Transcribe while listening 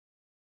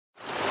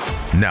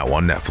Now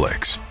on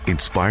Netflix,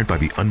 inspired by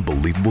the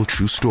unbelievable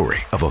true story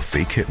of a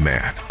fake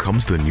hitman,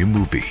 comes the new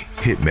movie,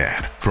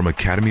 Hitman, from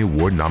Academy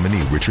Award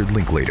nominee Richard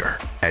Linklater.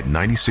 At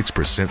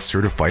 96%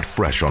 certified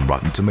fresh on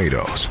Rotten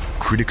Tomatoes,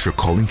 critics are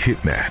calling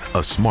Hitman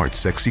a smart,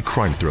 sexy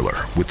crime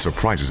thriller with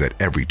surprises at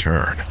every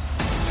turn.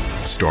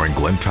 Starring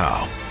Glenn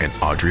Powell and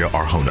Adria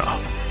Arjona,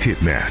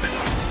 Hitman.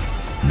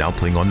 Now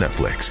playing on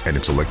Netflix and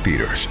in select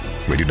theaters.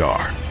 Rated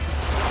R.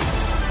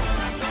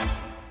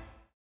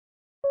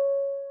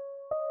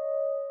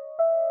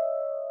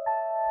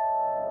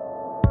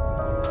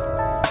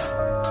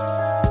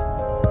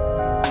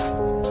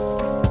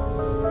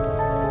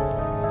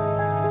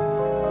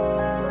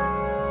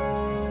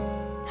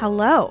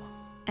 Hello,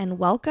 and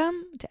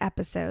welcome to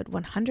episode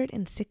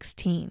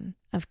 116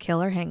 of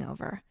Killer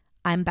Hangover.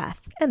 I'm Beth.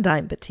 And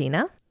I'm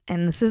Bettina.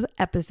 And this is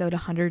episode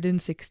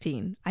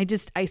 116.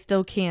 I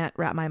still can't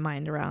wrap my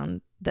mind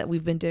around that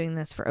we've been doing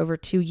this for over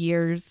 2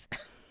 years.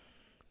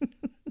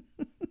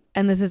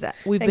 And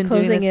we've been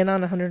closing doing this in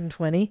on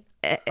 120.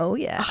 Oh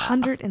yeah.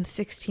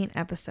 116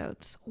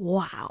 episodes.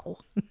 Wow.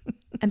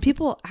 And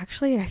people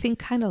actually, I think,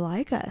 kind of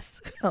like us.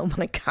 Oh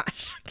my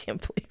gosh. I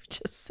can't believe you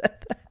just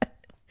said that.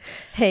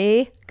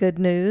 Hey, good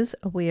news.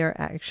 We are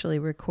actually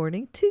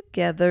recording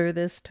together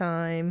this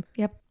time.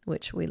 Yep.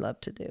 Which we love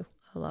to do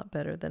a lot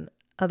better than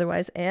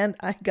otherwise. And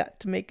I got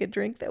to make a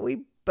drink that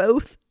we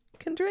both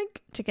can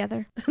drink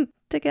Together.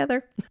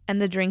 together.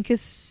 And the drink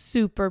is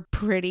super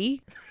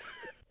pretty.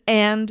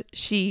 And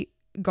she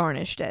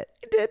garnished it.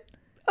 I did.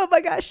 Oh my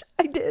gosh,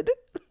 I did.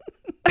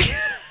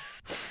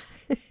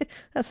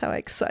 That's how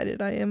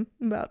excited I am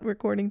about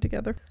recording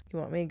together. You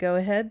want me to go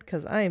ahead?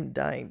 Because I am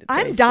dying to taste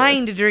I'm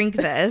dying this. to drink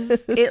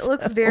this. It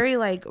looks very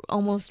like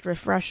almost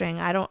refreshing.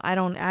 I don't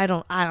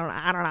know.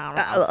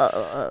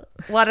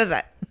 What is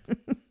it?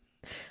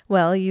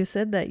 Well, you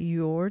said that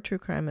your true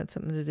crime had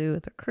something to do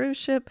with a cruise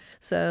ship.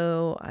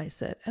 So I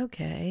said,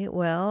 okay,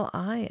 well,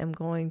 I am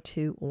going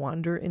to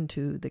wander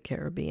into the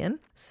Caribbean.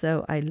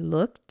 So I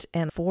looked,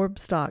 and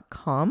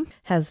Forbes.com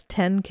has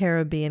 10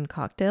 Caribbean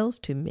cocktails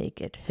to make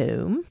it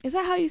home. Is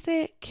that how you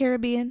say it?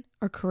 Caribbean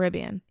or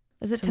Caribbean?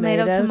 Is it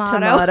Tomato.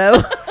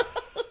 tomato?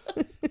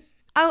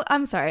 Oh,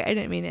 I'm sorry. I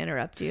didn't mean to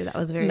interrupt you. That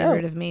was very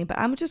rude of me, but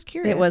I'm just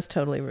curious. It was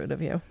totally rude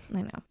of you.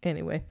 I know.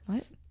 Anyway.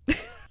 What?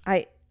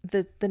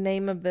 The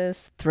name of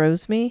this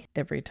throws me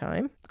every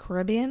time.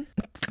 Caribbean?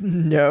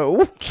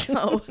 No.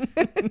 Oh.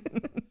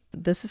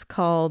 This is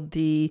called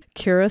the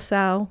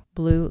Curacao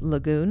Blue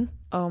Lagoon.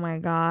 Oh my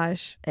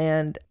gosh.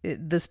 And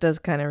this does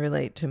kind of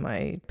relate to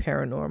my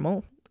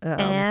paranormal.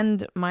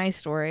 And my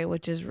story,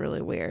 which is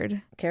really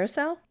weird.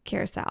 Carousel?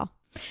 Carousel.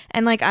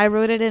 And like I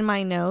wrote it in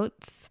my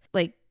notes,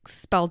 like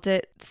spelt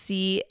it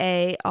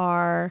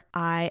Carisow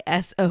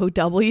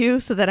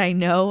so that I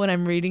know when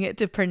I'm reading it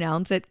to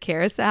pronounce it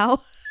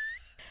Carousel.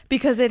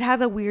 Because it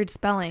has a weird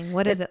spelling.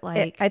 What is it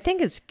like? I think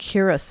it's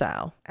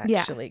Curacao, Yeah.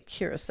 actually.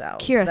 Curacao.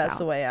 Curacao. That's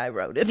the way I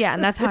wrote it. Yeah,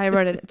 and that's how I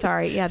wrote it.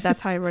 Sorry. Yeah, that's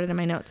how I wrote it in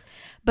my notes.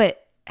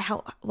 But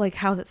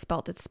how's it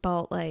spelled? It's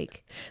spelled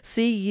like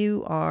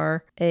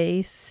Curacao.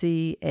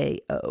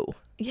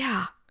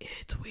 yeah,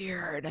 it's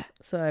weird.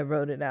 So I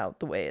wrote it out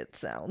the way it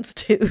sounds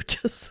too.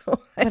 Just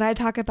so But I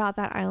talk about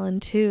that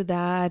island too.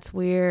 That's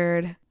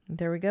weird.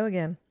 There we go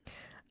again.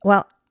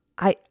 Well,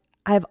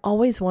 I've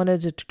always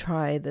wanted to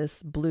try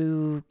this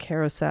blue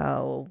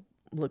carousel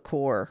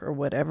liqueur or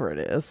whatever it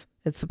is.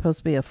 It's supposed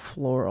to be a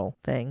floral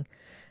thing.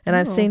 And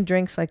I've seen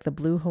drinks like the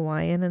Blue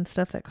Hawaiian and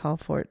stuff that call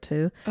for it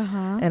too.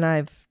 Uh-huh. And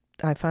I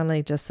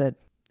finally just said,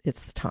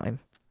 it's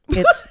time.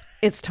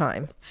 It's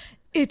time.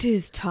 It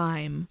is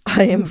time.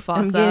 I'm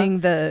Mufasa. getting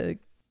the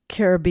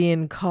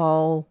Caribbean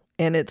call,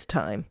 and it's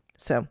time.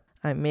 So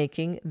I'm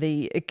making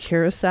the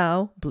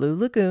Curacao Blue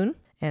Lagoon.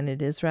 And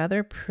it is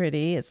rather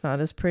pretty. It's not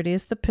as pretty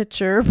as the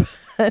picture,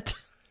 but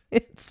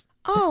it's...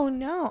 Oh,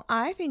 no.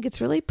 I think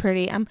it's really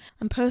pretty. I'm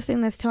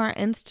posting this to our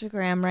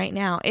Instagram right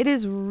now. It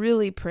is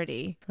really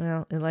pretty.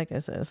 Well, like I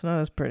said, it's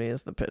not as pretty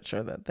as the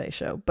picture that they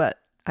show, but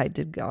I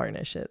did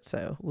garnish it,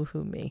 so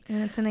woohoo me.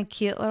 And it's in a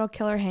cute little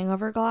Killer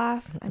Hangover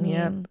glass. I mean...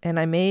 Yep. And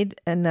I made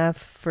enough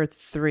for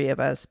 3 of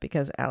us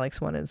because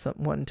Alex wanted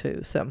one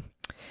too, so...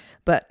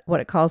 But what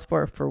it calls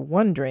for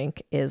one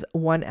drink is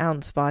 1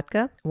 ounce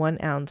vodka, 1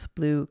 ounce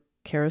blue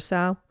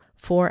Curacao,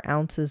 4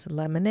 ounces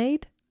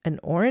lemonade, an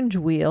orange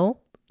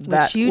wheel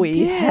that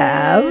we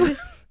have,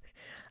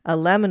 a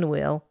lemon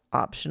wheel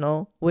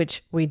optional,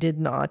 which we did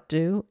not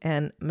do,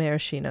 and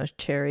maraschino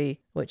cherry,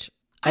 which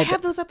I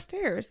have those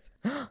upstairs.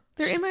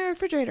 They're in my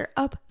refrigerator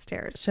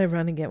upstairs. Should I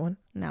run and get one?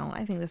 No,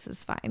 I think this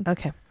is fine.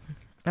 Okay.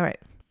 All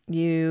right.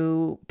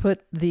 You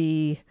put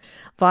the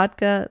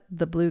vodka,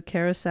 the blue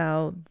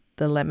Curacao,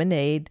 the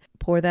lemonade,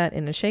 pour that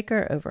in a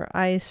shaker over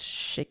ice,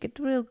 shake it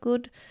real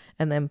good,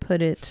 and then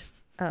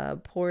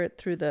pour it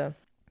through the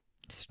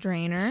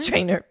strainer.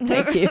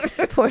 Thank you.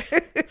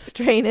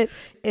 Strain it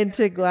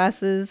into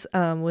glasses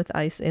with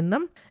ice in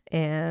them,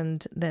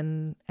 and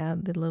then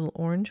add the little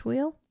orange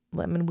wheel,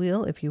 lemon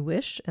wheel if you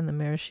wish, and the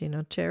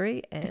maraschino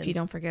cherry. And if you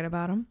don't forget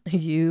about them,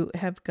 you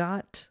have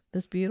got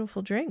this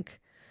beautiful drink.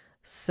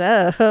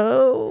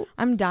 So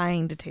I'm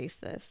dying to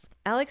taste this.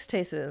 Alex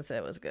tasted it and said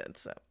it was good.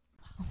 So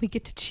We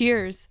get to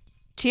cheers.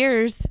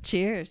 Cheers.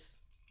 cheers.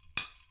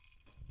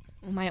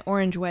 My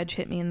orange wedge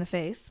hit me in the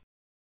face.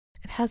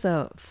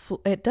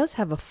 It does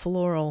have a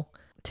floral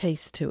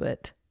taste to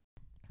it.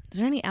 Is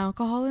there any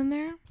alcohol in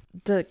there?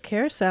 The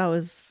curacao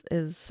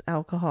is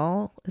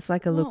alcohol. It's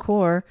like a Well,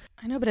 liqueur.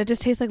 I know, but it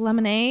just tastes like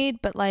lemonade,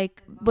 but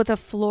like with a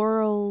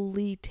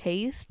florally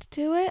taste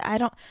to it. I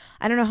don't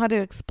know how to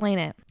explain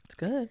it It's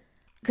good.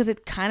 because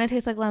it kind of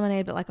tastes like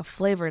lemonade, but like a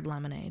flavored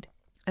lemonade.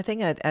 I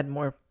think I'd add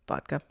more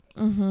vodka.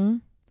 Mm-hmm.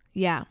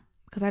 Yeah,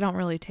 because I don't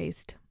really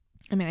taste.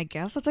 I mean, I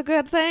guess that's a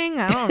good thing.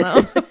 I don't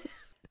know.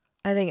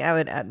 I think I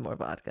would add more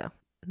vodka.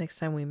 Next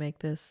time we make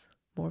this,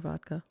 more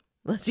vodka.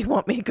 Unless you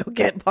want me to go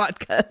get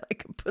vodka. I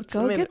can put Go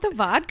some in. get the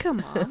vodka,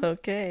 Mom.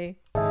 Okay.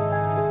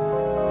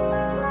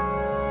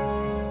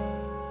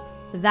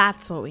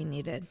 That's what we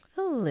needed.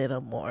 A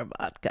little more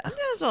vodka.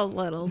 Just a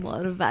little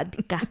more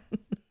vodka.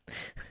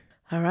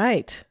 All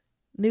right.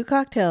 New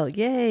cocktail.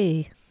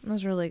 Yay. That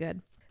was really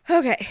good.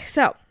 Okay,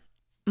 so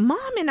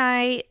Mom and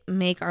I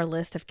make our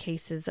list of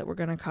cases that we're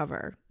going to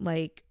cover.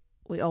 Like,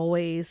 we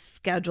always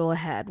schedule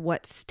ahead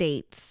what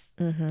states.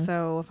 Mm-hmm.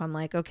 So if I'm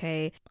like,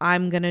 okay,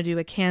 I'm going to do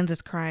a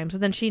Kansas crime. So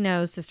then she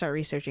knows to start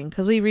researching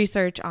because we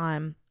research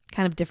on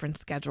kind of different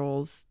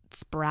schedules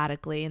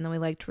sporadically. And then we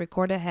like to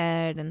record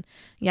ahead and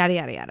yada,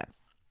 yada, yada.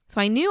 So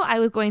I knew I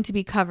was going to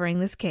be covering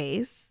this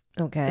case.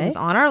 It Okay. was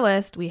on our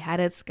list. We had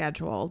it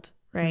scheduled,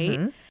 right?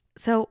 Mhm.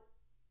 So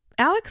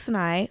Alex and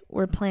I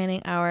were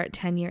planning our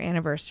 10-year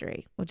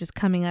anniversary, which is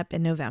coming up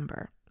in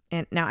November.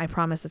 And now I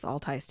promise this all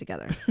ties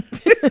together.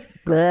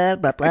 Blah,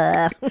 blah,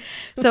 blah.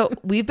 So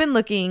we've been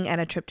looking at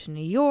a trip to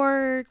New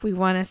York. We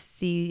want to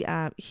see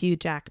Hugh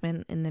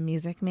Jackman in The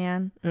Music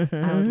Man. I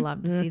would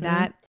love to see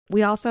that.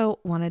 We also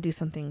want to do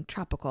something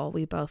tropical.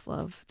 We both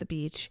love the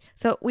beach.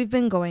 So we've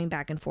been going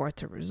back and forth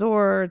to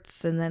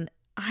resorts. And then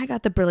I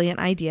got the brilliant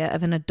idea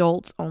of an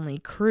adults only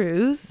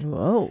cruise.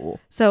 Whoa.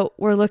 So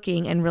we're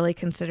looking and really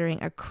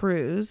considering a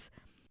cruise.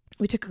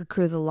 We took a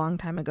cruise a long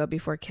time ago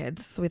before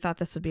kids. So we thought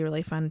this would be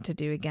really fun to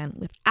do again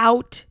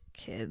without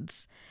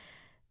kids.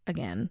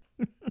 Again.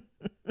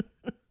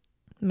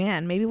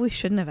 Man, maybe we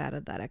shouldn't have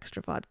added that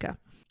extra vodka.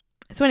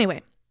 So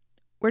anyway,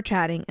 we're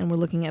chatting and we're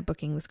looking at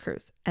booking this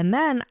cruise. And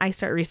then I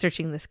start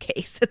researching this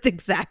case at the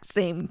exact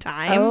same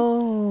time.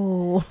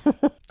 Oh.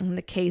 And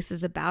the case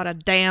is about a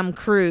damn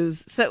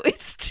cruise. So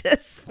it's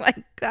just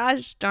like,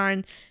 gosh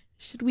darn,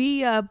 should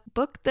we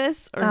book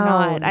this or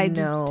not? I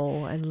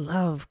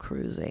love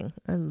cruising.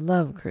 I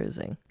love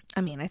cruising.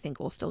 I mean, I think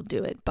we'll still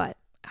do it, but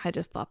I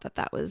just thought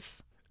that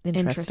was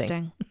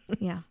Interesting.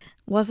 Yeah.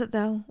 Was it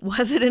though?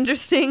 Was it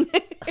interesting?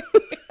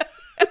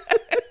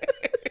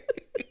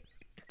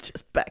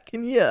 Just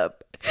backing you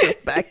up.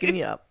 Just backing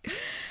you up.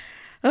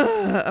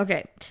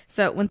 Okay.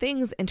 So when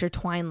things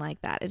intertwine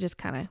like that, it just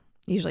kind of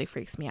usually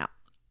freaks me out.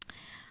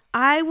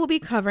 I will be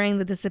covering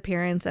the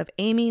disappearance of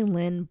Amy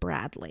Lynn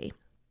Bradley.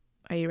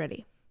 Are you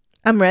ready?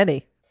 I'm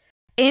ready.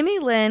 Amy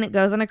Lynn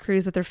goes on a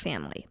cruise with her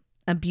family,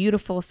 a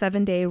beautiful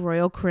 7-day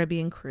Royal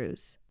Caribbean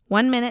cruise.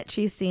 One minute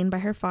she's seen by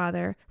her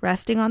father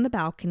resting on the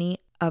balcony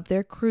of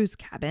their cruise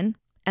cabin,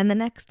 and the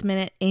next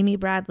minute Amy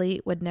Bradley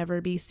would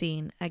never be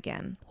seen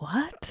again.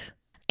 What?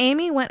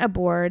 Amy went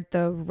aboard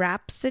the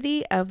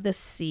Rhapsody of the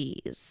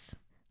Seas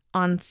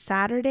on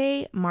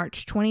Saturday,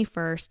 March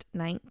 21st,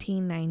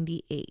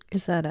 1998.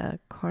 Is that a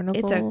carnival?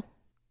 It's a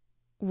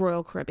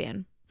Royal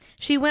Caribbean.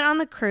 She went on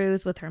the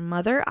cruise with her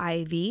mother,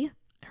 Ivy,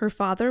 her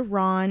father,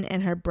 Ron,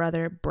 and her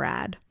brother,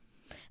 Brad.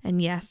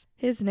 And yes,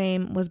 his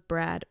name was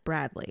Brad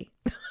Bradley.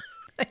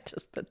 I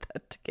just put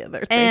that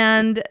together.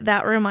 And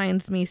that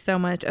reminds me so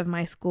much of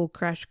my school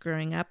crush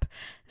growing up,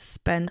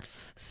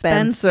 Spencer.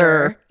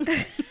 Spencer.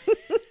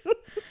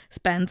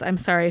 Spence, I'm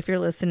sorry if you're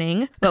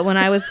listening, but when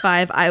I was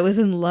 5, I was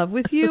in love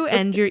with you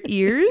and your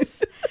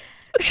ears.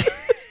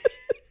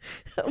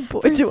 Oh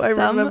boy, do I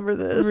remember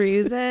For this. some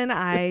reason,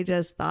 I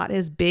just thought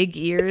his big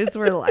ears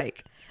were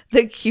like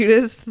the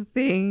cutest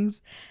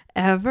things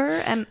ever.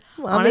 And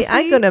Mommy, honestly,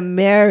 I'm going to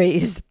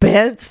marry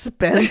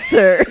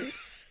Spencer.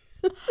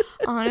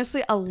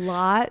 honestly, a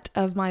lot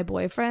of my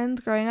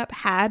boyfriends growing up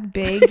had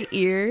big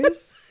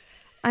ears.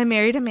 I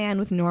married a man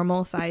with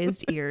normal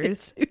sized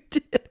ears, You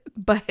did.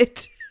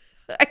 but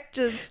I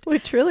just,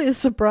 Which really is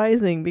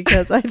surprising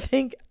because I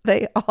think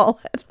they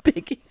all had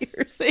big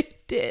ears. they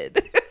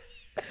did.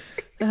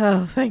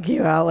 Oh, thank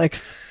you,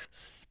 Alex.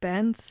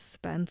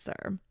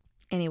 Spencer.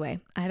 Anyway,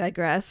 I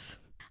digress.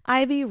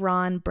 Ivy,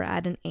 Ron,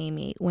 Brad, and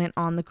Amy went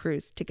on the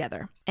cruise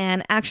together.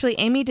 And actually,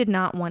 Amy did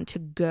not want to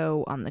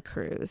go on the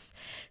cruise.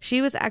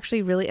 She was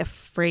actually really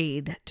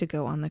afraid to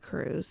go on the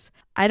cruise.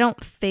 I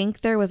don't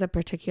think there was a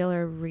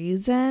particular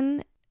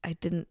reason. I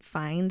didn't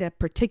find a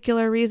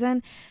particular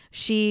reason.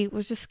 She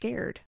was just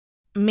scared.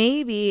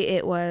 Maybe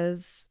it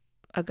was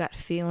a gut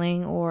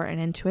feeling or an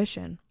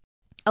intuition.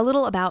 A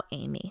little about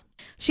Amy.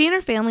 She and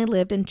her family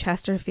lived in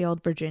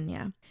Chesterfield,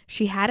 Virginia.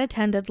 She had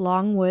attended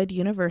Longwood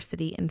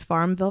University in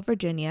Farmville,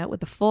 Virginia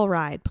with a full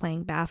ride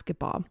playing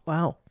basketball.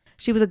 Wow.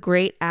 She was a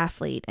great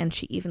athlete and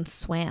she even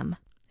swam.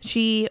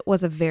 She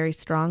was a very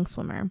strong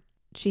swimmer.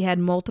 She had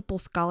multiple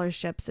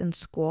scholarships in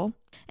school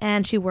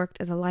and she worked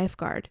as a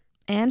lifeguard.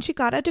 And she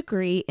got a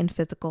degree in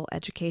physical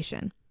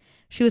education.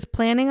 She was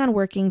planning on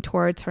working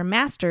towards her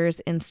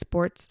master's in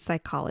sports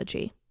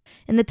psychology.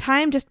 In the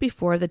time just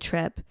before the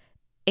trip,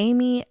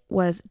 Amy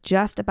was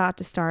just about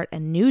to start a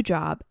new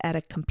job at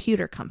a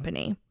computer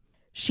company.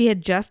 She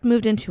had just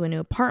moved into a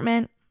new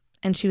apartment,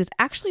 and she was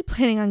actually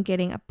planning on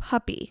getting a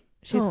puppy.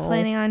 She was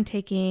planning on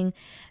taking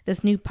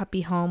this new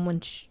puppy home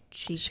when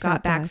she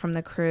got back from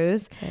the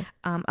cruise. Okay.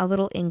 A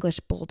little English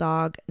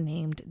bulldog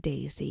named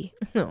Daisy.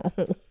 No.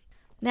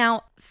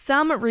 Now,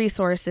 some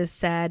resources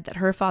said that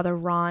her father,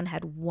 Ron,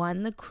 had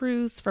won the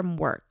cruise from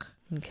work.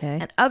 Okay.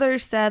 And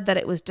others said that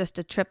it was just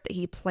a trip that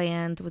he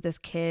planned with his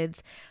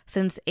kids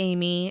since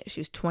Amy, she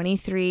was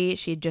 23,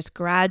 she had just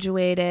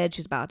graduated,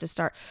 she's about to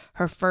start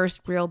her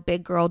first real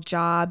big girl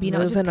job. You know,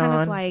 it's just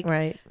kind of like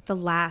the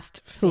last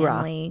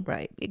family. Hurrah.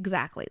 Right.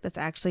 Exactly. That's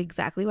actually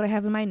exactly what I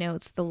have in my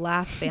notes. The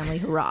last family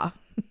hurrah.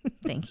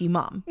 Thank you,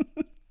 Mom.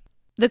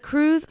 The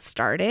cruise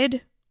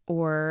started,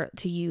 or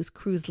to use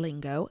cruise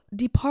lingo,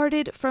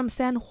 departed from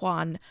San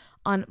Juan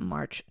on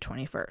March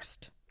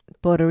 21st.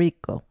 Puerto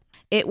Rico.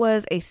 It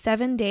was a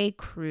 7-day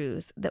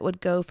cruise that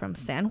would go from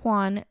San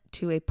Juan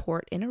to a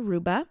port in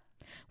Aruba,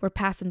 where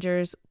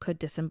passengers could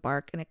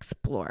disembark and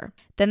explore.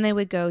 Then they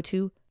would go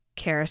to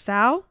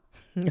Curacao.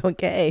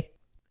 Okay.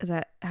 Is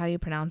that how you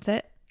pronounce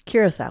it?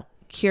 Curacao.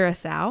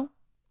 Curacao.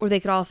 Or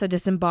they could also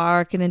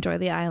disembark and enjoy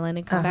the island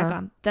and come back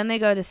on. Then they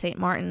go to St.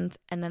 Martin's,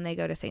 and then they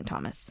go to St.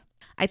 Thomas.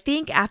 I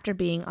think after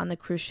being on the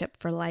cruise ship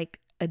for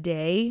like a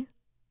day,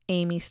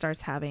 Amy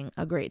starts having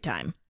a great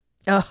time.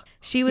 Oh,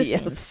 she was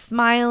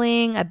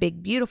smiling, a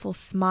big, beautiful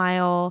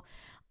smile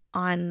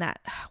on that,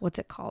 what's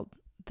it called?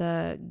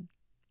 The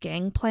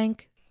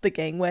gangplank? The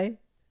gangway?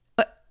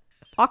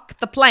 Fuck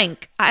the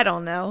plank. I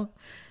don't know.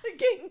 The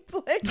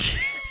gangplank.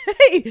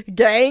 Hey,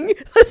 gang,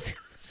 let's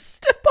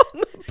step on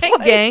the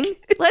plank. Hey, gang,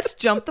 let's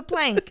jump the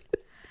plank.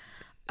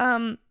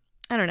 I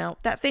don't know.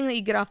 That thing that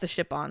you get off the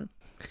ship on.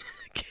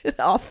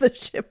 Get off the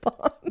ship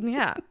on.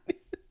 Yeah.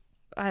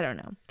 I don't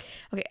know.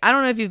 Okay, I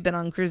don't know if you've been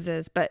on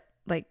cruises, but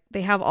like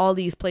they have all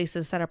these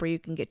places set up where you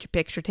can get your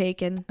picture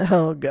taken.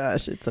 Oh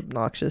gosh, it's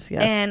obnoxious.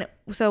 Yes. And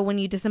so when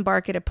you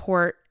disembark at a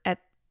port,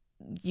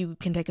 you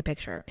can take a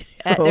picture.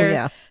 At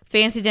their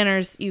fancy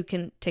dinners, you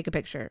can take a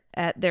picture.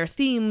 At their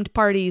themed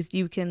parties,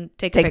 you can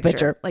take a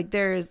picture. Like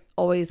there's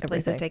always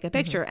places to take a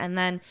picture. Mm-hmm. And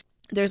then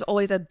there's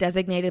always a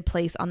designated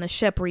place on the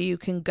ship where you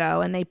can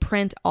go, and they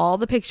print all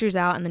the pictures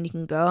out, and then you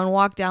can go and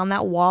walk down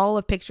that wall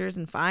of pictures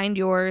and find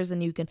yours,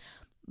 and you can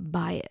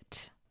buy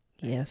it.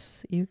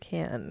 Yes, you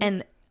can.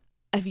 And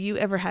have you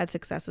ever had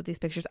success with these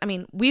pictures? I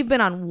mean, we've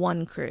been on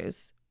one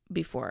cruise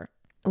before.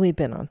 We've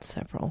been on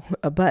several.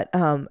 But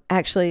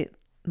actually,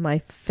 my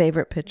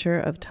favorite picture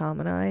of Tom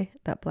and I,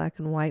 that black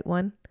and white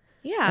one,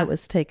 that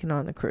was taken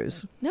on the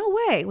cruise. No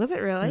way. Was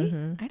it really?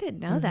 Mm-hmm. I didn't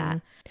know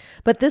that.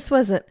 But this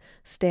wasn't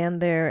stand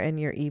there in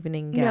your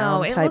evening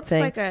gown type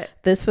thing. Like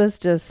this was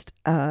just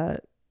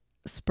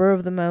spur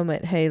of the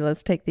moment. Hey,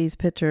 let's take these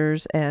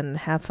pictures and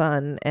have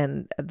fun.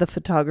 And the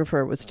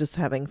photographer was just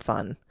having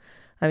fun.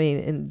 I mean,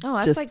 and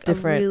that's just like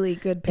different. A really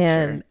good picture.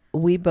 And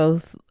we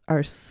both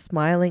are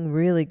smiling,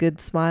 really good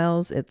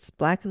smiles. It's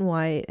black and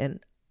white, and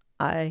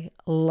I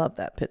love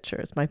that picture.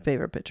 It's my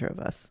favorite picture of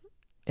us.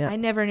 Yeah. I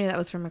never knew that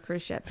was from a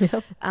cruise ship.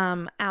 Yep.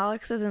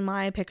 Alex's and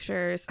my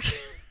pictures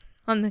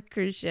on the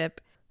cruise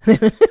ship.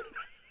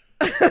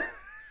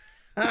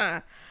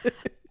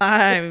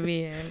 I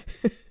mean,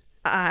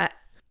 I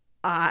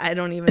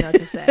don't even know what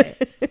to say.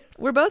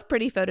 We're both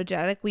pretty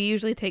photogenic. We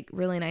usually take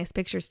really nice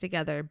pictures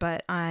together,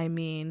 but I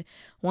mean,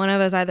 one of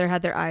us either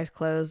had their eyes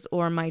closed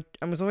or I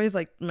was always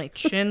like, my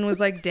chin was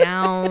like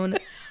down.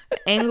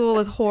 The angle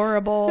was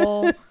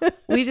horrible.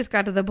 We just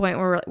got to the point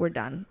where we're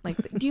done. Like,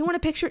 do you want a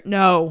picture?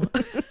 No.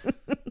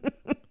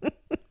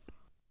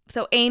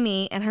 So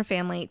Amy and her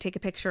family take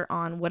a picture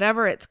on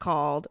whatever it's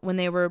called when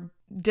they were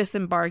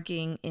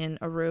disembarking in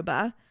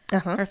Aruba.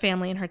 Her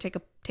family and her take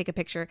a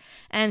picture,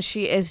 and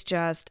she is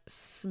just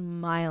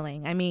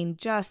smiling. I mean,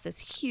 just this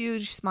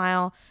huge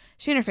smile.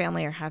 She and her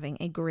family are having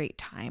a great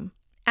time.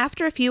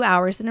 After a few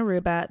hours in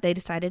Aruba, they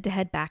decided to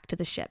head back to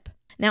the ship.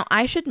 Now,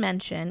 I should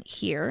mention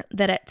here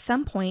that at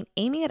some point,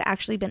 Amy had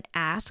actually been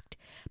asked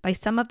by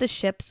some of the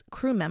ship's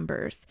crew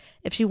members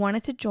if she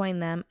wanted to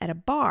join them at a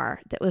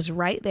bar that was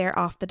right there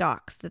off the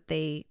docks that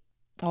they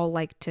all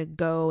like to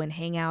go and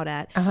hang out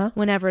at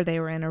whenever they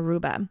were in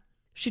Aruba.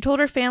 She told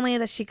her family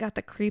that she got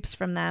the creeps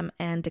from them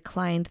and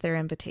declined their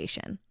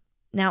invitation.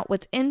 Now,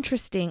 what's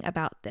interesting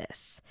about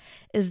this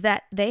is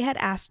that they had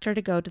asked her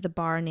to go to the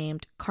bar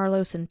named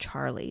Carlos and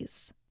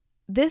Charlie's.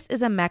 This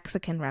is a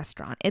Mexican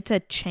restaurant. It's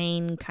a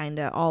chain kind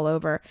of all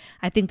over.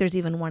 I think there's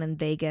even one in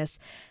Vegas,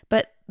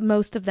 but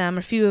most of them,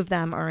 a few of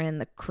them, are in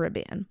the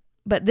Caribbean.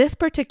 But this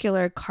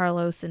particular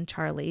Carlos and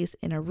Charlie's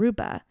in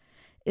Aruba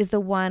is the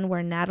one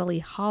where Natalie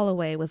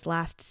Holloway was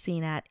last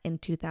seen at in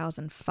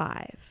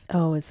 2005.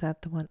 Oh, is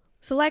that the one?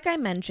 So like I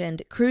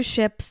mentioned, cruise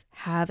ships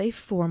have a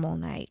formal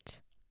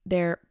night.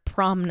 their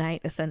prom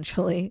night,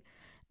 essentially.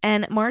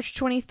 And March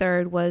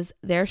 23rd was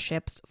their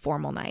ship's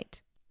formal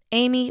night.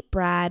 Amy,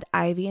 Brad,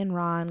 Ivy, and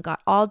Ron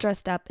got all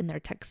dressed up in their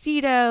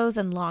tuxedos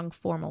and long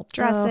formal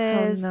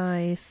dresses. Oh, how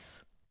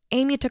nice.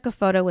 Amy took a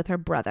photo with her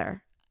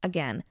brother.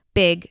 Again,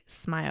 big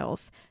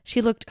smiles.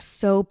 She looked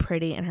so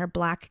pretty in her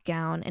black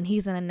gown, and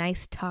he's in a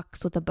nice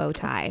tux with a bow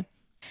tie.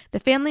 The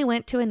family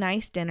went to a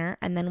nice dinner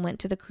and then went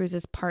to the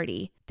cruise's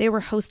party. They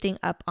were hosting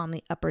up on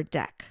the upper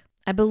deck.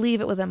 I believe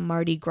it was a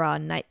Mardi Gras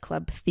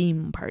nightclub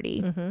theme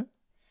party. Mm-hmm.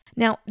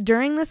 Now,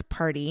 during this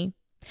party,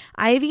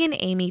 Ivy and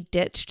Amy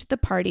ditched the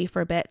party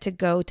for a bit to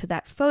go to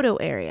that photo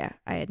area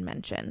I had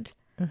mentioned.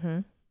 Mm-hmm.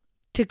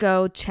 To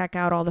go check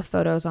out all the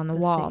photos on the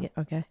wall.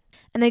 Okay.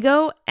 And they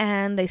go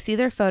and they see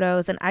their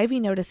photos, and Ivy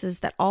notices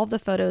that all the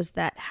photos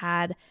that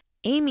had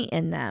Amy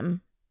in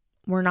them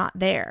were not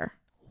there.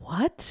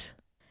 What?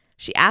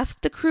 She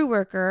asked the crew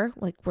worker,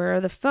 like, where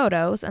are the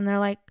photos? And they're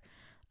like,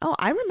 oh,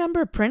 I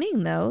remember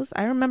printing those.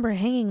 I remember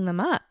hanging them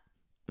up.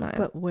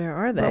 But where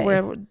are they?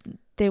 But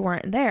they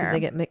weren't there. Did they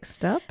get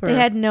mixed up? Or? They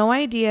had no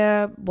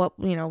idea what,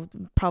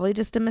 probably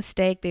just a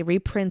mistake. They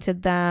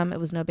reprinted them. It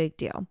was no big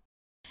deal.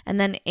 And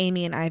then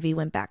Amy and Ivy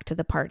went back to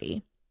the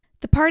party.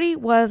 The party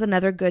was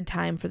another good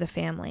time for the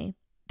family.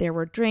 There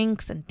were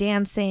drinks and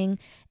dancing.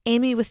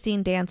 Amy was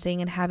seen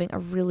dancing and having a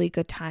really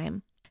good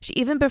time. She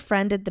even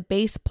befriended the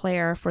bass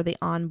player for the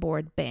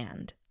onboard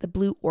band, the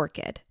Blue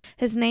Orchid.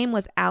 His name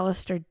was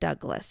Alistair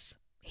Douglas.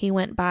 He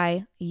went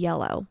by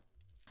Yellow.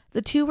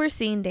 The two were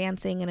seen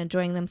dancing and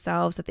enjoying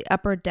themselves at the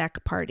upper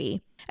deck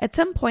party. At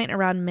some point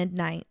around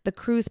midnight, the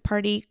cruise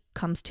party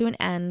comes to an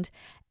end,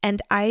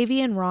 and Ivy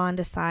and Ron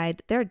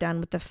decide they're done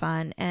with the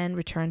fun and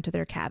return to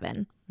their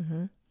cabin.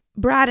 Mm-hmm.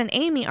 Brad and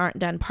Amy aren't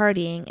done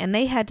partying, and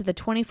they head to the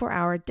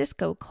 24-hour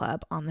disco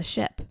club on the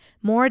ship.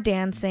 More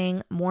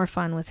dancing, more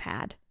fun was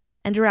had.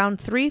 And around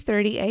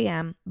 3:30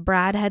 a.m.,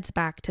 Brad heads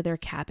back to their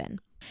cabin.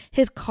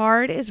 His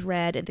card is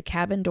read in the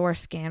cabin door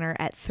scanner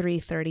at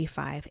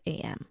 3:35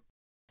 a.m.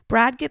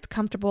 Brad gets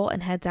comfortable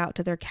and heads out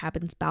to their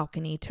cabin's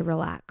balcony to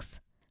relax.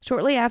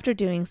 Shortly after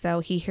doing so,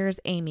 he hears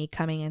Amy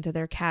coming into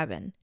their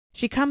cabin.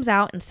 She comes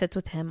out and sits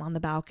with him on the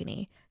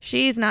balcony.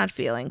 She's not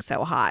feeling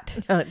so hot.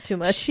 Too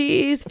much.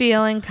 She's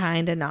feeling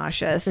kind of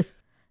nauseous.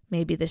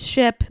 Maybe the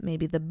ship,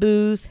 maybe the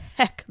booze,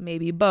 heck,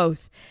 maybe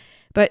both.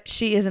 But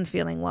she isn't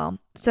feeling well.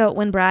 So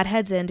when Brad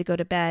heads in to go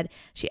to bed,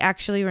 she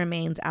actually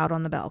remains out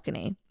on the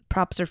balcony,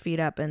 props her feet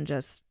up, and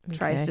just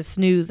tries to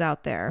snooze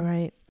out there.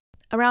 Right.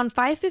 Around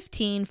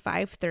 5:15,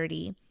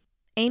 5:30,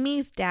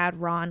 Amy's dad,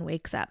 Ron,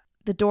 wakes up.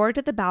 The door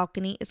to the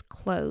balcony is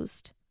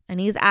closed, and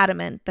he's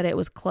adamant that it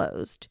was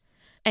closed.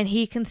 And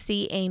he can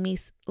see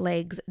Amy's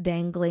legs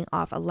dangling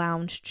off a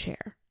lounge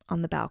chair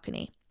on the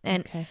balcony.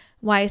 And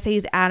why I say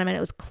he's adamant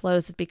it was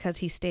closed is because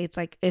he states,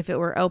 like, if it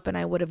were open,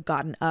 I would have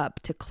gotten up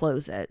to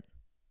close it.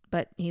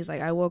 But he's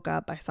like, I woke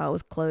up, I saw it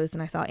was closed,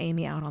 and I saw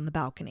Amy out on the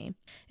balcony.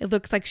 It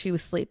looks like she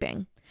was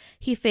sleeping.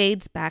 He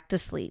fades back to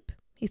sleep.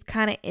 He's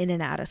kind of in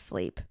and out of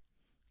sleep.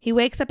 He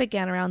wakes up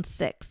again around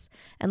 6,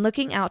 and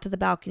looking out to the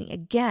balcony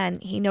again,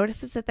 he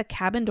notices that the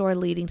cabin door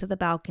leading to the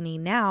balcony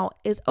now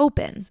is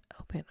open. It's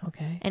open,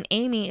 okay. And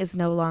Amy is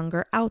no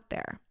longer out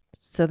there.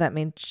 So that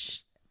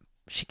means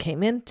she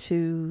came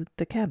into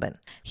the cabin.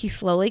 He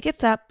slowly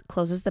gets up,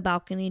 closes the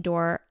balcony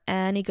door,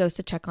 and he goes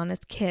to check on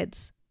his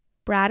kids.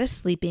 Brad is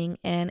sleeping,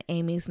 and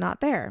Amy's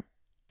not there.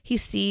 He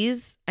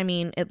sees,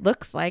 it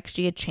looks like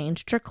she had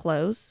changed her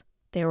clothes.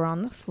 They were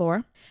on the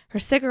floor. Her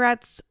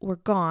cigarettes were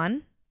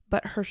gone,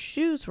 but her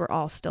shoes were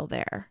all still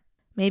there.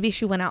 Maybe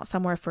she went out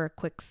somewhere for a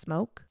quick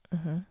smoke.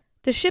 Mm-hmm.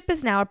 The ship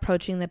is now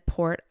approaching the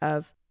port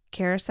of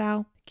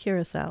Curacao.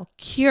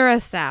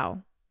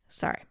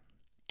 Sorry.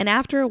 And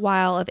after a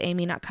while of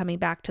Amy not coming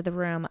back to the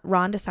room,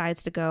 Ron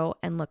decides to go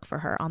and look for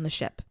her on the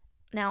ship.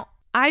 Now,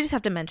 I just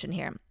have to mention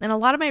here, in a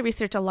lot of my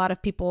research, a lot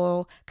of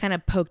people kind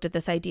of poked at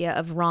this idea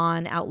of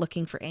Ron out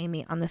looking for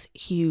Amy on this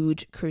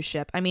huge cruise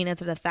ship.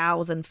 It's a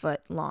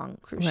 1,000-foot long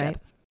cruise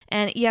ship.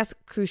 And yes,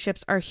 cruise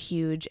ships are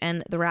huge,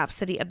 and the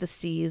Rhapsody of the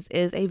Seas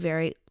is a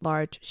very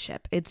large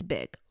ship. It's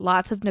big.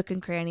 Lots of nook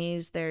and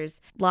crannies.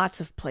 There's lots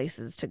of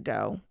places to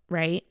go,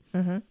 right?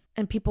 Mm-hmm.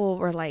 And people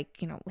were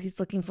like, he's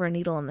looking for a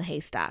needle in the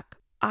haystack.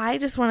 I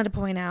just wanted to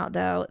point out,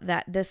 though,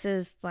 that this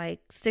is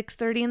like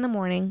 6:30 in the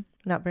morning.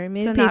 Not very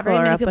many so people not very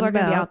are many up people and are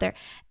going to be about. out there.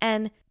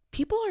 And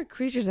people are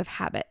creatures of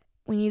habit.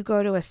 When you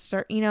go to a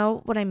certain, you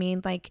know what I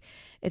mean? Like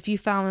if you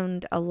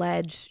found a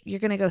ledge, you're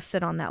going to go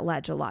sit on that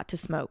ledge a lot to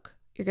smoke.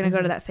 You're going to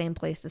go to that same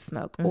place to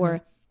smoke. Mm-hmm.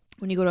 Or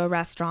when you go to a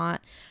restaurant,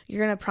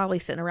 you're going to probably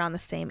sit around the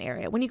same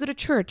area. When you go to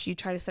church, you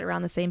try to sit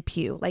around the same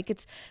pew. Like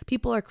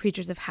people are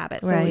creatures of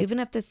habit. So even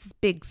if this is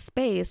big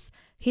space,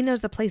 he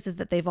knows the places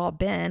that they've all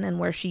been and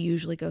where she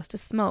usually goes to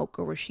smoke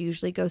or where she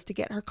usually goes to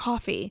get her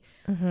coffee.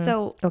 Mm-hmm.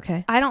 So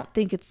I don't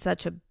think it's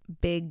such a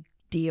big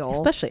deal.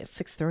 Especially at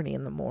 6:30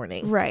 in the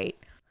morning. Right.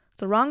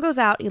 So Ron goes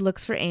out. He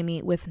looks for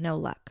Amy with no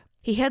luck.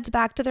 He heads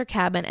back to their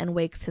cabin and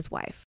wakes his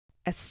wife.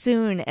 As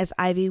soon as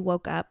Ivy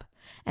woke up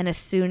and as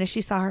soon as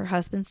she saw her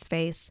husband's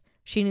face,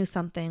 she knew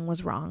something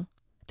was wrong.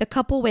 The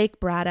couple wake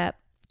Brad up,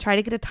 try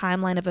to get a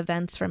timeline of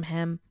events from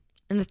him,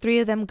 and the three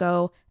of them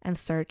go and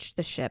search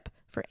the ship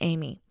for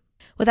Amy.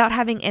 Without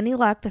having any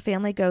luck, the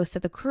family goes to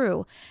the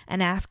crew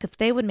and asks if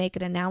they would make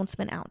an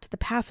announcement out to the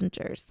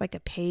passengers, like a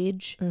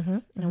page,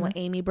 will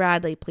Amy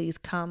Bradley please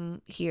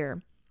come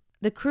here?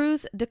 The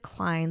cruise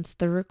declines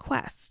the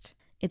request.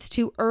 It's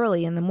too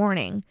early in the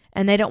morning,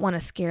 and they don't want to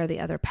scare the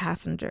other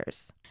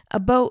passengers. A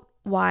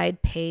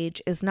boat-wide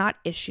page is not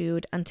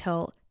issued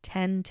until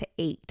 10 to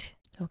 8.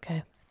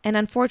 Okay. And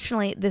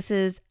unfortunately, this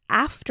is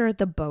after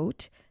the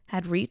boat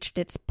had reached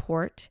its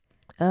port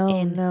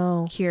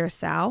in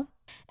Curacao,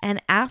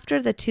 and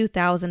after the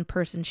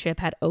 2,000-person ship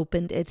had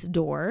opened its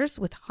doors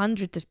with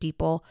hundreds of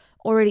people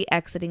already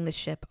exiting the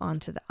ship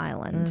onto the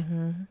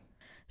island.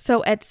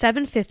 So at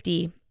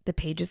 7:50, the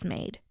page is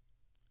made.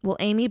 Will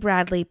Amy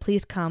Bradley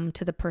please come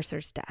to the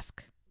purser's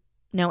desk?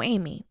 No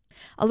Amy.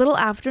 A little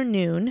after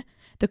noon,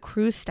 the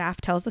cruise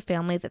staff tells the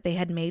family that they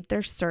had made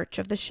their search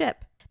of the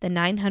ship. The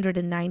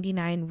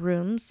 999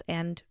 rooms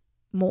and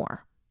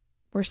more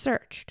were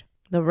searched.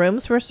 The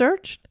rooms were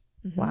searched?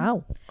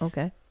 Wow.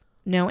 Okay.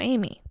 No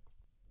Amy.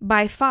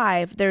 By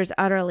 5, there's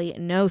utterly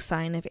no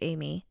sign of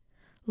Amy.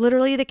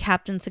 Literally, the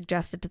captain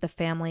suggested to the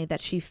family that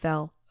she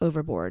fell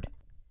overboard.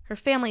 Her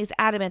family is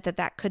adamant that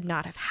that could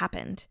not have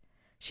happened.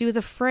 She was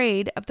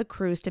afraid of the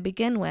cruise to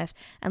begin with,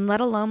 and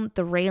let alone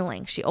the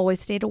railing. She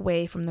always stayed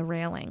away from the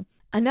railing.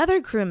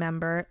 Another crew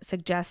member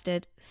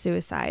suggested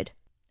suicide.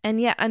 And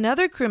yet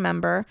another crew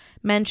member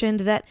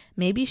mentioned that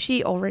maybe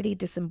she already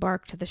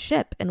disembarked the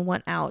ship and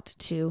went out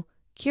to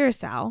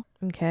Curacao.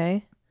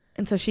 Okay.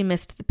 And so she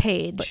missed the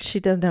page. But she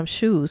doesn't have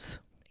shoes.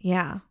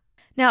 Yeah.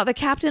 Now, the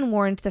captain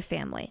warned the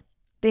family.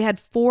 They had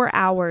 4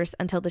 hours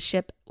until the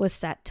ship was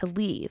set to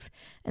leave.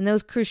 And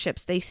those cruise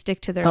ships, they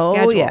stick to their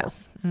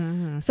schedules.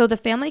 Yeah. So the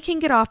family can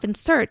get off and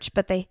search,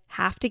 but they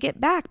have to get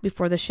back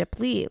before the ship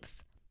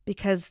leaves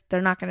because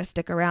they're not going to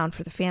stick around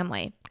for the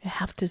family. You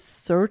have to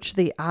search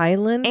the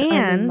island?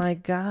 And my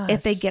gosh.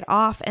 if they get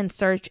off and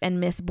search and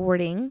miss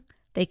boarding,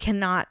 they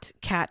cannot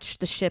catch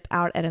the ship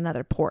out at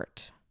another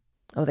port.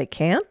 Oh, they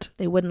can't?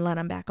 They wouldn't let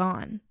them back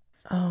on.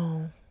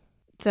 Oh.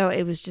 So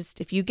it was just,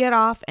 if you get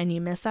off and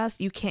you miss us,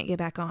 you can't get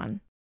back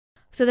on.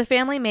 So the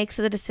family makes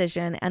the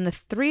decision, and the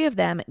 3 of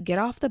them get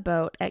off the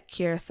boat at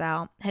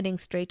Curacao, heading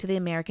straight to the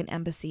American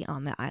embassy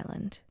on the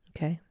island.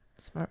 Okay.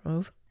 Smart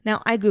move.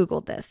 Now, I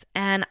Googled this,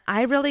 and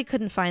I really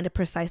couldn't find a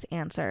precise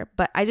answer,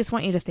 but I just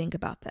want you to think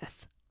about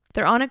this.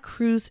 They're on a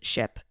cruise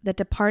ship that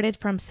departed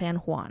from San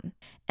Juan,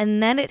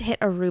 and then it hit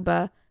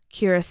Aruba,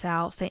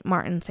 Curacao, St.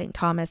 Martin, St.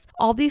 Thomas,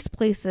 all these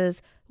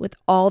places with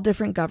all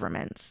different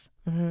governments.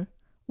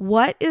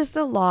 What is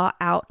the law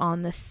out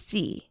on the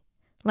sea?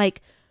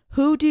 Like,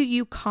 who do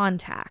you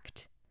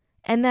contact?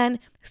 And then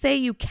say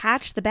you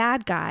catch the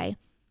bad guy,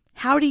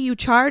 how do you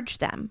charge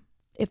them?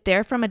 If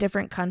they're from a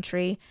different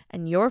country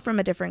and you're from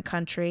a different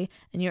country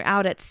and you're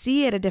out at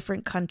sea at a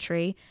different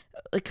country,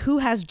 like who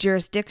has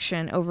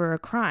jurisdiction over a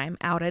crime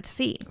out at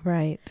sea?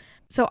 Right.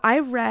 So I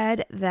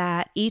read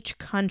that each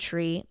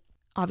country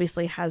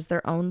obviously has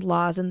their own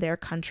laws in their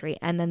country,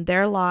 and then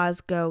their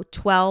laws go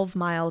 12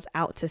 miles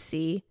out to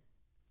sea.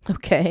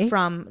 Okay.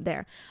 From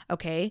there.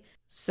 Okay.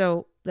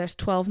 So there's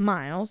 12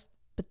 miles,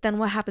 but then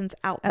what happens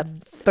out at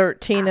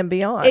 13 and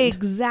beyond?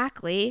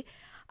 Exactly.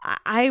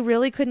 I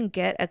really couldn't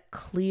get a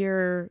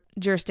clear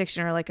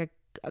jurisdiction or like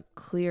a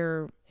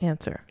clear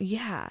answer.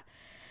 Yeah.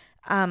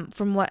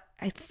 From what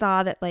I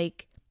saw that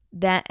like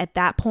that at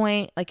that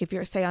point, like if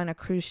you're say on a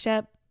cruise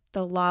ship,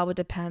 the law would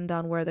depend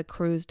on where the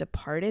cruise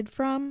departed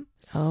from.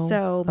 Oh,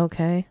 so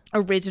okay.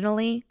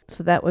 Originally,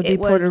 so that would be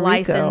Puerto Rico. It was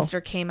licensed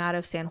or came out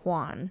of San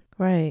Juan.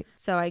 Right.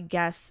 So I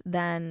guess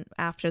then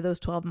after those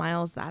 12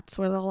 miles, that's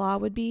where the law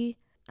would be.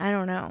 I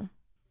don't know.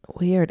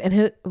 Weird.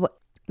 And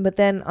but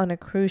then on a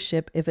cruise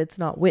ship, if it's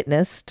not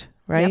witnessed,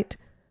 right? Yep.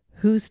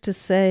 Who's to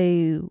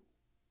say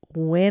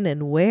when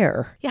and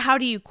where? Yeah. How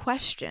do you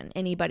question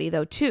anybody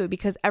though, too?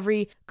 Because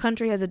every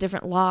country has a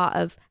different law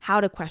of how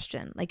to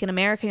question. Like in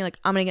America, you're like,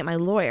 I'm going to get my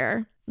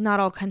lawyer.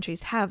 Not all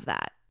countries have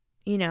that,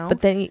 you know?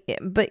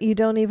 But you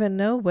don't even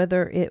know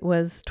whether it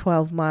was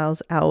 12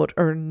 miles out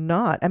or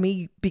not. I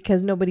mean,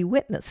 because nobody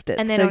witnessed it.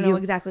 And they don't know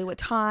exactly what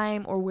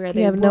time or where they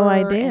were. You have no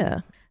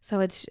idea. So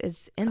it's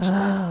interesting.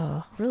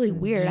 It's really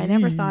weird. Geez. I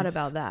never thought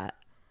about that.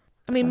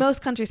 I mean,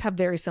 most countries have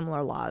very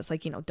similar laws,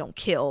 like, you know, don't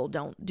kill,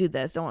 don't do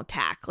this, don't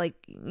attack, like,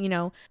 you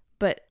know,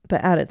 but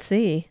out at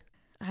sea,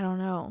 I don't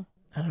know.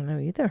 I don't know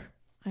either.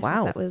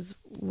 Wow. That was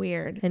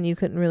weird. And you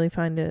couldn't really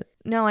find it.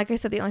 No, like I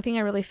said, the only thing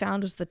I really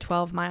found was the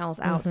 12 miles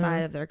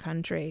outside of their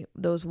country.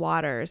 Those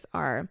waters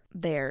are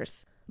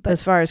theirs. But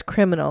as far as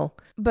criminal,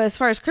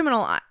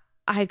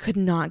 I could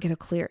not get a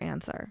clear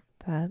answer.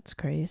 That's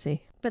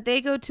crazy. But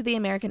they go to the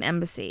American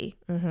embassy.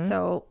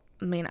 So,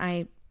 I mean,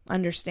 I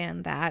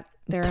understand that.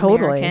 They're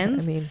totally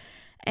Americans. I mean,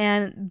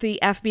 and the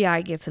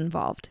FBI gets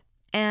involved.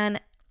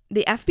 And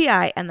the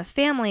FBI and the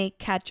family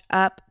catch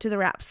up to the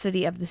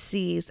Rhapsody of the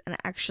Seas. And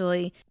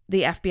actually,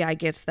 the FBI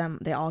gets them.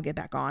 They all get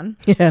back on.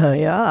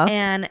 Yeah.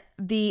 And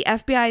the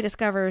FBI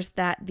discovers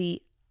that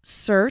the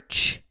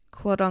search,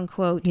 quote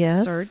unquote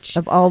Yes. search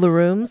Of all the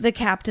rooms? the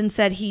captain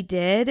said he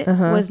did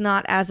was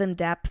not as in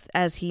depth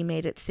as he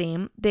made it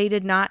seem. They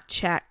did not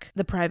check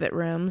the private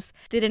rooms.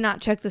 They did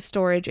not check the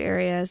storage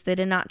areas. They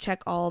did not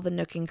check all the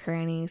nook and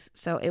crannies.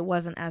 So it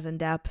wasn't as in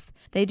depth.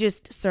 They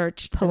just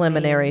searched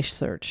Preliminary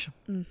search.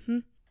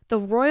 The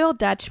Royal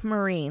Dutch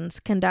Marines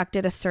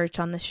conducted a search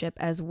on the ship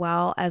as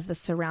well as the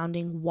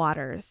surrounding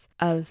waters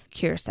of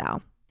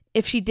Curacao,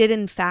 if she did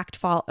in fact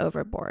fall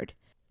overboard.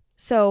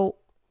 So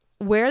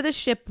where the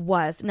ship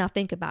was, now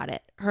think about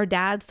it. Her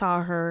dad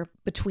saw her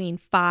between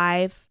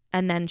 5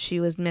 and then she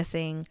was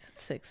missing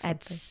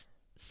at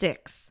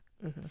 6.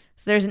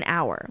 So there's an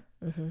hour.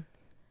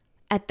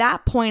 At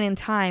that point in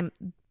time,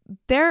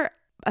 they're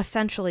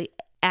essentially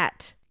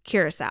at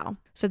Curacao.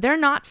 So they're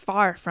not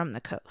far from the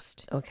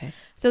coast. Okay.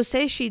 So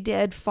say she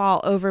did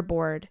fall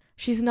overboard,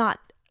 she's not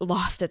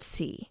lost at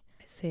sea.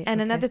 I see. And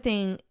another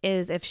thing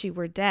is, if she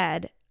were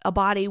dead, a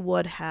body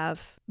would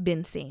have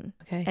been seen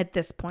at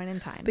this point in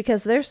time.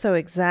 Because they're so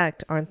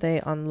exact, aren't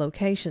they, on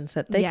locations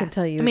that they can Yes.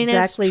 tell you I mean,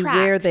 exactly it's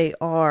where tracked. they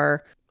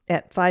are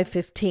at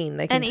 5:15.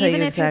 They can And tell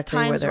even you if his exactly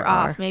where times they were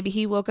are. off, maybe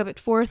he woke up at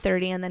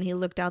 4:30 and then he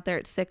looked out there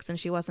at 6 and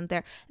she wasn't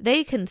there.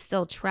 They can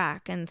still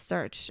track and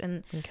search,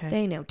 and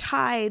they know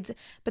tides,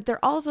 but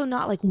they're also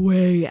not like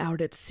way out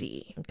at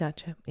sea.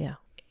 Gotcha. Yeah.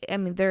 I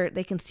mean,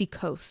 they can see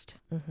coast.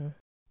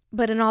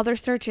 But in all their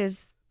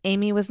searches,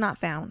 Amy was not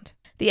found.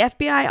 The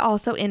FBI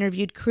also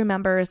interviewed crew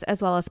members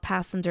as well as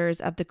passengers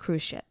of the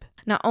cruise ship.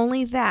 Not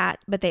only that,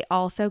 but they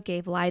also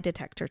gave lie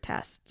detector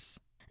tests.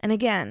 And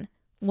again,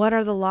 what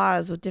are the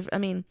laws with different? I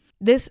mean,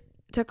 this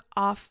took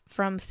off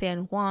from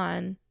San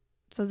Juan,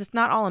 so it's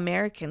not all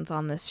Americans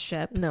on this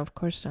ship. No, of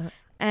course not.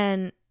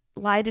 And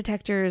lie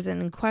detectors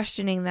and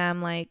questioning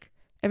them, like,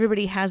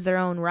 everybody has their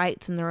own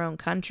rights in their own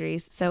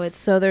countries.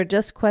 So they're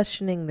just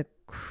questioning the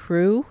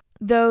crew?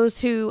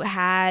 Those who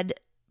had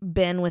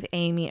been with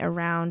Amy,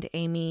 around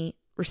Amy,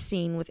 were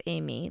seen with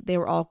Amy, they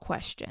were all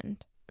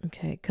questioned.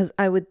 Okay, because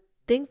I would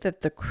think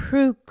that the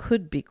crew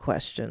could be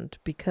questioned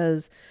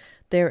because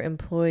they're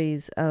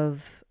employees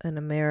of an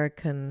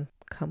American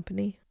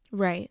company.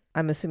 Right.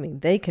 I'm assuming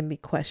they can be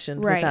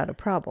questioned without a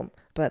problem.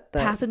 But the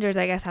passengers,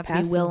 I guess, have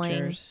to be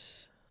willing.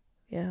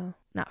 Yeah.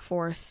 Not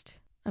forced,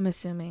 I'm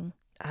assuming.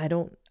 I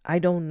don't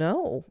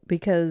know,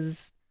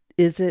 because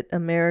is it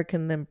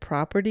American then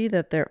property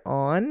that they're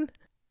on?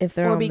 If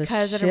they're or on the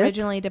because ship? it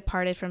originally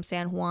departed from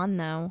San Juan,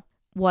 though,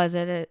 is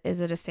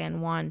it a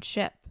San Juan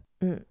ship?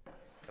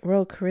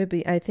 Royal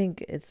Caribbean, I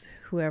think it's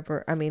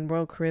whoever. I mean,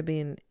 Royal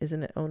Caribbean,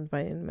 isn't it owned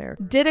by an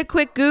American? Did a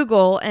quick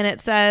Google and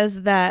it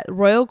says that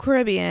Royal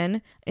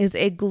Caribbean is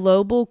a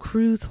global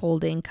cruise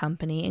holding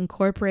company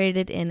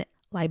incorporated in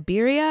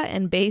Liberia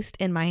and based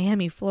in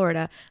Miami,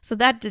 Florida. So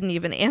that didn't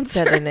even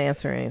answer. That didn't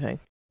answer anything.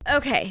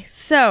 Okay,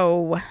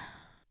 so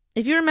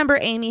if you remember,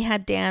 Amy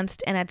had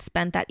danced and had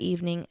spent that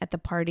evening at the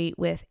party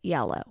with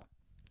Yellow.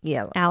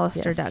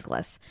 Alistair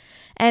Douglas.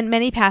 And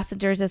many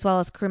passengers as well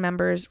as crew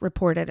members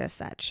reported as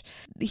such.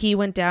 He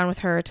went down with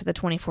her to the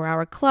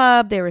 24-hour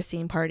club. They were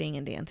seen partying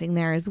and dancing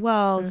there as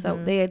well. So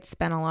they had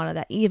spent a lot of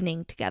that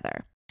evening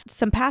together.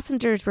 Some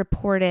passengers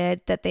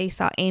reported that they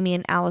saw Amy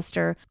and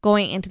Alistair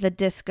going into the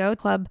disco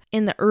club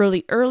in the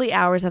early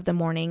hours of the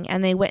morning,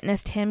 and they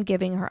witnessed him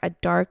giving her a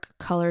dark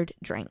colored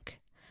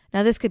drink.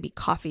 Now, this could be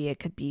coffee. It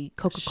could be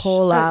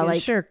Coca-Cola.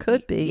 Sure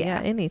could be.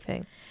 Yeah,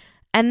 anything.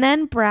 And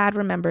then Brad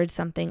remembered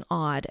something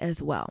odd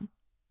as well.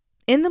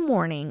 In the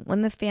morning,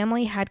 when the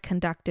family had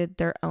conducted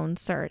their own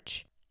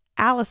search,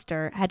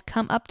 Alistair had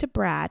come up to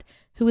Brad,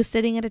 who was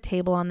sitting at a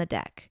table on the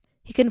deck.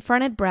 He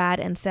confronted Brad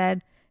and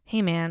said,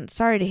 "Hey man,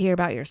 sorry to hear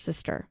about your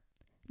sister."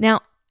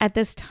 Now, at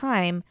this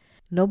time,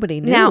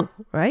 nobody knew,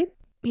 right?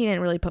 He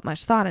didn't really put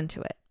much thought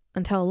into it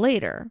until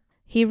later.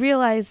 He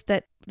realized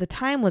that the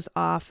time was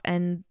off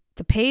and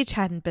the page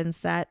hadn't been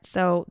set,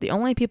 so the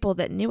only people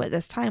that knew at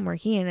this time were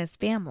he and his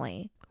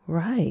family.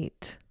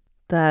 Right.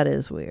 That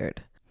is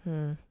weird.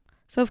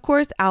 So, of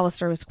course,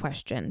 Alistair was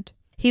questioned.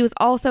 He was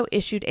also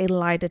issued a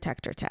lie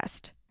detector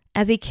test.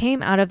 As he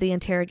came out of the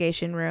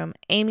interrogation room,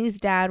 Amy's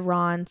dad,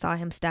 Ron, saw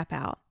him step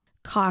out,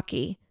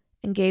 cocky,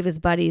 and gave his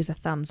buddies a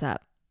thumbs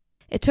up.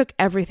 It took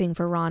everything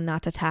for Ron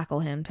not to tackle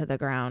him to the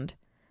ground.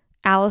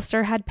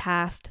 Alistair had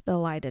passed the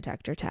lie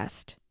detector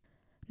test.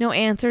 No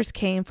answers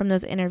came from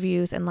those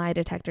interviews and lie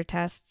detector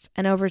tests,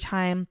 and over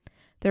time,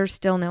 there were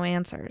still no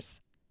answers.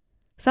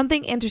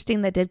 Something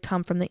interesting that did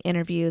come from the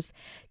interviews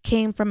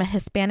came from a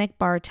Hispanic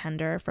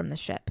bartender from the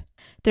ship.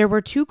 There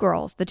were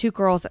the two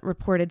girls that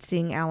reported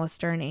seeing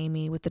Alistair and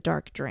Amy with the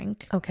dark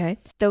drink. Okay.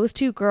 Those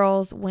two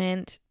girls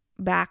went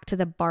back to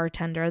the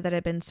bartender that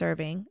had been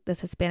serving,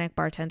 this Hispanic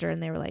bartender,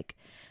 and they were like,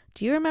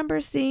 "Do you remember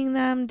seeing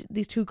them?"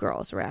 These two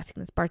girls were asking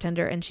this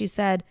bartender, and she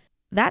said,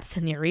 "That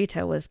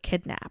señorita was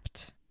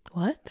kidnapped."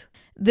 What?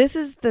 This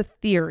is the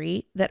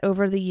theory that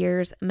over the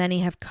years many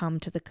have come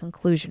to the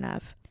conclusion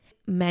of.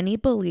 Many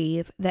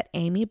believe that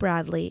Amy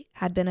Bradley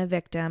had been a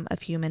victim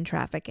of human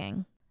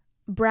trafficking.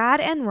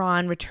 Brad and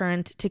Ron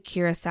returned to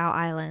Curacao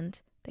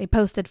Island. They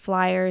posted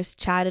flyers,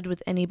 chatted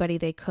with anybody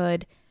they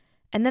could,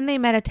 and then they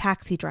met a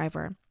taxi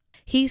driver.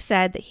 He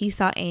said that he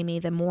saw Amy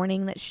the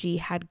morning that she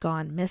had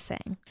gone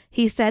missing.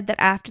 He said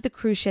that after the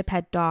cruise ship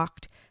had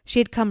docked, she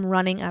had come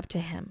running up to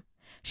him.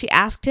 She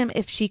asked him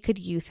if she could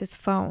use his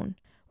phone.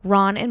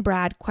 Ron and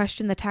Brad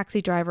question the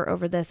taxi driver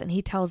over this, and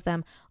he tells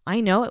them,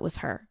 "I know it was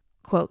her."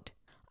 Quote,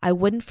 "I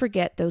wouldn't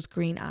forget those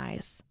green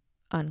eyes."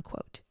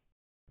 Unquote.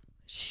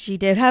 She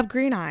did have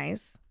green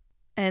eyes,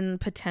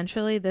 and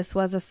potentially this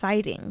was a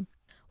sighting.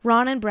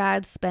 Ron and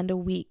Brad spend a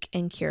week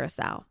in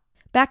Curacao.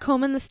 Back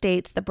home in the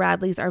States, the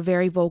Bradleys are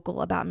very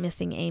vocal about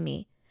missing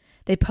Amy.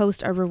 They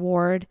post a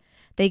reward,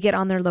 they get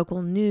on their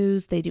local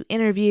news, they do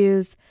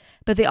interviews,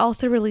 but they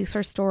also release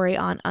her story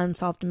on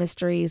Unsolved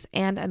Mysteries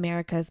and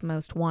America's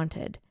Most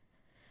Wanted.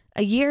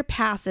 A year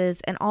passes,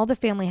 and all the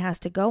family has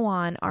to go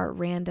on are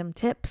random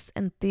tips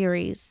and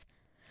theories.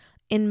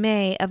 In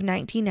May of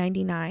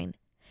 1999,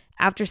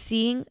 after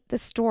seeing the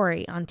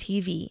story on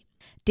TV,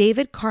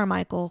 David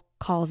Carmichael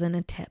calls in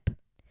a tip.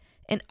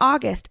 In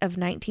August of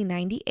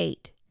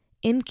 1998,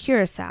 in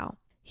Curacao,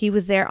 he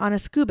was there on a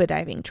scuba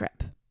diving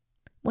trip.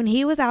 When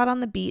he was out on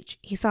the beach,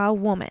 he saw a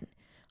woman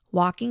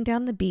walking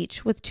down the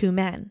beach with two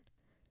men.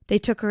 They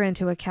took her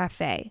into a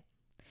cafe,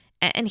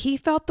 and he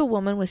felt the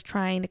woman was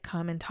trying to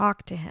come and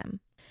talk to him.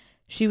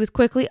 She was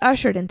quickly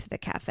ushered into the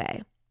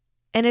cafe,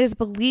 and it is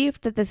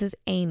believed that this is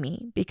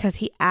Amy because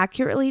he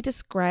accurately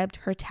described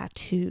her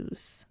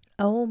tattoos.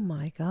 Oh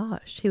my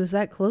gosh, he was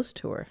that close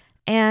to her.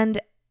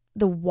 And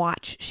the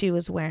watch she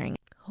was wearing.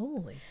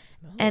 Holy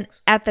smokes. And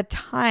at the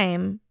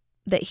time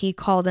that he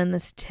called in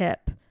this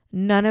tip,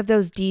 none of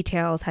those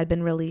details had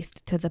been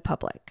released to the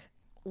public.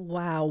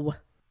 Wow.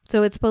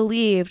 So it's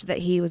believed that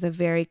he was a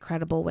very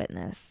credible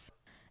witness.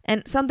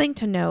 And something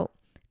to note,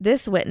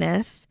 this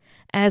witness,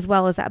 as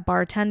well as that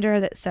bartender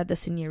that said the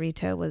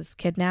señorita was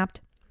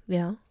kidnapped,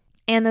 Yeah.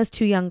 and those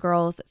two young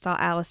girls that saw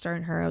Alistair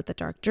and her with the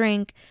dark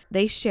drink,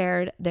 they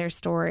shared their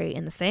story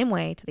in the same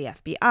way to the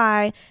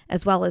FBI,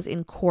 as well as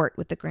in court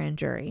with the grand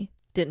jury.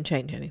 Didn't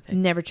change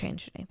anything. Never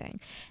changed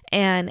anything.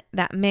 And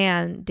that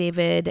man,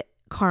 David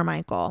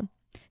Carmichael,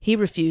 he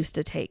refused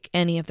to take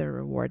any of the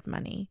reward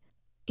money.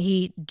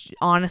 He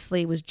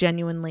honestly was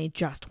genuinely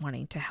just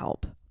wanting to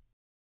help.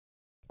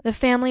 The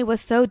family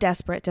was so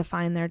desperate to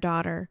find their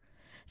daughter.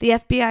 The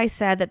FBI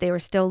said that they were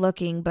still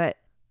looking, but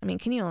I mean,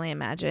 can you only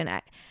imagine?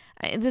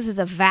 This is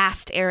a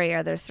vast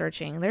area they're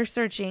searching. They're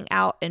searching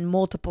out in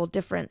multiple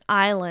different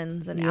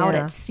islands and out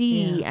at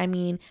sea. Yeah. I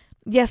mean,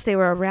 yes, they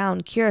were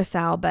around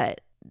Curacao,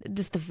 but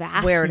just the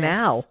vastness Where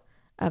now?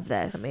 of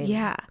this. I mean,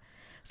 yeah.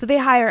 So they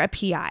hire a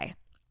PI.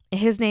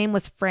 His name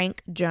was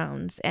Frank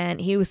Jones,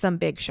 and he was some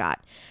big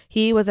shot.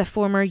 He was a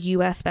former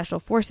U.S. Special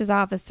Forces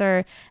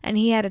officer, and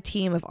he had a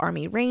team of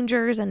Army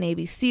Rangers and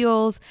Navy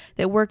SEALs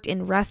that worked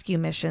in rescue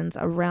missions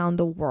around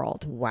the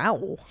world.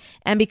 Wow.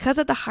 And because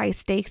of the high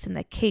stakes in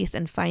the case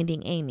and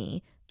finding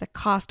Amy, the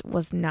cost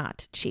was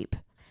not cheap.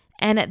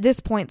 And at this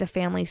point, the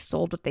family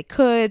sold what they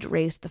could,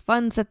 raised the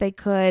funds that they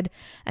could.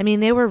 I mean,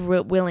 they were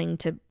willing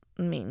to,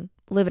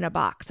 live in a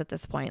box at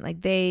this point.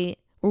 Like, they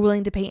were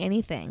willing to pay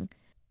anything.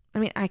 I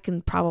mean, I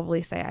can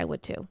probably say I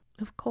would too.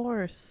 Of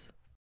course.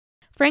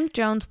 Frank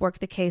Jones worked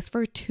the case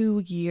for 2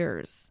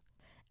 years.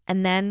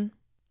 And then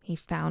he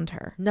found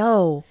her.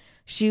 No.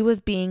 She was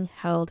being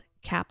held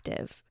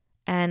captive.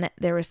 And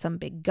there was some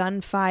big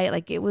gunfight.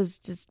 Like, it was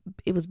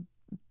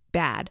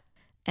bad.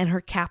 And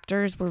her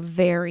captors were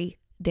very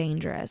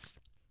dangerous.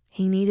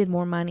 He needed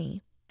more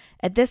money.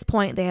 At this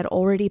point, they had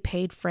already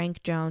paid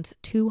Frank Jones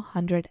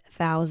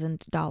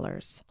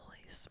 $200,000. Holy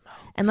smokes.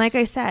 And like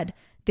I said,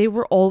 they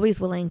were always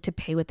willing to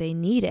pay what they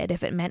needed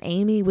if it meant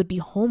Amy would be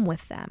home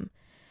with them.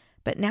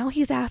 But now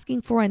he's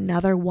asking for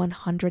another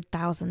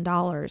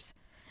 $100,000.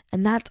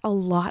 And that's a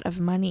lot of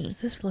money.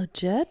 Is this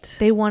legit?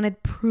 They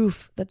wanted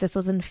proof that this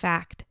was in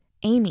fact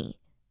Amy.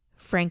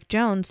 Frank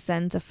Jones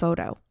sends a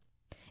photo.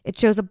 It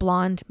shows a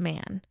blonde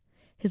man,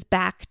 his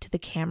back to the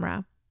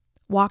camera,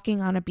 walking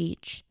on a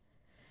beach.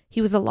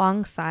 He was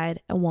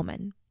alongside a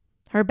woman.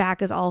 Her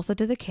back is also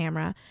to the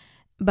camera,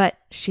 but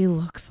she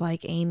looks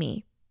like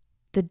Amy.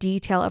 The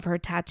detail of her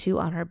tattoo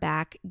on her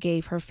back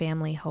gave her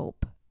family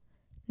hope.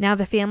 Now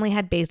the family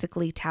had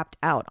basically tapped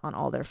out on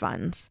all their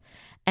funds,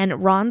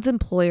 and Ron's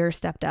employer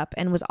stepped up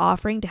and was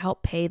offering to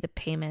help pay the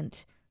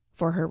payment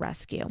for her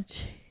rescue.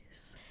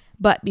 Jeez.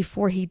 But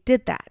before he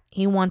did that,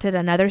 he wanted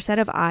another set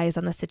of eyes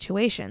on the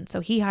situation,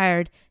 so he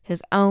hired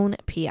his own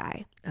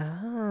PI.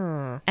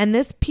 Ah. And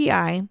this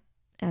PI,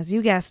 as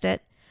you guessed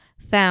it,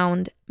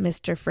 found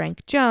Mr.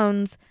 Frank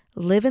Jones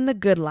living the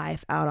good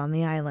life out on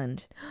the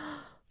island.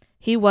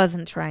 He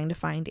wasn't trying to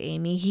find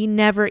Amy. He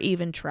never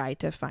even tried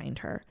to find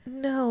her.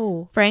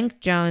 No. Frank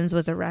Jones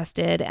was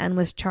arrested and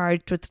was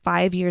charged with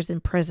 5 years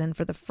in prison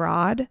for the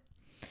fraud.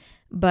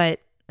 And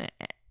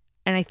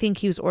I think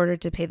he was ordered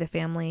to pay the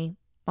family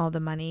all the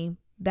money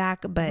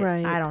back, but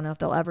Right. I don't know if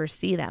they'll ever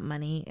see that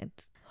money.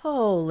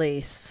 Holy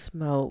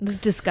smokes.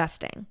 It's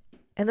disgusting.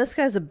 And this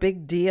guy's a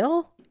big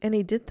deal? And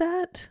he did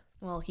that?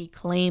 Well, he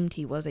claimed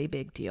he was a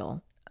big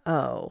deal.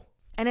 Oh.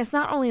 And it's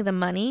not only the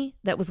money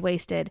that was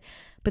wasted,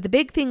 but the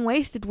big thing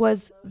wasted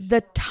was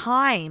the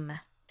time.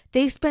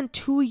 They spent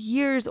 2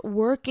 years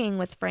working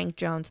with Frank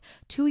Jones.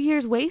 2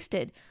 years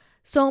wasted.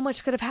 So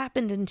much could have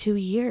happened in 2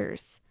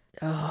 years.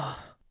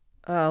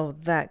 Oh,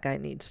 that guy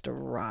needs to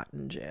rot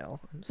in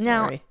jail. I'm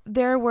Now, sorry.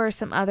 there were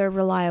some other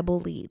reliable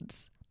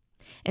leads.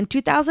 In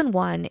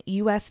 2001,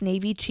 U.S.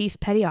 Navy Chief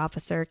Petty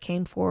Officer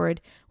came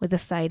forward with a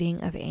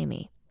sighting of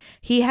Amy.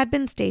 He had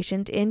been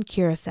stationed in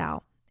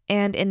Curacao,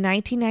 and in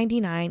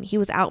 1999, he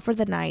was out for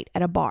the night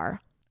at a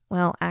bar.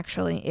 Well,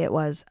 actually, it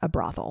was a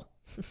brothel.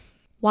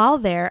 While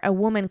there, a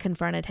woman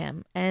confronted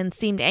him and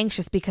seemed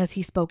anxious because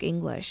he spoke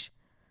English.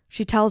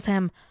 She tells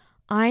him,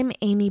 "I'm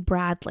Amy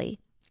Bradley.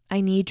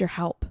 I need your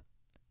help."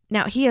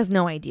 Now, he has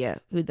no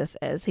idea who this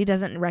is. He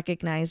doesn't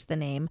recognize the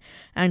name.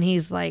 And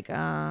he's like,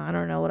 I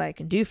don't know what I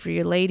can do for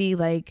you, lady.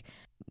 Like,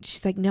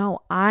 she's like, "No,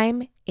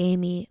 I'm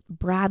Amy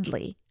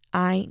Bradley.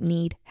 I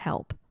need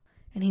help."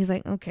 And he's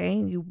like, "Okay."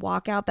 You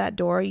walk out that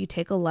door, you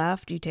take a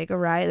left, you take a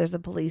right. There's a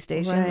police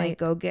station. Right. Like,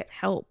 go get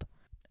help.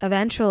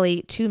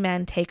 Eventually, 2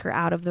 men take her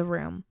out of the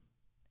room.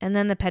 And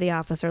then the petty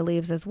officer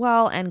leaves as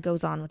well and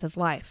goes on with his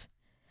life.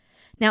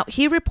 Now,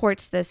 he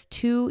reports this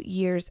 2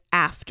 years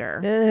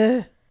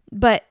after.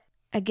 But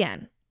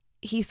again,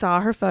 he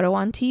saw her photo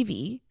on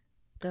TV,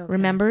 Okay.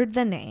 remembered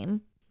the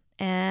name,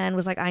 and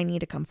was like, "I need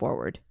to come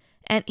forward."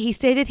 And he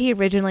stated he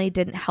originally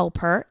didn't help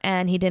her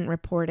and he didn't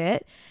report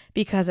it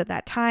because at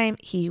that time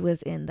he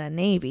was in the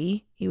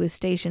Navy. He was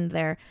stationed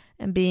there,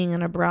 and being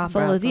in a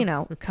brothel is,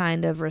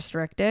 kind of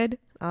restricted.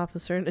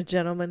 Officer and a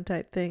gentleman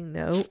type thing.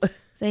 No.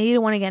 So he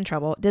didn't want to get in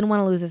trouble, didn't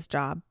want to lose his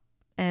job.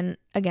 And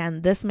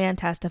again, this man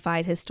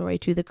testified his story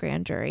to the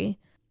grand jury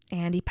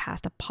and he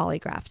passed a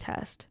polygraph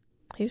test.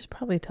 He was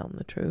probably telling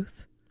the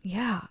truth.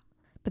 Yeah.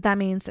 But that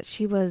means that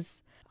she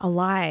was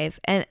alive.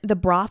 And the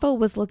brothel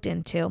was looked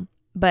into.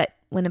 But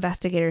when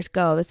investigators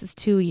go, this is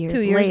 2 years,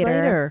 2 years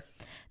later,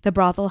 the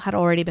brothel had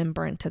already been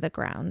burned to the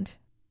ground.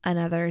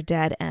 Another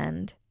dead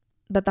end.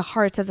 But the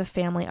hearts of the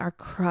family are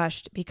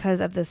crushed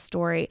because of this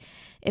story.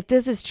 If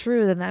this is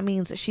true, then that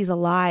means that she's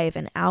alive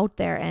and out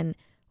there. And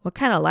what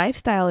kind of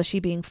lifestyle is she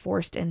being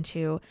forced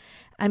into?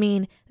 I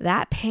mean,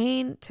 that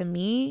pain to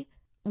me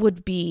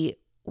would be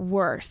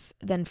worse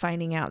than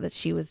finding out that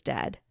she was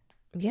dead.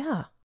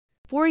 Yeah.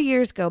 4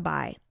 years go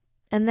by,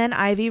 and then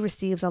Ivy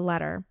receives a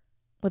letter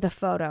with a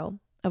photo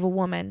of a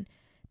woman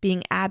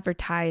being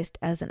advertised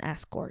as an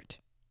escort.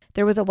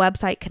 There was a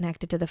website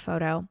connected to the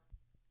photo.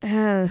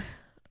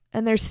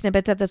 And there's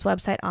snippets of this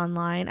website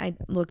online. I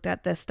looked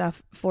at this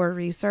stuff for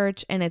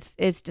research, and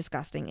it's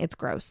disgusting. It's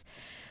gross.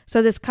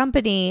 So this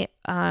company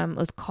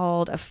was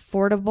called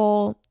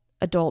Affordable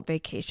Adult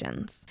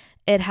Vacations.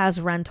 It has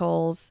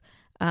rentals.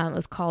 It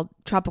was called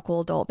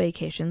Tropical Adult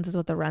Vacations is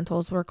what the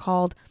rentals were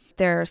called.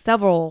 There are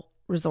several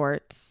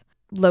resorts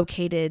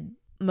located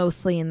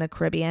mostly in the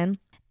Caribbean,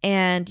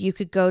 and you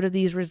could go to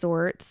these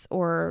resorts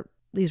or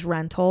these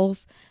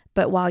rentals,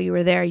 but while you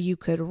were there, you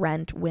could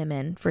rent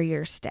women for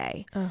your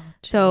stay. Oh,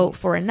 so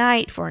for a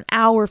night, for an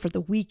hour, for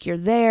the week you're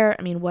there,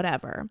 I mean,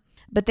 whatever.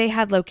 But they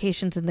had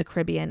locations in the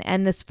Caribbean,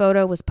 and this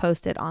photo was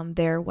posted on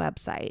their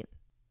website.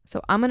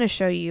 So I'm going to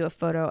show you a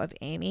photo of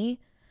Amy,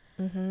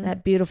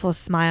 that beautiful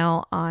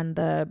smile on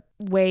the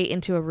way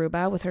into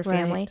Aruba with her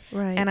family.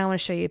 Right. And I want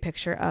to show you a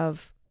picture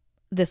of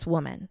this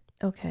woman.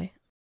 Okay.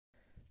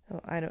 Oh,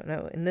 I don't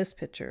know. In this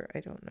picture, I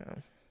don't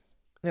know.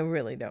 I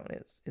really don't.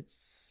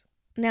 It's.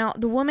 Now,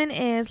 the woman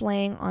is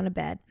laying on a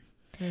bed.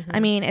 Mm-hmm. I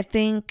mean, I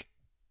think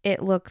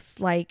it looks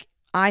like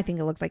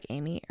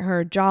Amy.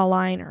 Her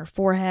jawline, her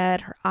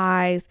forehead, her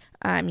eyes,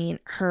 I mean,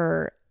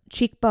 her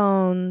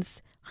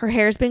cheekbones, her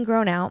hair's been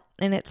grown out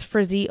and it's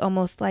frizzy,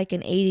 almost like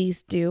an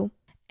 80s do.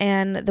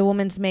 And the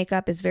woman's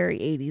makeup is very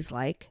 80s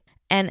like.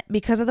 And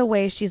because of the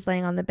way she's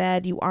laying on the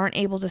bed, you aren't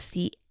able to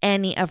see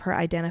any of her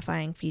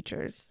identifying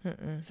features.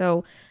 Mm-mm.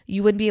 So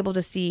you wouldn't be able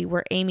to see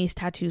where Amy's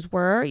tattoos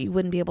were. You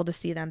wouldn't be able to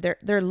see them.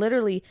 They're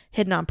literally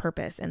hidden on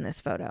purpose in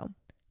this photo,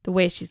 the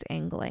way she's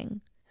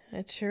angling.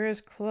 It sure is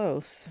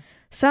close.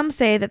 Some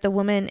say that the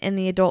woman in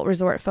the adult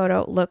resort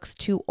photo looks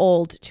too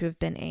old to have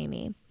been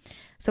Amy.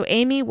 So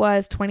Amy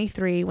was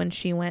 23 when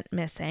she went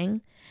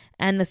missing,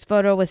 and this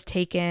photo was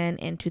taken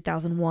in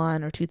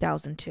 2001 or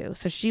 2002.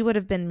 So she would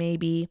have been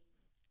maybe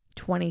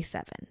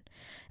 27.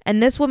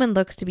 And this woman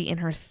looks to be in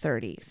her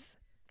 30s.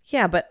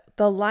 Yeah, but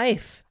the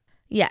life.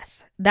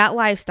 Yes, that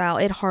lifestyle,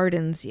 it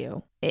hardens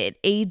you. It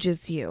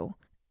ages you.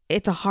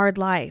 It's a hard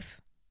life.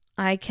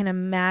 I can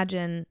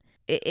imagine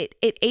it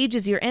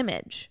ages your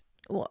image.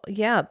 Well,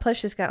 yeah, plus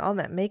she's got all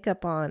that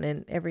makeup on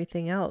and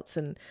everything else,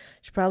 and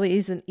she probably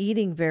isn't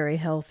eating very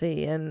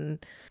healthy,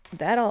 and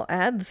that all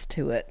adds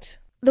to it.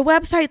 The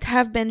websites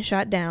have been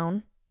shut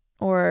down,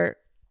 or,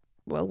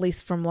 well, at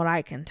least from what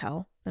I can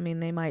tell. I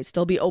mean, they might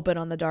still be open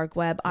on the dark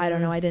web. I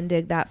don't know. I didn't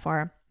dig that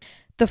far.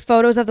 The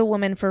photos of the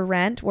woman for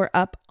rent were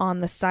up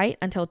on the site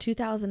until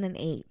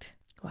 2008.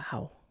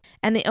 Wow.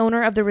 And the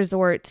owner of the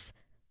resorts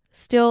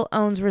still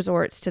owns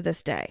resorts to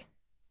this day.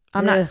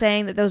 I'm not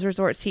saying that those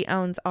resorts he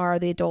owns are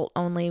the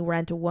adult-only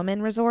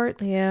rent-a-woman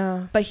resorts.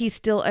 Yeah. But he's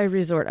still a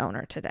resort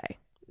owner today.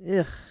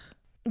 Ugh.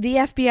 The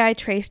FBI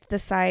traced the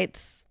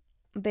sites.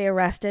 They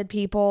arrested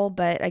people.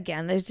 But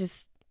again, there's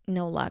just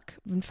No luck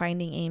in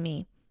finding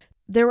Amy.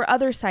 There were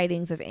other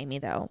sightings of Amy,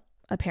 though,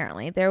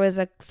 apparently. There was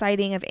a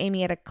sighting of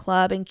Amy at a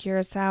club in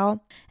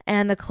Curacao,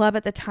 and the club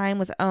at the time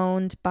was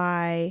owned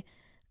by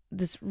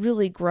this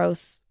really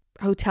gross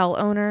hotel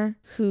owner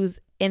whose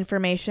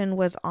information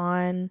was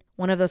on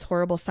one of those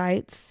horrible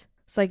sites.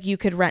 So like you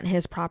could rent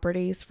his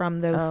properties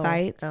from those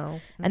sites.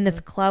 And this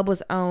club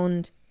was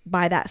owned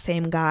by that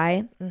same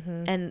guy.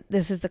 And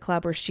this is the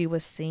club where she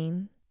was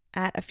seen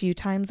at a few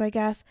times, I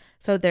guess.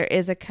 So there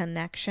is a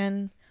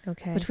connection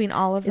between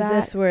all of that.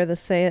 Is this where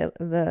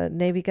the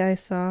Navy guy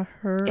saw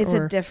her? It's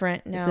a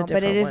different,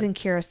 but it is in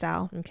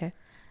Curacao. Okay.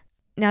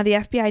 Now the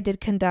FBI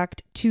did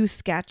conduct 2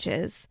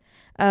 sketches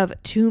of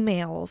 2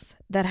 males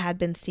that had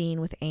been seen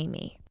with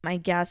Amy. I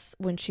guess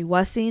when she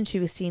was seen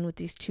with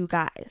these 2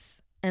 guys.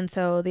 And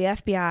so the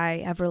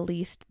FBI have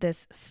released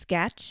this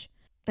sketch,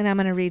 and I'm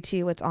going to read to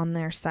you what's on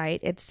their site.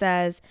 It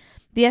says,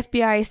 the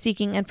FBI is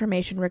seeking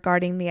information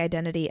regarding the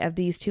identity of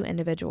these 2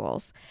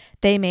 individuals.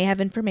 They may have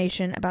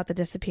information about the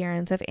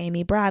disappearance of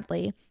Amy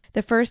Bradley.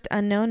 The first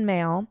unknown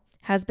male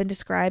has been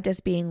described as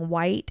being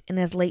white, in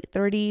his late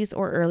 30s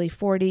or early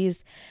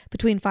 40s,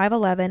 between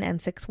 5'11 and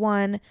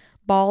 6'1",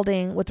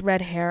 balding with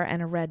red hair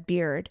and a red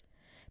beard.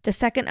 The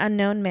second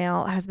unknown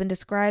male has been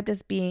described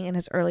as being in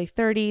his early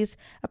 30s,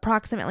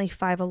 approximately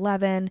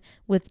 5'11",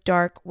 with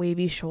dark,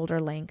 wavy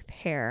shoulder-length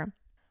hair.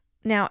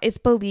 Now, it's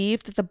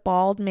believed that the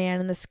bald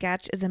man in the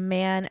sketch is a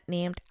man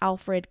named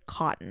Alfred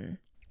Cotton.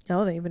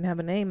 Oh, they even have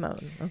a name on.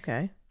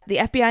 Okay. The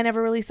FBI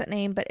never released that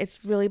name, but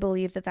it's really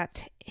believed that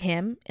that's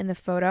him in the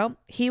photo.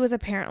 He was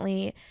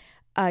apparently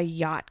a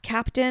yacht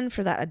captain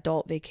for that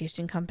adult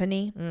vacation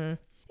company.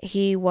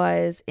 He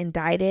was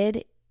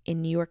indicted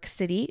in New York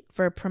City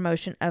for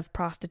promotion of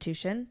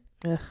prostitution.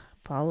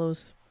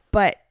 Follows.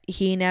 But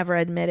he never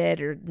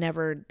admitted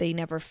they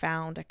never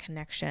found a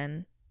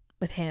connection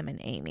with him and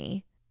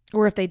Amy.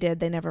 Or if they did,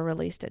 they never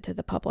released it to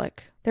the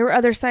public. There were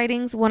other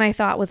sightings. One I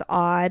thought was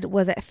odd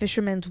was at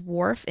Fisherman's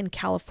Wharf in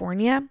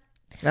California.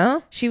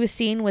 Oh? She was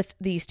seen with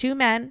these 2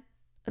 men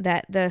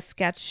that the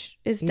sketch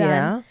is done.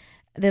 Yeah.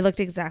 They looked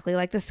exactly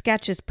like the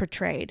sketch is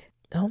portrayed.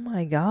 Oh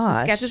my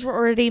gosh. The sketches were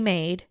already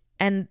made,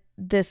 and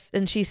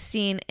she's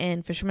seen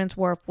in Fisherman's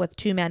Wharf with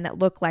 2 men that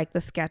look like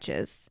the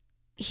sketches.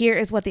 Here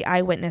is what the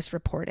eyewitness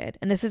reported,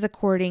 and this is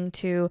according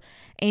to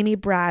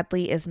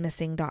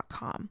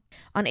AmyBradleyIsMissing.com.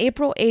 On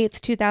April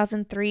 8th,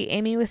 2003,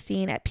 Amy was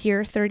seen at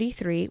Pier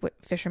 33,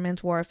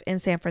 Fisherman's Wharf, in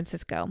San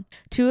Francisco.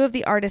 2 of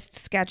the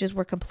artist's sketches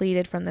were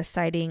completed from the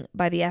sighting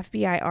by the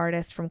FBI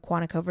artist from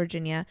Quantico,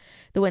 Virginia.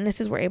 The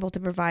witnesses were able to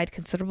provide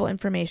considerable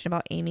information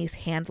about Amy's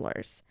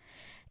handlers.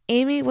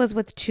 Amy was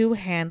with 2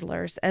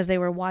 handlers as they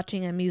were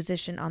watching a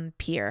musician on the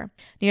pier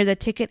near the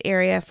ticket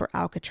area for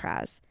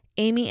Alcatraz.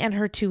 Amy and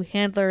her 2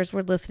 handlers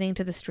were listening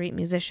to the street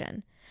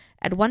musician.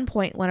 At one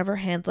point, one of her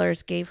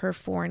handlers gave her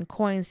foreign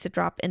coins to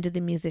drop into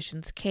the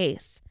musician's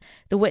case.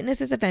 The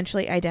witnesses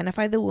eventually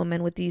identified the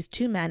woman with these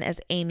 2 men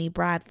as Amy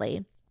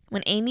Bradley.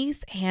 When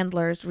Amy's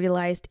handlers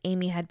realized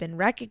Amy had been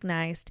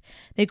recognized,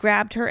 they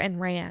grabbed her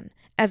and ran.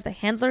 As the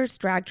handlers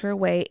dragged her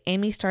away,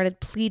 Amy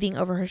started pleading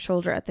over her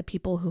shoulder at the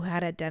people who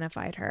had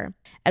identified her.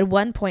 At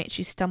one point,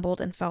 she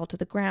stumbled and fell to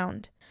the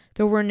ground.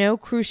 There were no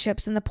cruise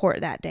ships in the port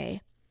that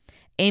day.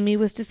 Amy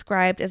was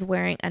described as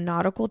wearing a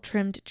nautical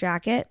trimmed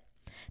jacket.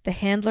 The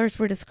handlers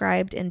were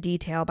described in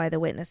detail by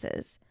the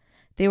witnesses.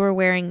 They were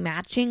wearing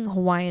matching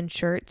Hawaiian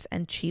shirts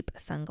and cheap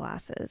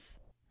sunglasses.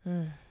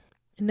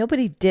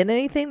 Nobody did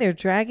anything? They're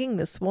dragging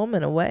this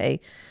woman away.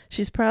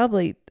 She's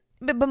probably...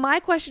 But my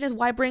question is,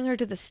 why bring her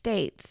to the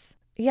States?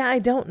 Yeah, I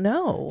don't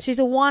know. She's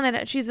a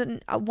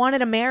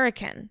wanted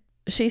American.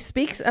 She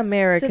speaks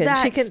American. So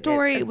that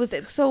story was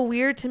so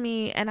weird to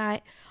me, and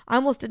I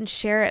almost didn't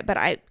share it, but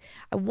I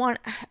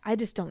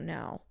just don't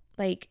know.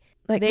 Like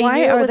they why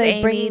knew it are was they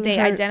Amy. bringing They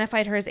her...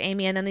 identified her as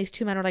Amy, and then these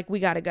 2 men were like, "We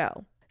got to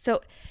go."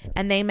 So,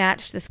 and they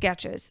matched the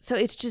sketches. So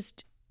it's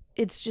just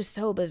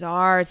so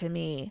bizarre to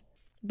me.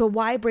 But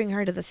why bring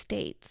her to the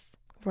States?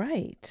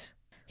 Right.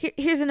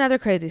 Here's another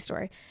crazy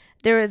story.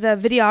 There is a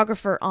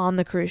videographer on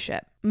the cruise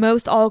ship.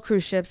 Most all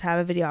cruise ships have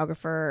a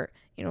videographer,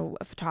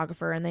 a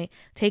photographer, and they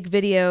take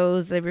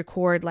videos. They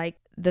record like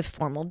the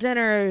formal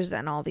dinners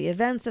and all the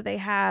events that they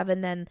have,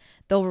 and then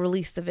they'll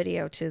release the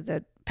video to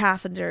the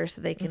passengers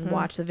so they can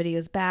watch the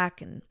videos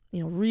back and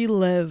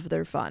relive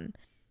their fun.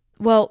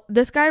 Well,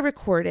 this guy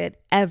recorded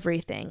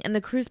everything, and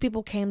the cruise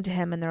people came to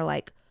him and they're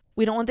like,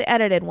 "We don't want the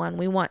edited one.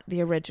 We want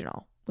the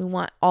original. We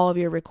want all of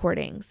your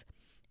recordings."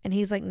 And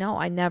he's like, "No,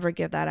 I never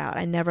give that out.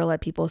 I never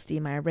let people see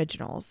my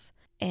originals."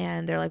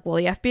 And they're like, "Well,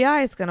 the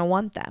FBI is going to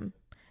want them."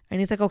 And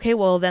he's like, "Okay,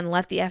 well, then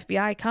let the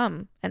FBI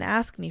come and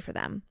ask me for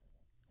them."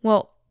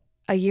 Well,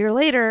 a year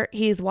later,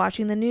 he's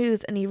watching the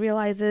news and he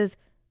realizes,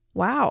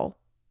 wow,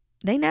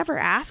 they never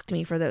asked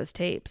me for those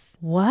tapes.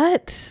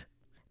 What?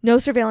 No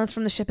surveillance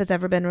from the ship has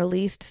ever been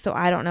released, so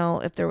I don't know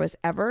if there was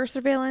ever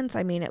surveillance.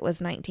 I mean, it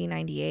was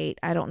 1998.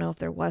 I don't know if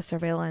there was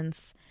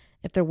surveillance.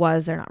 If there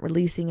was, they're not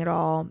releasing it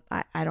all.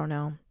 I don't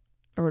know.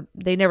 Or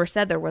they never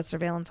said there was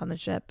surveillance on the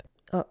ship.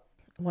 Oh,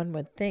 one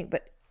would think.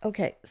 But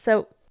okay,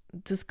 so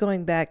just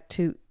going back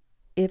to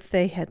if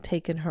they had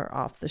taken her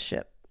off the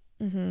ship.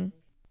 Mm-hmm.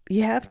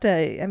 You have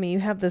to, I mean, you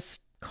have this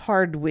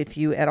card with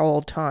you at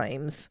all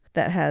times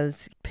that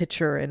has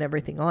picture and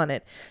everything on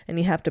it, and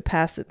you have to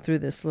pass it through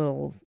this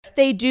little...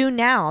 They do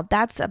now.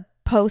 That's a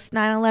post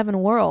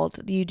 9/11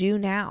 world. You do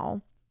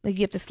now. Like,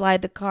 you have to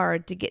slide the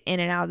card to get in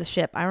and out of the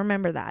ship. I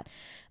remember that.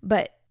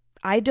 But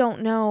I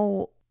don't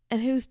know,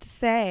 and who's to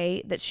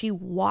say that she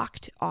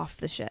walked off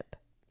the ship?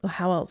 Well,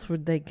 how else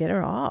would they get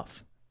her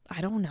off? I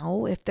don't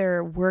know. If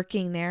they're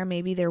working there,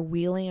 maybe they're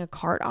wheeling a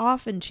cart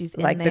off and she's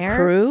in Like there. the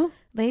crew?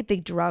 They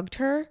drugged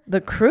her.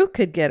 The crew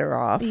could get her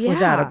off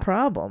without a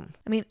problem.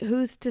 I mean,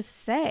 who's to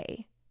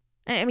say?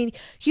 I mean,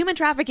 human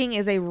trafficking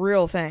is a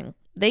real thing.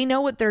 They know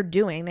what they're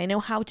doing. They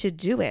know how to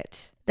do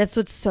it. That's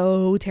what's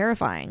so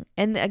terrifying.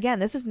 And again,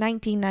 this is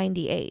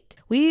 1998.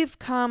 We've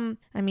come,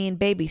 I mean,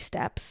 baby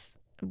steps.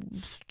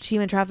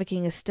 Human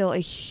trafficking is still a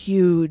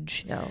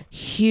huge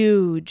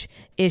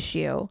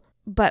issue.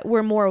 But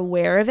we're more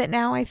aware of it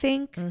now, I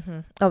think.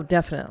 Mm-hmm. Oh,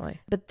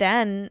 definitely. But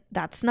then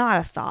that's not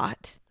a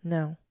thought.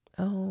 No.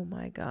 Oh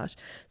my gosh.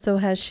 So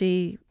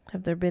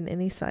have there been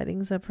any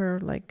sightings of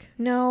her?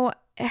 No,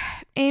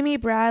 Amy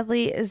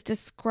Bradley is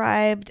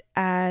described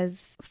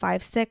as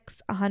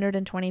 5'6",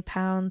 120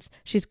 pounds.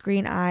 She's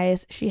green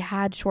eyes. She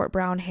had short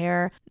brown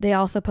hair. They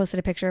also posted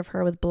a picture of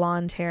her with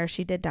blonde hair.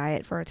 She did dye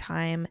it for a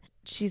time.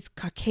 She's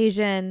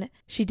Caucasian.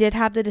 She did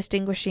have the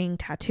distinguishing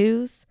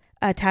tattoos.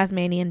 A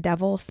Tasmanian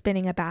devil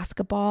spinning a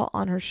basketball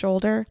on her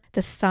shoulder,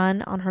 the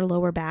sun on her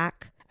lower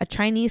back, a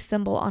Chinese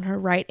symbol on her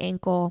right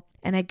ankle,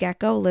 and a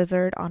gecko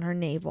lizard on her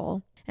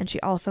navel. And she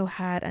also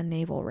had a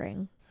navel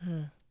ring.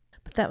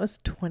 But that was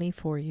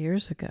 24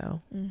 years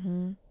ago.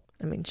 Mm-hmm.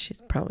 I mean,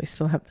 she's probably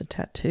still have the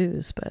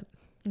tattoos, but...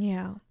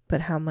 Yeah.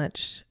 But how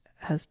much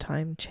has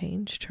time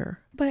changed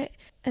her?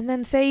 And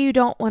then say you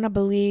don't want to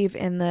believe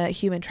in the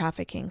human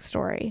trafficking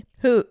story.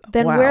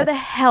 Then Wow. where the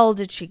hell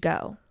did she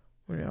go?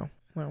 Yeah.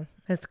 Well,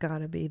 it's got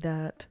to be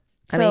that.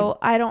 So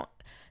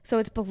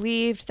it's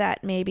believed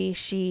that maybe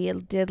she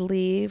did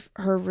leave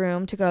her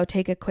room to go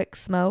take a quick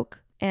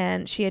smoke,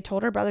 and she had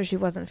told her brother she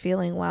wasn't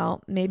feeling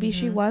well. Maybe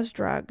she was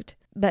drugged,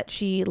 but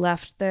she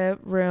left the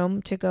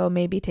room to go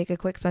maybe take a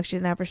quick smoke. She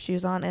didn't have her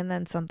shoes on, and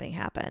then something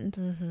happened.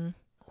 Mm-hmm.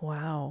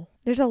 Wow.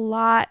 There's a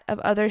lot of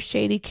other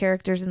shady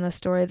characters in the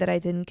story that I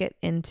didn't get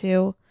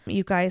into.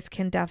 You guys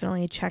can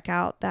definitely check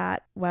out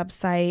that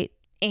website,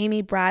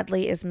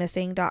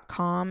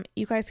 amybradleyismissing.com.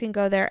 You guys can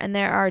go there, and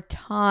there are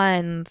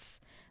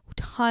tons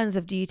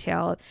of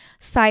detail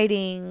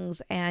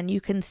sightings, and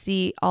you can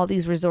see all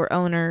these resort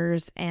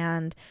owners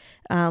and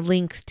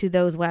links to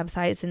those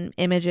websites and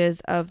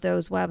images of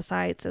those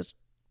websites, those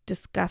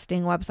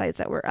disgusting websites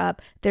that were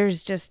up.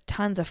 There's just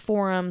tons of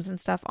forums and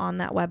stuff on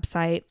that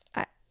website.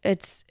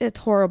 It's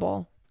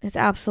horrible. It's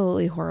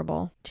absolutely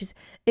horrible.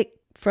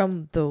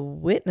 From the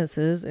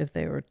witnesses, if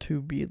they were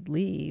to be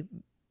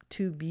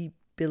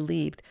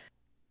believed.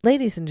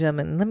 Ladies and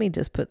gentlemen, let me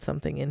just put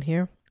something in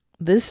here.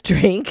 This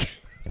drink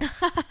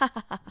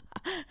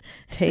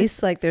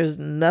tastes like there's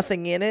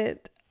nothing in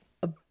it,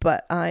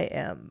 but I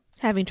am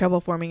having trouble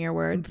forming your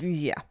words.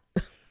 Yeah.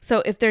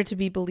 So if they're to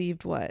be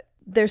believed, what?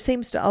 There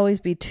seems to always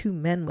be two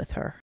men with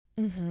her.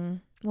 Mm-hmm.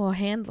 Well,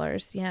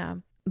 handlers, yeah.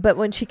 But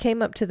when she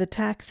came up to the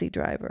taxi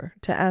driver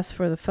to ask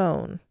for the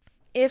phone,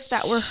 if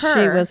that were her,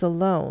 she was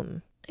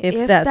alone.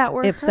 If that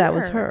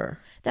was her.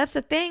 That's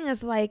the thing,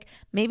 is like,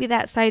 maybe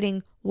that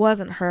sighting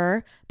wasn't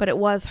her, but it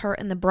was her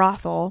in the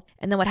brothel.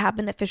 And then what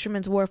happened at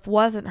Fisherman's Wharf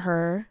wasn't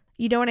her.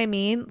 You know what I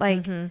mean?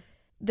 Like,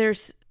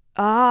 there's,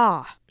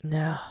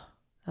 No.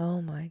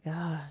 Oh my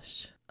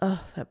gosh.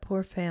 Oh, that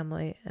poor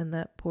family and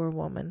that poor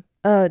woman.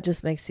 Oh, it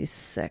just makes you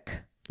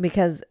sick,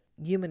 because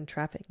human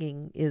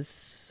trafficking is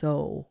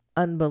so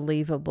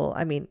unbelievable.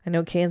 I mean, I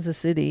know Kansas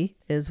City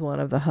is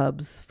one of the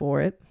hubs for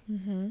it.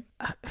 Mm-hmm.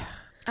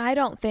 I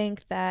don't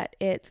think that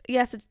it's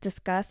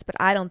discussed, but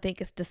I don't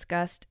think it's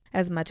discussed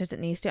as much as it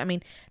needs to. I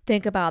mean,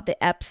 think about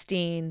the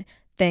Epstein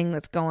thing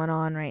that's going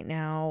on right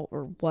now,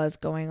 or was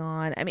going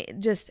on. I mean,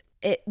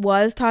 it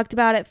was talked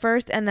about at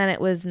first, and then it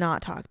was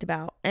not talked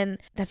about. And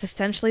that's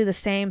essentially the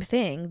same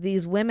thing.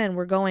 These women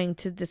were going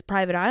to this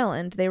private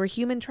island. They were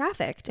human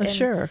trafficked. And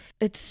sure.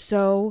 It's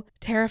so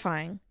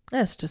terrifying.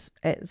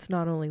 It's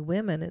not only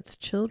women, it's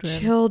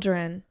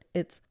children.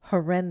 It's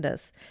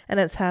horrendous, and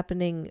it's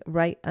happening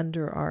right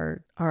under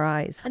our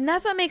eyes. And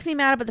that's what makes me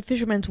mad about the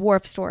Fisherman's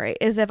Wharf story,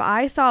 is if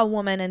I saw a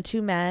woman and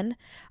two men,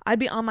 I'd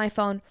be on my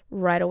phone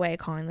right away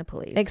calling the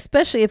police.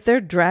 Especially if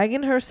they're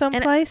dragging her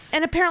someplace.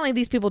 And apparently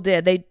these people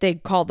did. They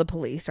called the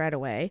police right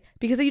away,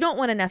 because you don't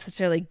want to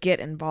necessarily get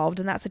involved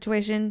in that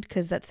situation,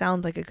 because that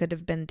sounds like it could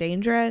have been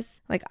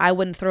dangerous. Like, I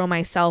wouldn't throw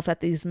myself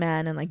at these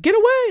men and like, get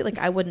away. Like,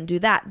 I wouldn't do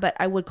that, but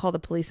I would call the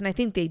police. And I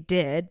think they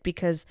did,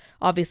 because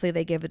obviously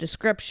they gave a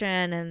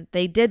description and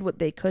they did what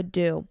they could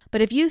do.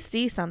 But if you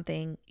see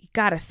something, you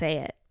got to say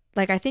it.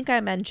 Like, I think I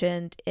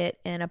mentioned it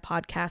in a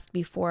podcast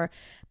before,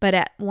 but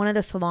at one of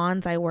the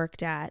salons I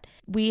worked at,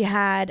 we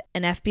had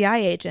an FBI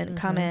agent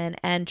come in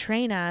and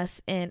train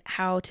us in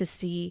how to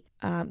see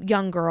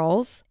young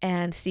girls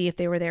and see if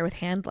they were there with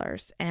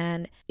handlers,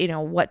 and, you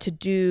know, what to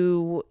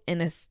do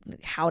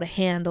how to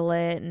handle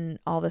it and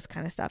all this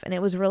kind of stuff. And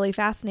it was really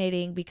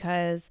fascinating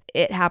because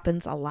it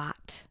happens a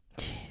lot.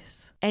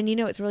 Jeez. And, you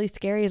know, it's really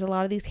scary is a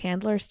lot of these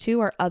handlers too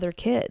are other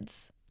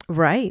kids.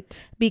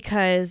 Right.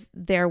 Because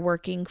they're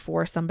working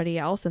for somebody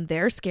else and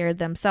they're scared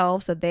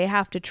themselves. So they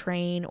have to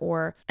train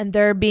and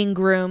they're being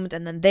groomed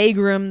and then they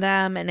groom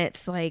them. And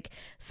it's like,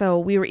 so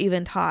we were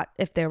even taught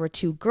if there were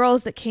two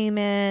girls that came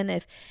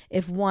in,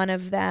 if one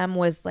of them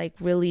was like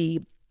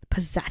really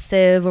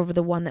possessive over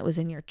the one that was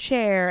in your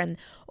chair,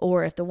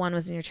 or if the one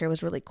was in your chair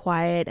was really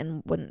quiet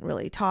and wouldn't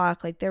really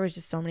talk. Like, there was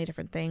just so many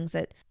different things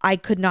that I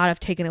could not have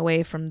taken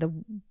away from the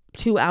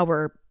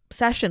 2-hour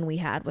session we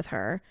had with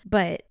her,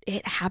 but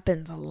it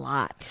happens a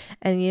lot.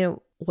 And you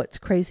know what's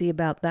crazy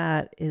about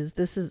that is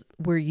this is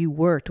where you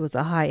worked was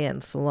a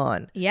high-end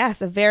salon.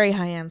 Yes, a very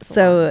high-end salon.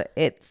 So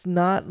it's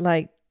not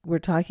like we're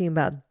talking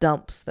about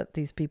dumps that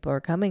these people are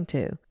coming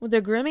to. Well,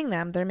 they're grooming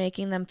them. They're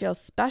making them feel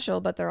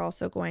special, but they're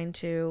also going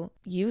to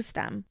use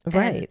them.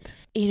 Right.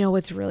 And, you know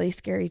what's really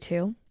scary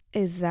too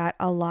is that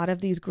a lot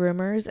of these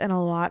groomers and a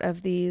lot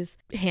of these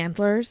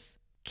handlers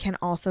can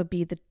also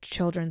be the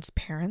children's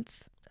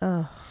parents.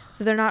 Oh.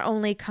 So they're not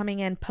only coming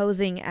in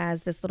posing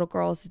as this little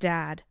girl's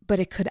dad, but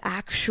it could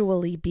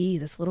actually be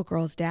this little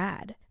girl's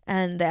dad.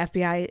 And the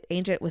FBI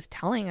agent was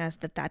telling us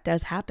that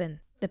does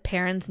happen. The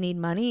parents need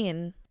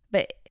money,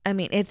 but I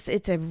mean, it's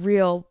a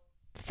real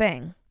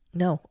thing.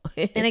 No.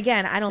 And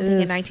again, I don't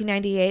think in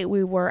 1998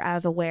 we were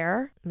as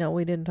aware. No,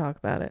 we didn't talk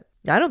about it.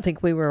 I don't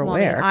think we were Well,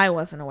 aware. I mean, I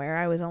wasn't aware.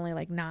 I was only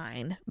like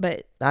 9,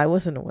 but I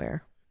wasn't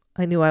aware.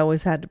 I knew I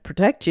always had to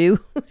protect you.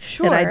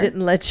 sure. And I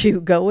didn't let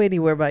you go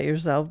anywhere by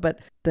yourself, but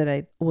that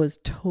I was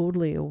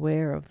totally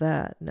aware of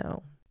that.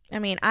 No. I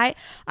mean, I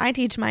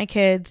teach my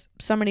kids,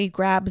 somebody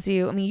grabs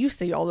you. I mean, you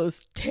see all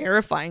those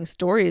terrifying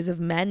stories of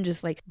men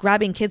just like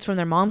grabbing kids from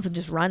their moms and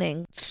just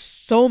running.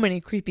 So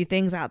many creepy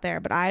things out there.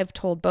 But I've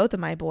told both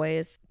of my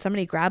boys,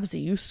 somebody grabs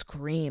you, you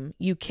scream.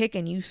 You kick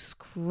and you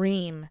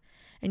scream.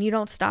 And you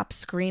don't stop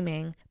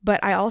screaming.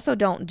 But I also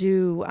don't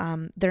do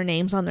their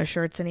names on their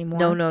shirts anymore.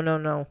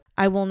 No.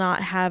 I will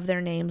not have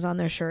their names on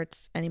their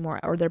shirts anymore,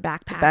 or their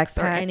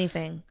backpacks. Or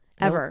anything.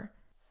 Nope. Ever.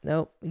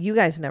 Nope. You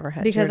guys never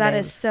had Because your that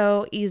names. is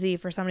so easy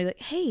for somebody like,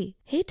 hey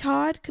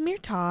Todd, come here,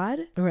 Todd.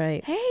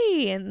 Right.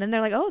 Hey, and then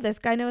they're like, oh, this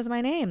guy knows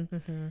my name.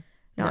 Mm-hmm.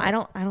 No, I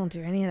don't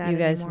do any of that. You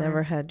guys anymore.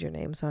 never had your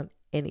names on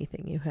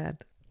anything you had.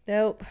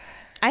 Nope.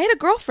 I had a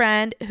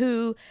girlfriend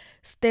who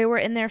they were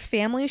in their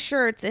family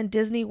shirts in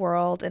Disney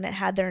World, and it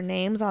had their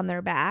names on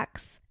their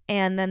backs.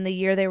 And then the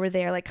year they were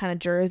there, like kind of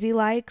Jersey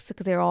likes,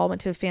 because they all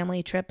went to a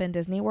family trip in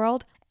Disney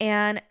World,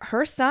 and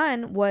her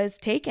son was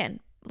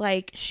taken.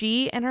 Like,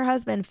 she and her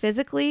husband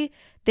physically,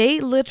 they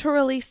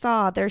literally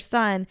saw their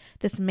son.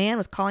 This man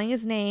was calling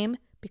his name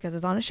because it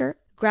was on his shirt,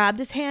 grabbed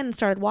his hand and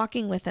started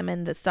walking with him.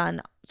 And the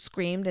son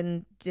screamed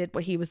and did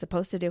what he was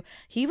supposed to do.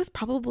 He was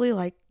probably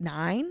like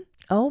 9.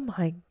 Oh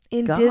my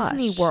in gosh.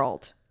 Disney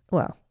World.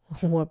 Well,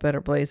 what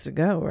better place to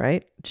go,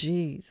 right?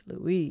 Jeez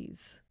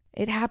Louise.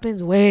 It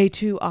happens way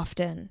too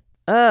often.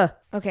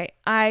 Okay,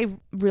 I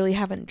really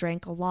haven't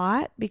drank a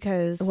lot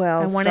because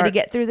I wanted to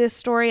get through this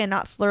story and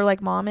not slur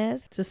like Mom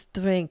is. Just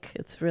drink.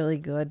 It's really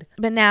good.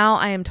 But now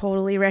I am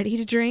totally ready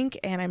to drink,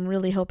 and I'm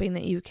really hoping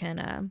that you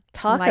can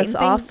talk us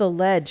off the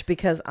ledge,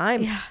 because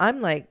I'm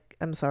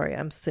sorry,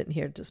 I'm sitting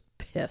here just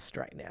pissed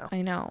right now.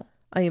 I know.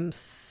 I am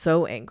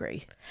so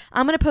angry.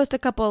 I'm going to post a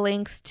couple of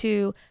links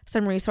to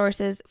some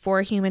resources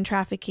for human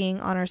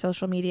trafficking on our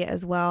social media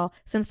as well.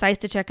 Some sites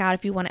to check out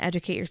if you want to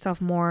educate yourself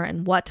more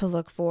and what to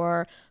look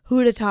for,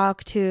 who to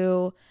talk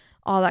to,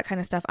 all that kind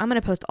of stuff. I'm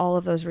going to post all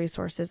of those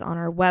resources on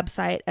our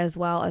website as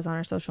well as on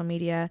our social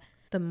media.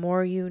 The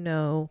more you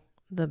know,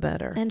 the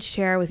better. And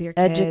share with your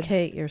kids.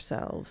 Educate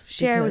yourselves.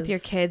 Share with your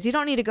kids. You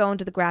don't need to go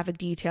into the graphic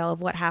detail of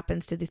what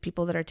happens to these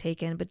people that are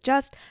taken, but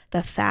just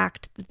the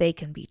fact that they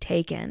can be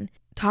taken.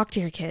 Talk to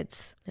your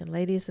kids. And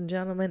ladies and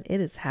gentlemen,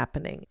 it is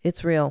happening.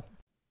 It's real.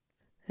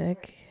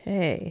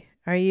 Okay.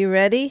 Are you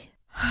ready?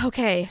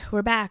 Okay,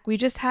 we're back. We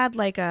just had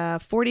like a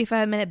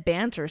 45-minute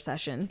banter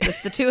session,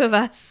 just the two of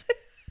us.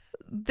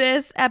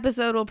 This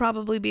episode will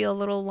probably be a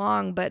little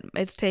long, but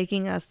it's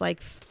taking us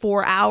like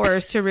 4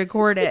 hours to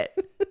record it.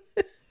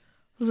 It's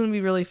going to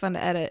be really fun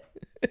to edit.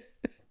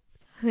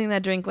 I think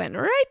that drink went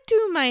right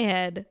to my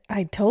head.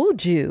 I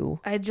told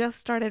you. I just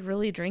started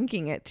really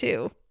drinking it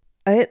too.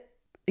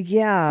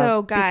 Yeah.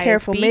 So guys, be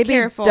careful. Be Maybe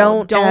careful.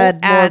 Don't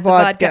add more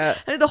vodka.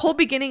 The whole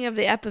beginning of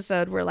the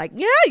episode, we're like,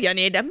 maybe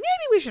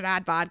we should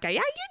add vodka. Yeah,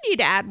 you need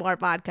to add more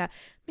vodka.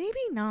 Maybe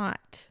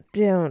not.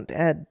 Don't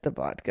add the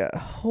vodka.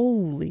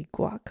 Holy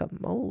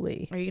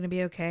guacamole. Are you going to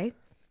be okay?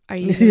 Are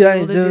you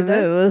able to do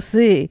this? We'll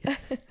see.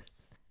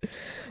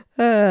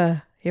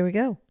 Here we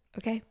go.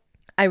 Okay.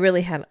 I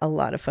really had a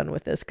lot of fun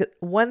with this. 'Cause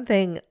one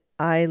thing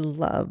I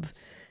love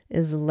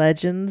is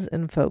legends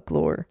and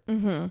folklore.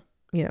 Mm-hmm.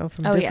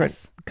 from Oh, different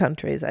yes.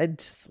 countries. I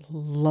just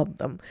love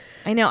them.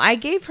 I know. I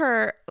gave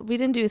her, we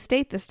didn't do a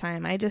state this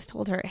time. I just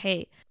told her,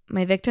 hey,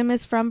 my victim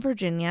is from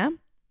Virginia,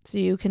 so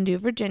you can do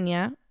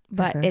Virginia,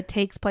 but Okay. it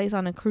takes place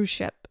on a cruise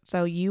ship.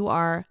 So you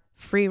are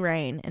free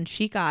reign. And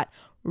she got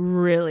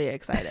really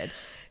excited.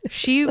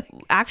 She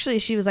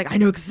was like, I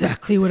know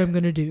exactly what I'm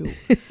going to do.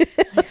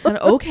 I said,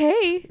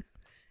 okay.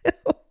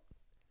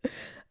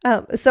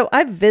 So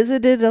I've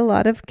visited a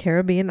lot of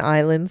Caribbean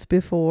islands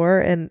before,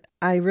 and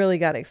I really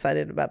got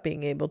excited about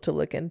being able to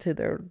look into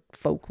their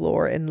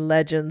folklore and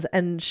legends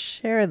and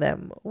share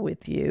them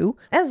with you,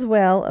 as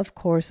well, of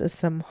course, as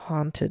some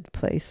haunted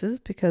places,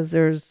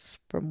 because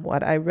from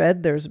what I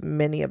read, there's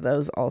many of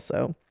those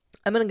also.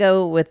 I'm going to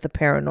go with the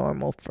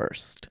paranormal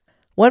first.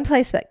 One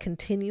place that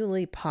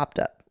continually popped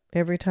up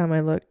every time I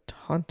looked,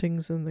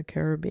 hauntings in the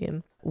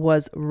Caribbean,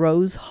 was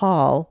Rose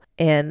Hall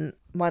in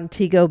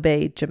Montego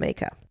Bay,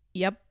 Jamaica.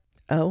 Yep.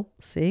 Oh,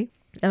 see?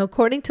 Now,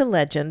 according to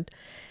legend,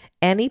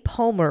 Annie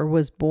Palmer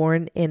was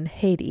born in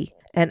Haiti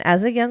and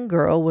as a young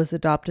girl was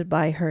adopted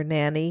by her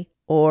nanny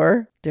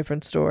or,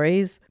 different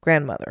stories,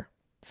 grandmother.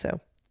 So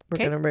we're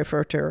Okay. going to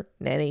refer to her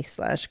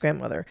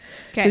nanny/grandmother,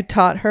 who Okay.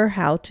 taught her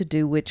how to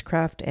do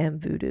witchcraft and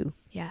voodoo.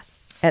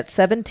 Yes. At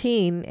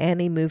 17,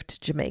 Annie moved to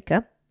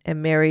Jamaica and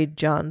married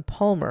John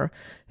Palmer,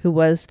 who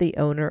was the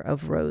owner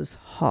of Rose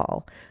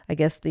Hall. I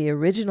guess the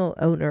original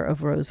owner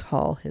of Rose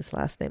Hall, his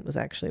last name was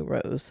actually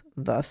Rose,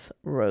 thus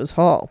Rose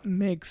Hall.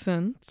 Makes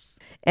sense.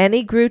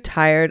 Annie grew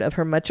tired of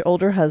her much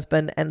older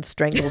husband and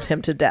strangled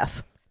him to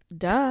death.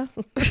 Duh.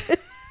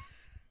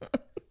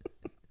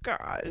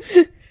 God.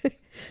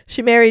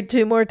 She married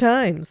 2 more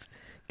times,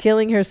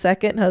 killing her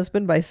second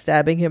husband by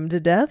stabbing him to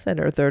death and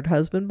her third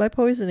husband by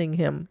poisoning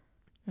him.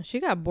 She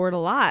got bored a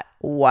lot.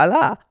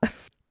 Voila!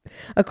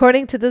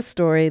 According to this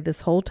story,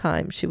 this whole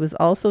time she was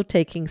also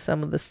taking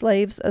some of the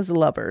slaves as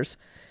lovers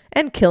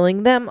and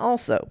killing them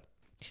also.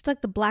 She's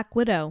like the Black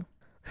Widow.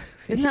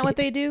 Isn't that what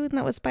they do? Isn't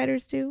that what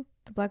spiders do?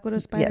 The Black Widow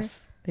spider?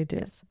 Yes, they do.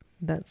 Yes.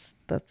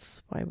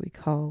 That's why we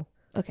call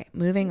Okay,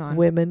 moving on.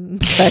 women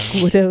black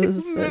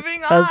widows. Their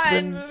Moving on.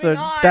 husbands Moving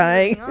are on.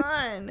 dying. Moving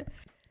on.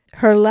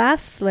 Her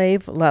last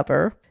slave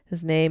lover,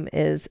 his name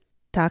is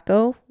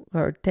Taco,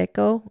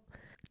 Takoo.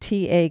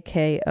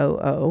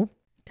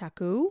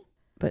 Taku.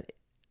 But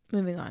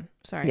Moving on.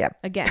 Sorry. Yep.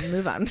 Again,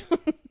 move on.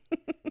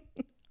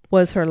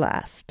 was her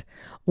last.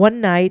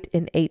 One night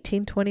in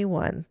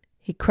 1821,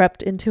 he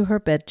crept into her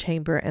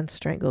bedchamber and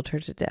strangled her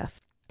to death.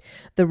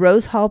 The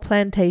Rose Hall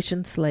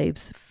plantation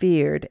slaves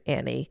feared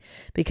Annie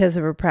because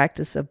of her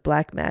practice of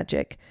black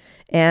magic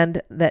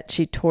and that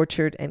she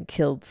tortured and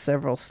killed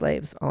several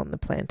slaves on the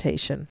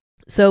plantation.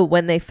 So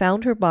when they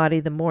found her body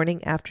the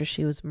morning after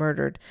she was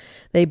murdered,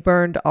 they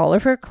burned all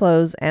of her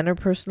clothes and her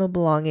personal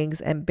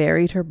belongings and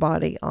buried her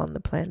body on the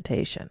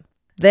plantation.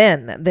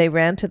 Then they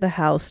ran to the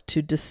house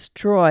to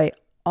destroy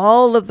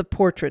all of the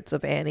portraits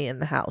of Annie in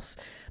the house,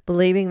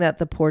 believing that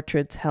the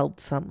portraits held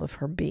some of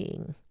her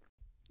being.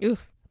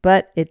 Oof.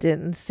 But it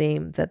didn't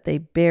seem that they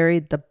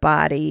buried the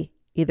body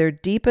either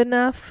deep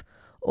enough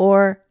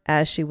or,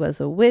 as she was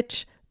a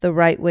witch, the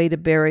right way to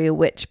bury a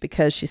witch,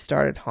 because she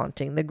started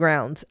haunting the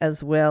grounds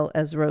as well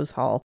as Rose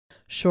Hall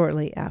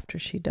shortly after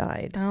she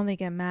died. I don't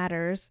think it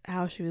matters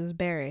how she was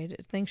buried.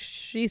 I think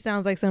she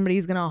sounds like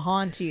somebody's going to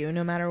haunt you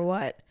no matter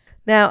what.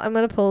 Now, I'm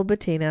going to pull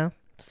Bettina.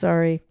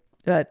 Sorry,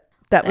 but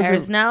that was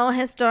There's no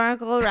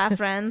historical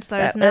reference.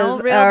 There's that no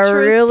is real a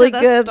truth really to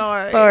the good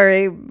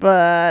story.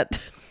 but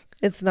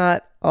it's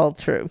not all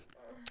true.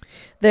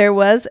 There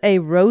was a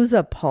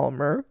Rosa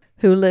Palmer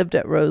who lived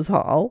at Rose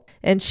Hall,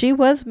 and she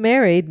was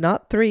married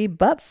not 3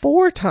 but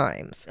 4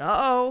 times,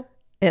 Uh-oh.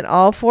 and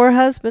all 4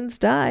 husbands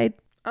died.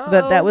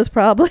 But that was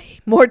probably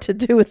more to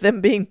do with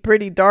them being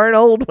pretty darn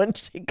old when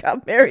she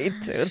got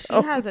married to She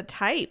them. has a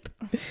type.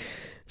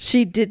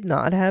 She did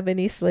not have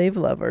any slave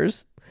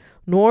lovers,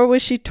 nor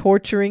was she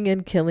torturing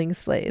and killing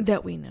slaves.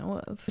 That we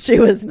know of. She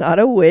was not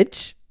a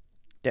witch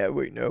that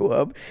we know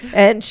of,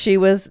 and she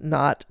was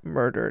not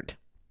murdered.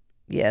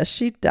 Yes,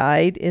 she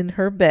died in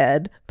her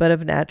bed, but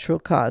of natural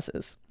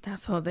causes.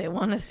 That's what they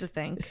want us to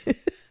think.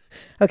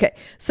 Okay,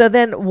 so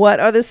then what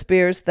are the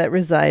spirits that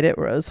reside at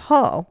Rose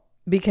Hall?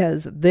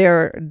 Because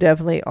there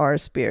definitely are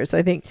spirits.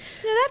 I think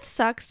That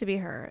sucks to be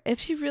her. If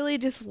she really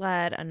just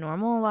led a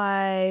normal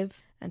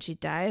life and she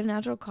died of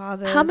natural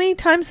causes. how many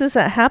times does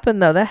that happen,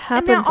 though? That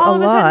And happens now all a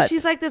of a sudden lot.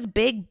 she's like this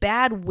big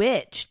bad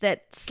witch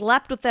that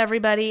slept with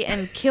everybody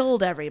and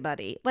killed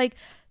everybody. Like,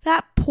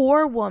 that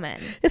poor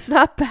woman. It's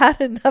not bad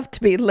enough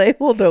to be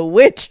labeled a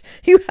witch.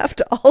 You have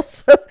to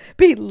also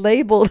be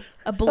labeled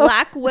A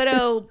Black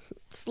Widow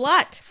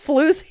slut.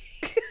 floozy.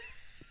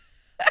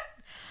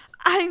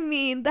 I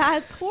mean,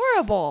 that's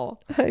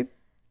horrible.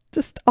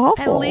 Just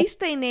awful. At least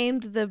they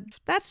named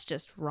that's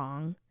just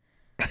wrong.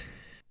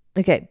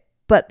 Okay,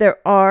 but there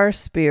are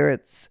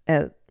spirits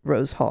at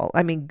Rose Hall.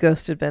 I mean,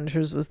 Ghost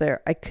Adventures was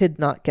there. I could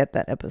not get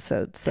that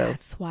episode, so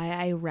That's why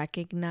I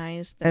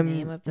recognize the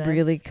name I'm of this.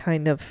 really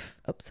kind of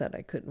upset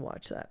I couldn't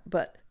watch that.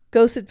 But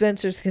Ghost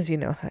Adventures, because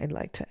I'd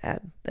like to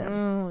add them.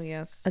 Oh,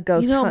 yes. A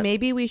ghost hunt.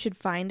 Maybe we should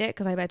find it,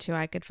 because I bet you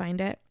I could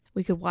find it.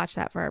 We could watch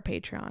that for our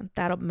Patreon.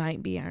 That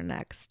might be our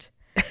next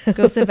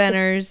Ghost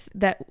Adventures.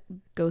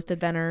 Ghost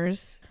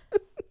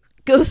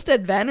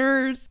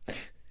Adventures.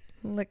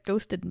 Like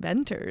Ghost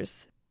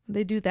Inventors.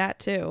 They do that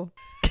too.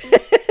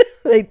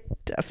 They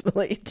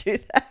definitely do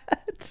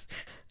that.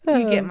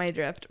 You get my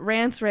drift.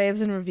 Rants,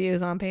 raves, and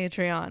reviews on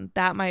Patreon.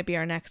 That might be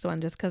our next one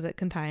just because it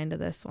can tie into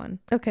this one.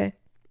 Okay.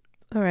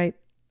 All right.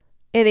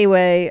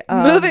 Anyway.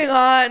 Moving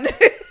on.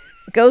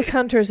 Ghost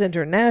Hunters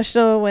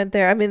International went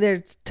there. I mean,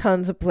 there's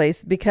tons of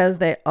places because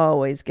they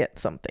always get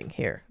something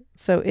here.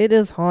 So it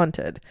is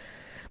haunted.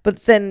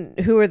 But then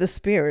who are the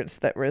spirits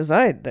that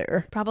reside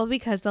there? Probably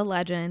because the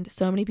legend,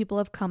 so many people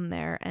have come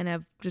there and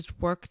have just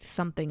worked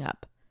something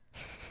up.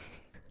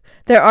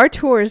 There are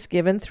tours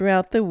given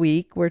throughout the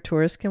week where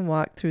tourists can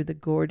walk through the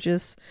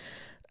gorgeous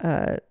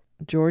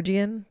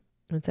Georgian.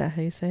 Is that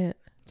how you say it?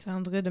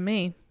 Sounds good to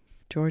me.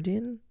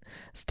 Georgian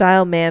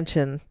style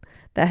mansion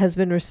that has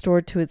been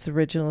restored to its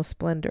original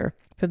splendor.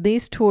 From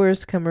these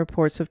tours come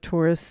reports of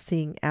tourists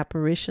seeing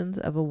apparitions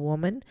of a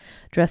woman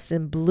dressed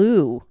in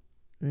blue,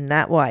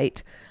 not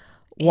white,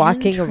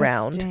 walking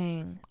around.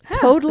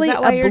 Totally. Is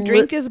that why your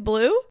drink is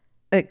blue?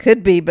 It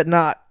could be, but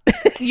not.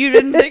 You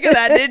didn't think of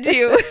that, did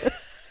you?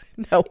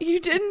 No. You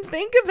didn't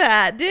think of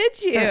that,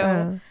 did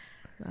you?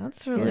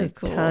 That's really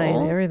cool.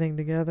 Tying everything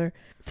together.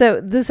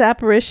 So this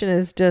apparition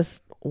is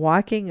just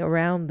walking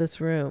around this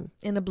room.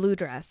 In a blue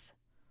dress.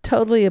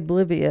 Totally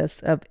oblivious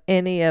of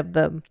any of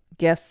the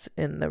guests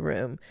in the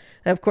room.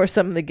 And of course,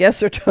 some of the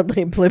guests are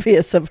totally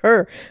oblivious of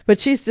her, but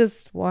she's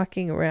just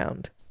walking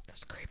around.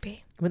 That's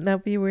creepy. Wouldn't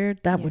that be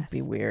weird? That would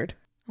be weird.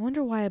 I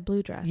wonder why a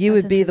blue dress. You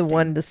would be the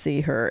one to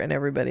see her, and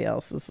everybody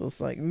else is just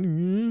like,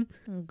 Oh,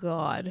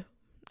 God.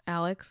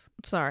 Alex,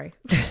 sorry.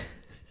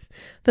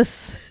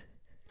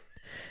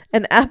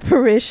 An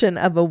apparition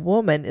of a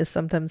woman is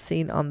sometimes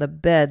seen on the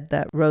bed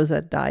that Rosa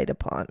died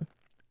upon.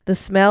 The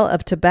smell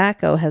of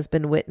tobacco has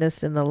been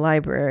witnessed in the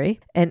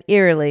library, and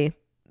eerily,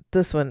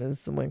 this one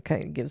is the one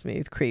kind of gives me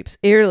the creeps.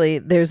 Eerily,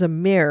 there's a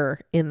mirror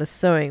in the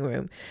sewing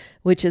room,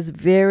 which is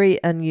very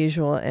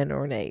unusual and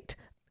ornate.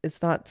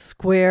 It's not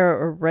square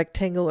or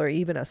rectangle or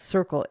even a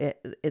circle.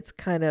 It's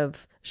kind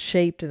of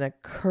shaped in a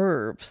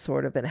curve,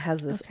 sort of, and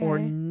has this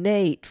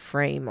ornate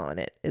frame on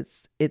it.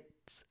 It's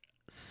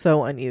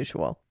so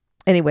unusual.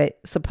 Anyway,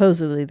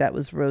 supposedly that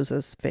was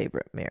Rosa's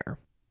favorite mirror.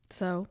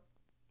 So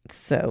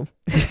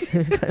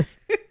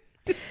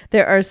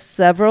there are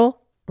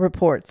several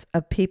reports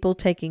of people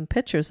taking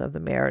pictures of the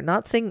mirror,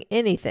 not seeing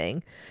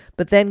anything,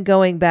 but then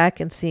going back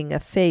and seeing a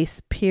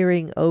face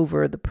peering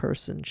over the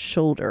person's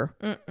shoulder.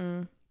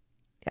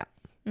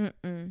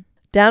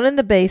 Down in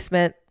the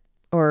basement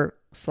or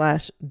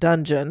 /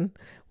 dungeon,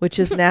 which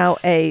is now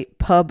a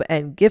pub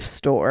and gift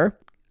store.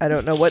 I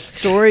don't know what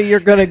story you're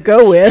going to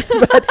go with,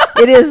 but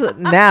it is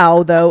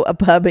now, though, a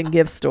pub and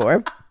gift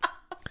store.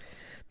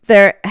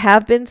 There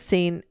have been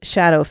seen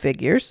shadow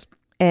figures,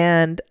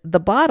 and the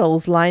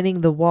bottles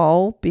lining the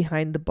wall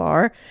behind the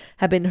bar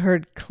have been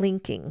heard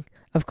clinking.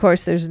 Of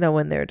course, there's no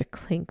one there to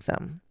clink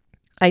them.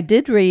 I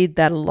did read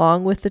that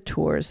along with the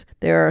tours,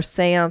 there are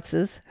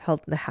seances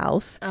held in the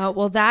house. Oh,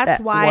 well,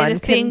 that's why the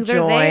things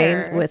are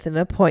there. With an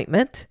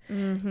appointment.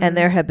 And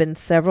there have been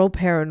several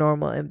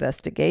paranormal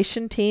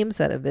investigation teams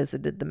that have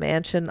visited the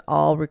mansion,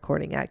 all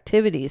recording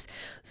activities.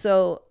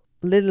 So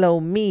little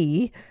old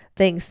me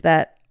thinks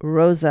that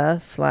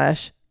Rosa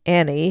 /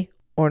 Annie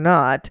or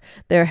not,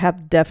 there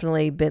have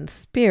definitely been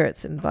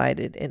spirits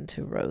invited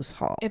into Rose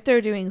Hall. If they're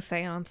doing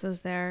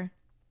seances there.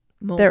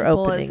 They're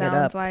opening it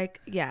up.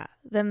 Like, yeah,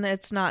 then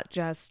it's not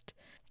just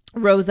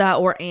Rosa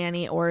or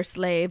Annie or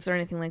slaves or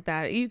anything like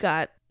that. You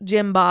got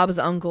Jim Bob's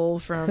uncle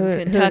from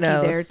Kentucky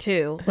there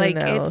too. Like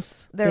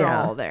they're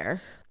all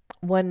there.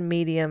 One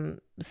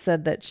medium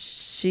said that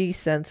she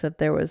sensed that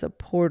there was a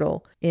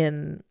portal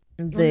in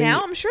the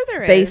now I'm sure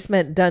there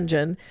basement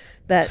dungeon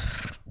that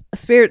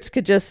spirits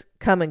could just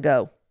come and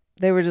go.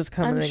 They were just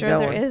coming and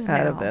going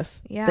out of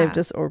this. Yeah. They've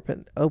just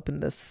opened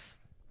this.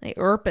 They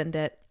opened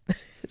it.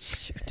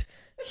 Shoot.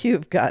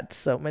 You've got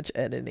so much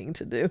editing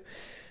to do.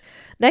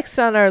 Next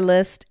on our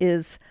list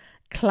is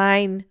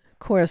Klein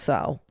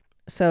Curacao.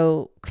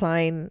 So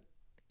Klein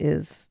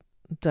is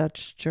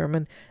Dutch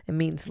German. It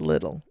means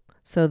little.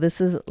 So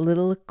this is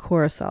Little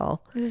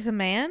Curacao. Is this a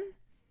man?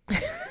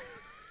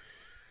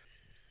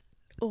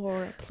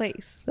 Or a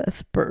place?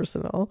 That's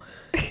personal.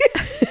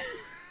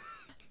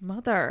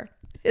 Mother.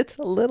 It's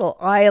a little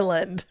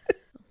island.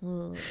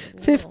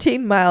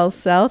 15 miles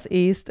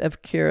southeast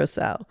of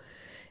Curacao.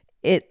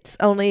 It's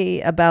only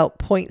about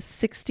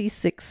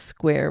 0.66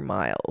 square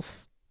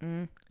miles.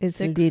 It's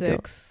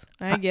 6.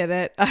 I get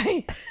it.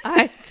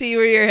 I see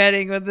where you're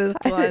heading with this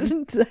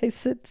one. I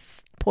said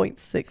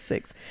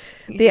 0.66.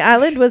 The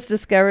island was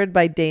discovered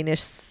by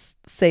Danish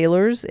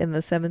sailors in the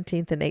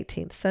 17th and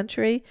 18th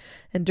century,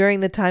 and during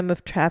the time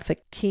of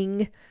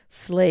trafficking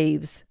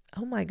slaves.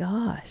 Oh my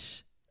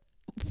gosh.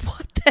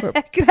 What the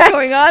heck is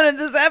going on in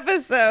this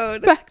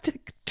episode? Back to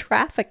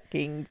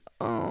trafficking.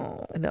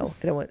 Oh, no,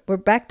 I don't want. We're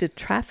back to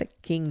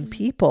trafficking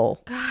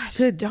people. Gosh,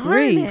 Good darn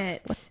grief.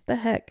 it. What the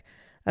heck?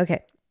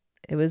 Okay.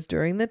 It was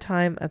during the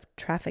time of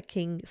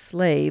trafficking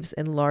slaves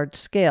in large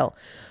scale.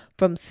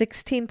 From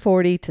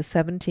 1640 to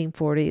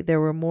 1740, there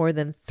were more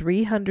than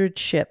 300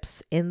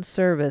 ships in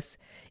service,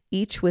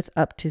 each with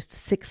up to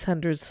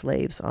 600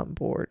 slaves on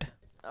board.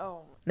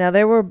 Oh. Now,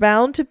 there were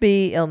bound to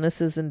be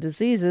illnesses and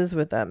diseases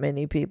with that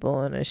many people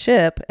on a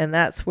ship, and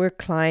that's where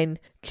Klein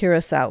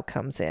Curacao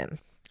comes in.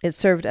 It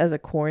served as a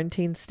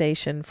quarantine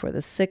station for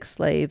the sick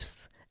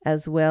slaves,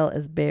 as well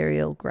as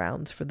burial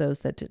grounds for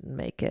those that didn't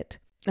make it.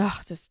 Oh,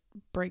 it just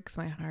breaks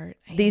my heart.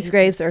 These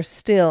graves are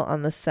still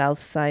on the south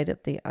side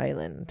of the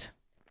island.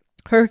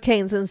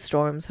 Hurricanes and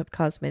storms have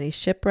caused many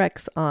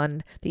shipwrecks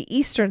on the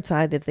eastern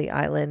side of the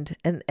island,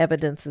 and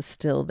evidence is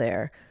still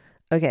there.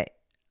 Okay,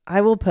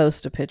 I will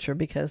post a picture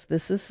because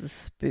this is the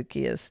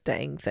spookiest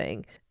dang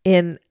thing.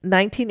 In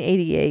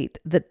 1988,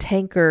 the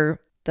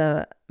tanker,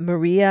 the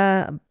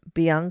Maria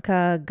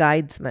Bianca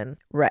Guidesman,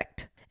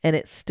 wrecked, and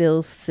it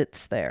still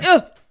sits there.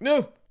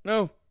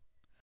 No.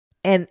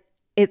 And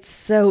it's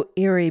so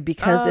eerie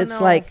because it's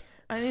like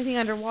anything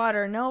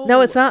underwater.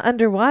 No, it's not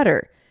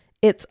underwater.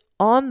 It's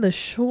on the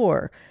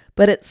shore,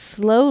 but it's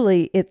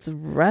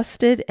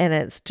rusted and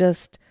it's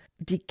just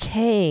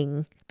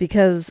decaying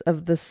because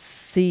of the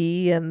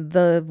sea and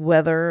the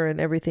weather and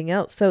everything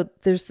else. So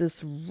there's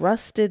this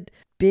rusted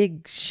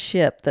big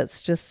ship that's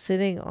just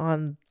sitting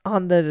on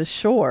the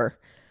shore.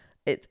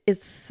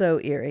 It's so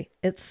eerie.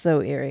 It's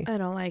so eerie. I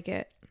don't like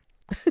it.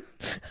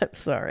 I'm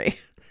sorry.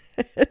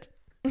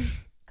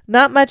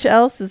 Not much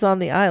else is on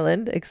the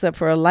island except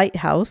for a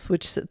lighthouse,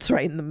 which sits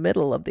right in the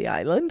middle of the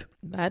island.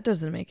 That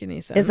doesn't make any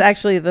sense. It's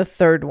actually the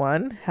third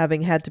one,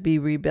 having had to be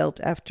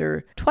rebuilt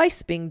after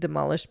twice being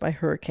demolished by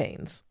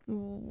hurricanes.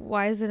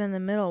 Why is it in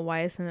the middle?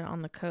 Why isn't it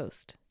on the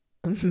coast?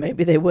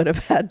 Maybe they would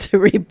have had to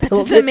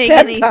rebuild doesn't it make 10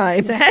 any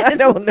times. sense. I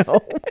don't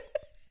know.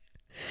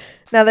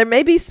 Now, there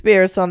may be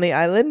spirits on the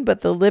island,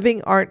 but the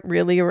living aren't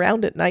really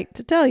around at night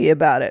to tell you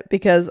about it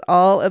because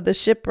all of the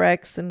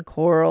shipwrecks and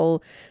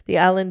coral, the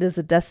island is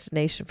a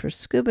destination for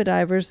scuba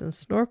divers and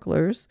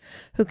snorkelers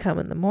who come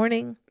in the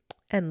morning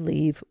and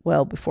leave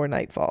well before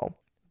nightfall.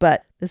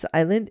 But this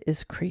island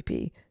is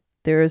creepy.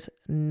 There is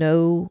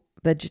no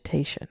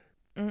vegetation.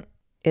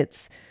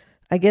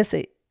 I guess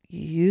it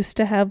used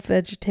to have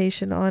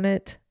vegetation on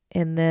it,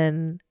 and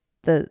then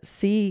the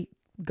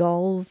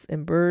seagulls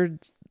and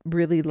birds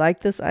really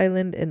like this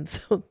island, and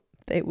so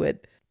they would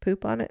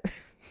poop on it.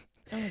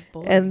 Oh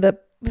boy. And the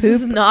This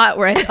poop is not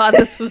where I thought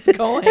this was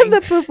going. and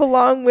the poop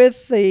along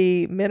with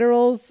the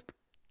minerals.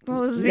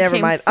 Well, this Never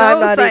became mind. So I'm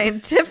not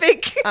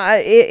scientific.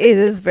 It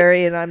is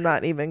very, and I'm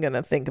not even going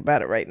to think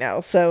about it right now.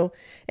 So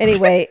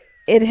anyway,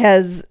 it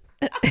has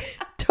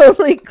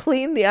totally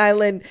cleaned the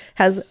island,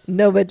 has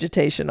no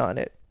vegetation on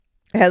it.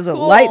 It has a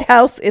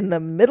lighthouse in the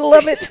middle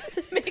of it.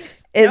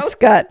 It's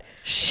got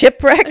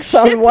shipwrecks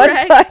on one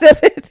side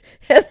of it,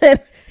 and then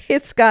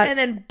it's got and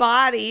then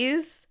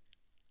bodies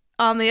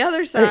on the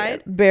other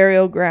side.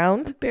 Burial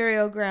ground.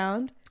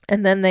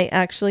 And then they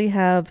actually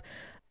have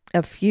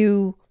a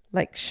few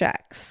like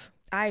shacks.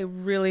 I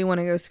really want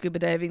to go scuba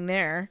diving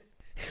there.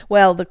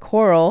 Well,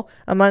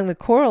 among the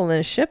coral and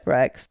the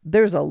shipwrecks,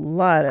 there's a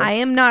lot of... I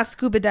am not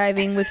scuba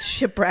diving with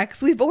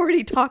shipwrecks. We've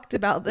already talked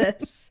about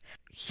this.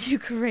 You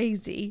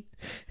crazy.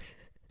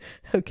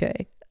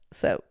 Okay,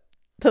 so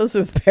those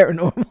are the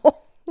paranormal.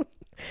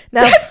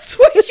 Now, that's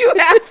what you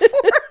have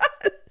for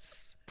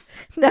us.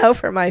 Now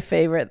for my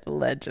favorite, the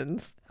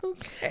legends.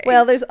 Okay.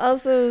 Well, there's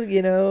also,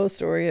 a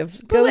story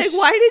of But ghosts.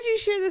 why did you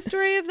share the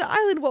story of the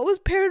island? What was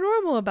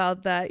paranormal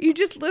about that? You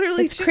just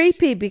literally It's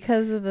creepy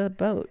because of the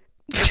boat.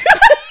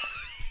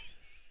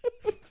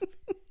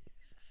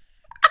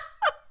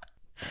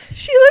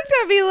 She looked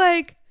at me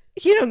like,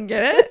 you don't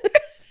get it.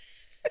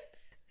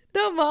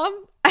 No,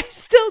 Mom, I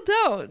still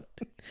don't.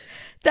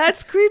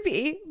 That's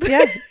creepy.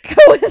 Yeah, go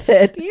with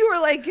it. You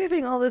were like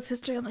giving all this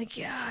history. I'm like,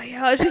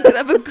 yeah, she's gonna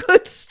have a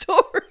good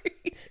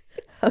story.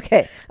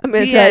 Okay, I'm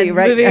gonna tell you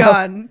right Moving now.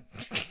 on.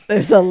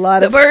 There's a lot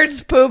The of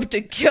birds pooped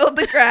and killed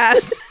the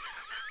grass.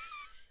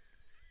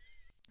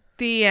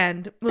 The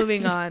end.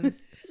 Moving on.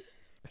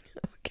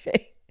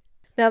 Okay.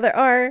 Now there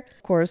are,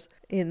 of course,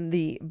 in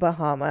the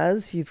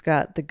Bahamas, you've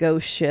got the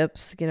ghost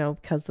ships,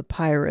 because the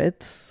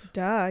pirates.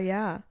 Duh,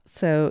 yeah.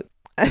 So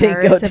I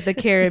didn't go Pirates of the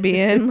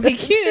Caribbean.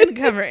 Like, you didn't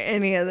cover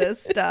any of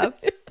this stuff.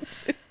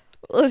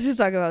 Let's just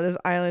talk about this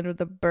island with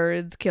the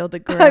birds killed the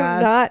grass.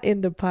 I'm not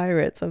into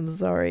pirates. I'm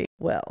sorry.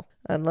 Well,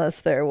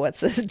 unless they're,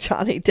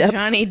 Johnny Depp?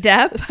 Johnny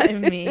Depp, I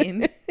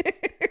mean.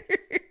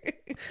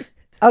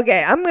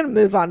 Okay, I'm going to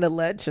move on to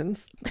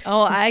legends.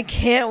 Oh, I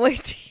can't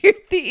wait to hear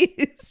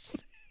these.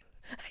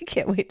 I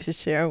can't wait to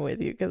share them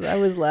with you because I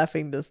was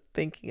laughing just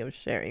thinking of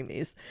sharing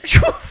these.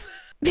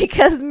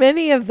 Because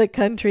many of the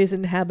country's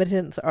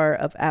inhabitants are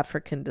of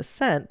African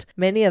descent,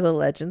 many of the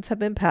legends have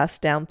been passed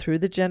down through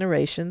the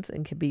generations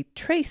and can be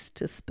traced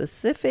to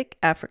specific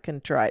African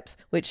tribes,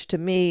 which to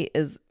me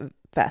is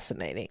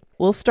fascinating.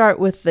 We'll start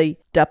with the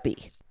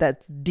Duppy.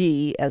 That's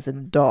D as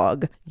in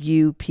dog,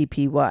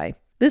 Uppy.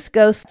 This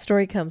ghost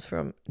story comes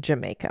from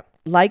Jamaica.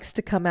 Likes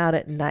to come out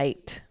at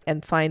night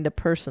and find a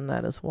person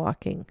that is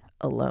walking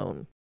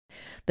alone.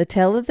 The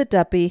tail of the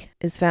duppy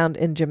is found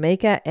in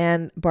Jamaica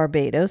and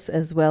Barbados,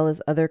 as well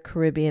as other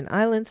Caribbean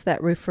islands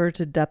that refer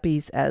to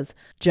duppies as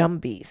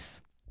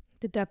jumbies.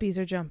 The duppies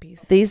are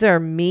jumpies. These are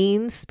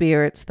mean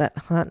spirits that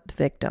hunt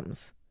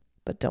victims.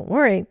 But don't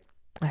worry,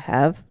 I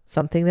have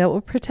something that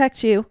will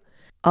protect you.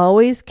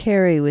 Always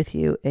carry with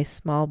you a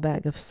small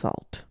bag of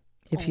salt.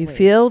 If you Always.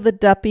 feel the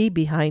duppy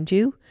behind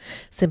you,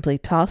 simply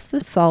toss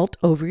the salt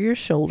over your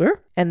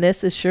shoulder, and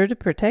this is sure to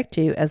protect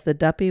you as the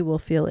duppy will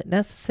feel it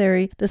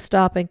necessary to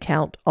stop and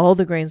count all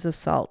the grains of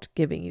salt,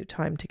 giving you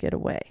time to get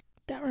away.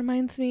 That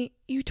reminds me,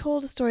 you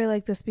told a story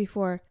like this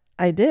before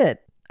I did.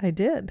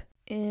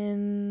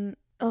 that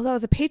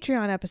was a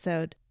Patreon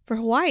episode for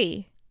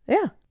Hawaii.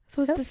 Yeah.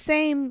 So it's Yep. the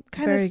same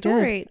kind Very of good.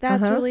 story.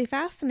 That's Uh-huh. really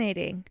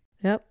fascinating.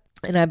 Yep.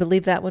 And I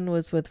believe that one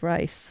was with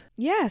rice.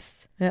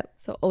 Yes. Yep.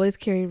 So always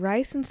carry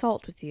rice and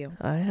salt with you.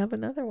 I have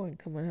another one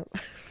coming up.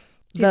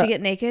 Do you have to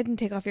get naked and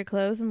take off your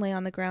clothes and lay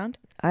on the ground?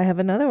 I have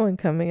another one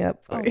coming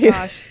up. Oh for you.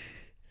 gosh.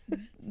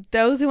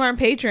 Those who aren't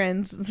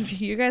patrons,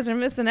 you guys are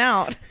missing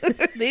out.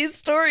 These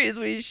stories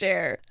we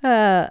share.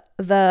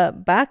 The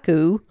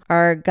Baku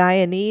are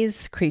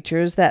Guyanese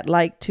creatures that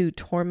like to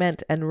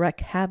torment and wreak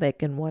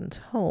havoc in one's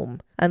home,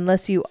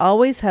 unless you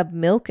always have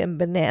milk and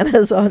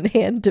bananas on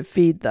hand to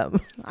feed them.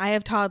 I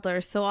have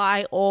toddlers, so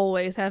I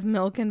always have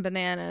milk and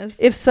bananas.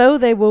 If so,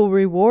 they will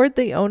reward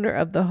the owner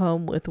of the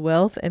home with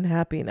wealth and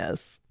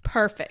happiness.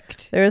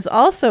 Perfect. There is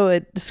also a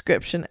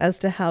description as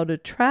to how to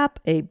trap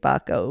a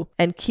Baku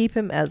and keep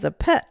him as a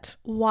pet.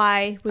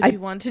 Why would I you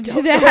want to do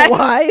Don't that? know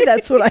why?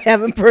 That's what I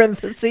have in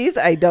parentheses.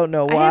 I don't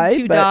know why. I have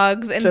 2 but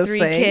dogs and just 3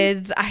 saying.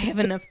 kids. I have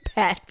enough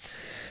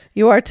pets.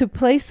 You are to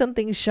place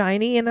something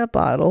shiny in a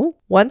bottle.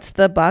 Once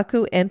the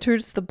Baku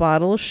enters the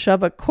bottle,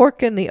 shove a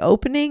cork in the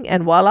opening,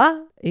 and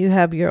voila, you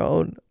have your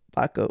own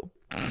Baku.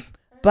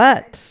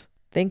 But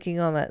thinking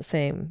on that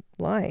same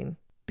line,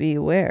 be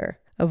aware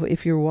of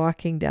if you're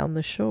walking down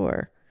the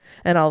shore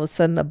and all of a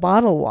sudden a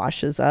bottle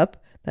washes up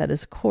that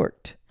is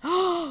corked.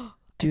 Do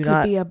Could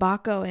not be a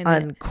Baco in it.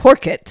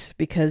 uncork it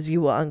because you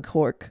will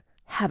uncork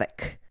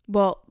havoc.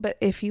 Well, but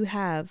if you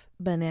have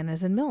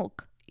bananas and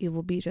milk, you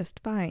will be just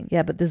fine.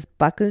 Yeah, but this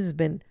Baku has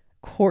been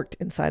corked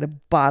inside a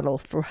bottle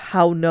for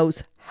how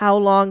knows how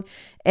long,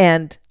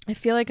 and I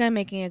feel like I'm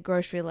making a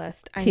grocery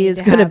list. I He need is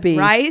to gonna have be-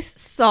 rice,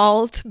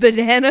 salt,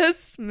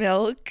 bananas,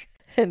 milk.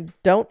 and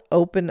don't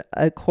open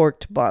a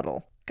corked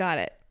bottle Got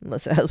it.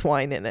 unless it has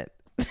wine in it.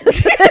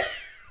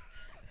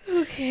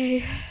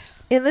 Okay.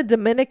 In the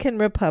Dominican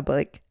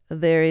Republic,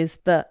 there is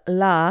the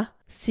La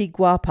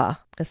Ciguapa,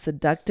 a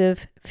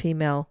seductive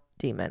female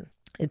demon.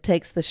 It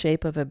takes the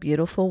shape of a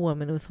beautiful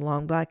woman with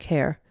long black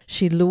hair.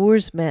 She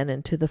lures men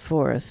into the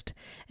forest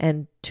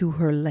and to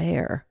her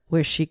lair,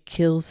 where she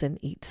kills and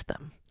eats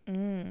them.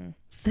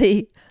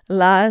 The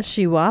La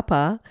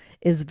Chihuahua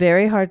is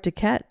very hard to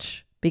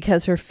catch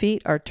because her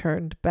feet are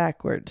turned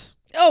backwards.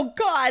 Oh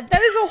God,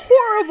 that is a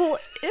horrible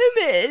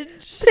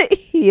image.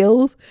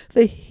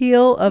 The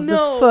heel of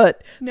No, the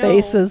foot no.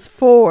 faces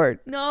forward.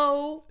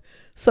 No.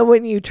 So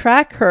when you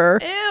track her,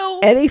 Ew.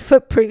 any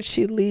footprint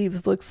she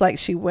leaves looks like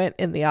she went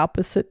in the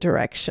opposite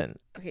direction.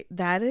 Okay,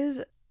 that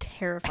is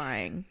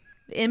terrifying.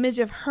 The image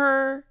of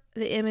her,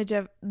 the image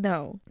of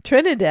no.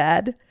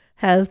 Trinidad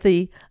has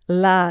the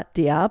La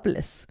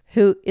Diables,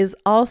 who is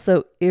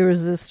also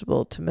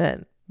irresistible to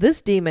men.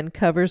 This demon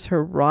covers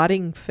her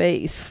rotting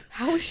face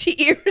How is she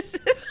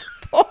irresistible?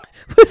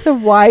 with a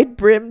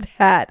wide-brimmed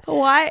hat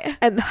Why?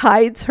 and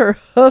hides her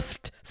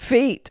hoofed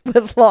feet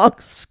with long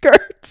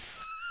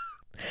skirts.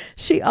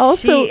 She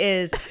also She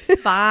is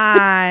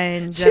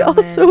fine. She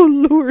also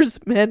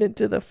lures men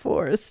into the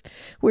forest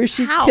where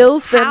she How?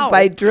 kills them How?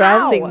 by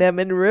drowning How? them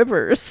in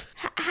rivers.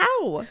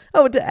 How?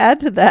 Oh, to add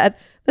to that,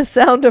 the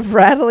sound of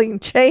rattling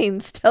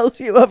chains tells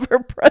you of her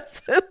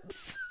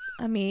presence.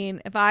 I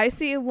mean, if I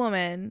see a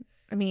woman,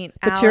 But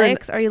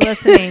Alex, are you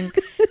listening?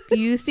 If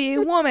you see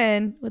a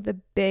woman with a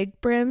big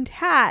brimmed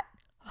hat,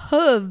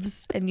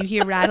 hooves, and you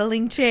hear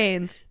rattling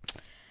chains,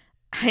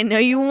 I know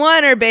you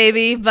want her,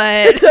 baby,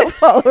 but Don't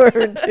follow her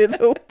into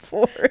the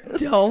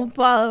forest. don't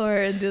follow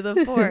her into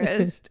the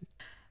forest.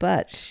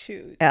 But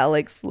Shoot.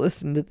 Alex,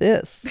 listen to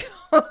this.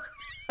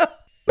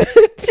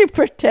 To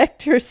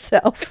protect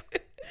herself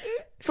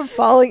from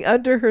falling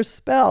under her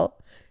spell,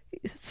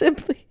 you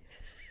simply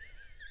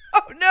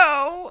Oh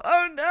no!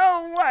 Oh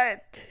no!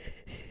 What?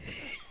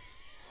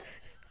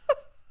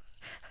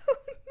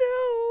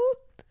 Oh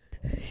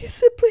you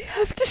simply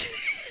have to no!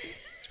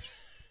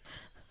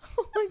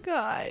 Oh my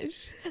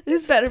gosh!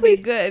 This better be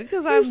good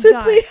because you I'm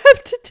simply dying.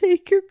 have to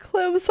take your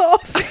clothes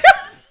off.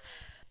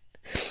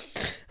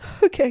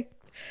 Okay.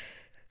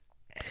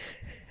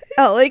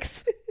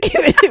 Alex,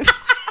 even I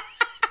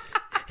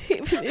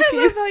if love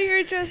you how you're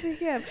addressing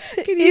him.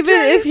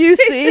 even if you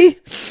see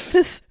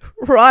this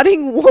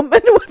rotting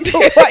woman with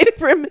a white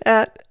brim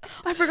hat,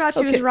 I forgot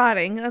she was Okay.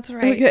 rotting. That's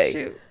right. Okay.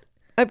 Shoot.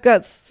 I've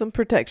got some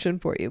protection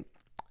for you.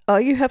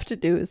 All you have to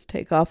do is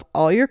take off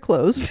all your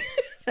clothes,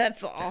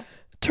 That's all.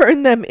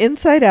 turn them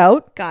inside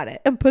out, Got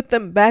it. and put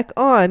them back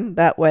on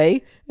that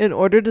way in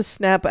order to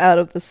snap out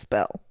of the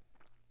spell.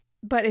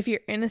 But if you're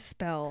in a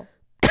spell,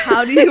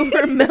 how do you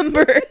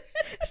remember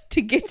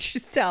to get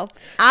yourself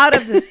out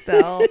of the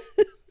spell?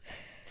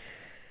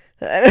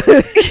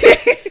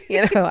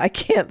 I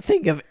can't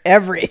think of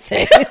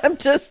everything. I'm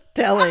just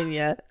telling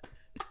you.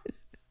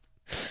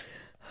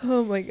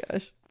 Oh my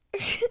gosh.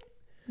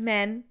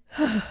 Men,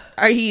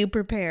 are you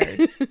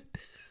prepared?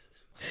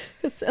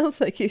 It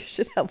sounds like you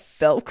should have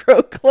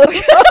Velcro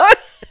clothes on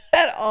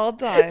At all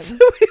times. so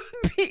it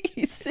would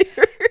be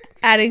easier.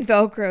 Adding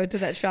Velcro to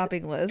that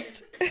shopping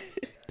list.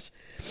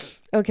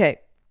 Okay.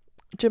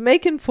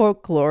 Jamaican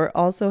folklore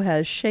also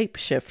has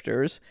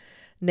shapeshifters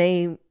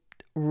named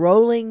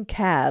rolling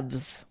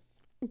calves.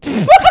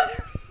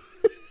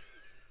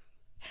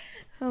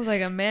 Sounds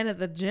like a man at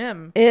the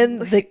gym. In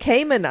the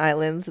Cayman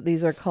Islands,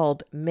 these are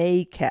called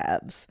May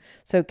calves.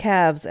 So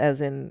calves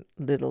as in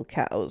little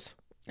cows.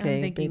 I'm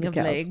Okay, thinking baby of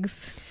cows.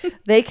 legs.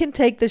 They can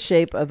take the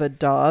shape of a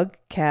dog,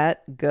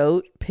 cat,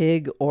 goat,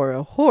 pig, or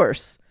a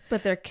horse,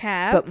 But they're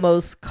calves. but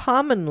most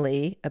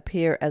commonly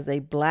appear as a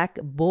black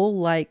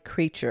bull-like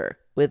creature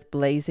with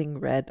blazing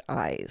red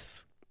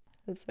eyes.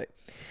 That's right.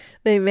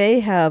 They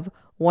may have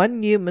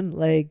one human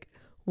leg,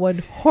 one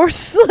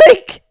horse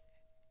leg,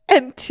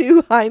 and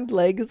two hind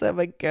legs of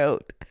a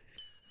goat.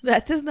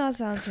 That does not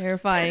sound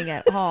terrifying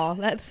at all.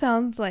 That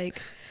sounds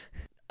like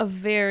a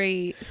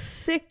very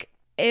sick,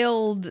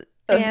 ailed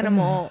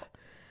animal.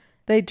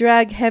 They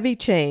drag heavy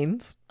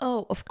chains,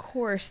 Oh, of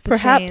course. The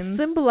perhaps chains.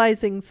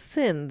 symbolizing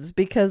sins,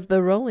 because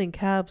the rolling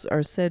calves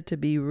are said to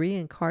be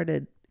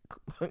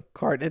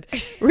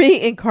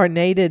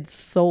reincarnated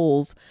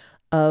souls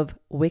of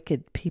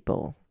wicked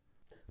people.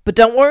 But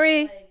don't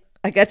worry,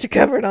 I got you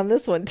covered on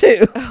this one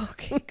too.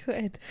 Okay,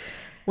 good.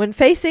 When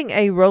facing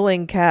a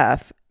rolling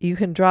calf, you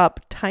can drop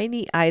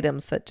tiny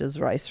items such as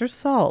rice or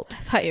salt.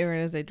 I thought you were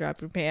going to say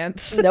drop your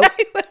pants. Nope.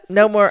 I was-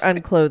 No more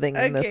unclothing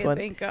in this Okay, one.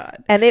 thank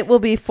God. And it will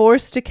be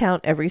forced to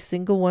count every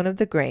single one of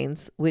the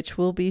grains, which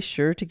will be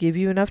sure to give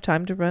you enough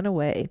time to run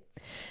away.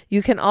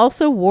 You can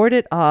also ward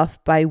it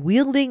off by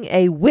wielding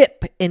a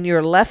whip in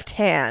your left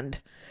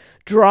hand,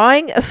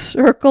 drawing a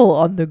circle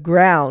on the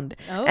ground,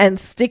 Oh. and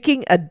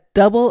sticking a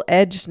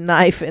double-edged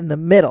knife in the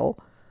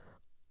middle,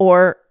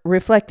 or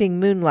reflecting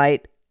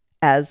moonlight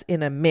as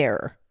in a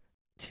mirror.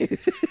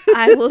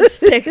 I will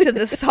stick to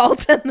the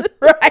salt and the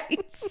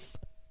rice.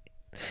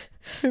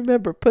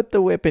 Remember, put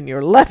the whip in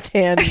your left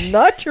hand,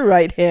 not your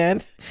right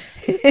hand.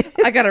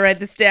 I got to write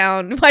this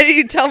down. Why did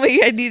you tell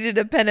me I needed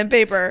a pen and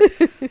paper?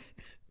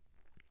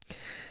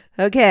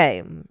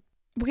 Okay.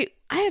 Wait,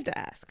 I have to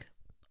ask.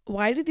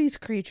 Why do these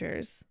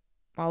creatures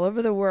all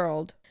over the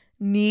world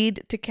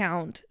need to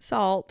count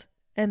salt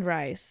and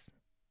rice,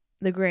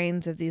 the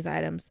grains of these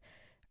items?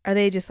 Are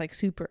they just like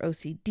super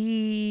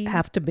OCD?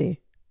 Have to be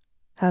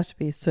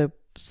so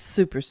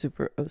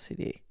super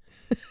OCD.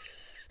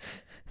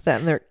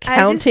 That they're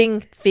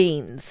counting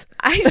fiends.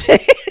 I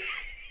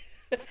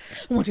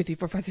 1, 2, 3,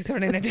 4, 5, 6,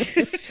 7, 8, 9,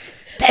 10.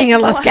 Dang, I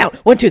lost count.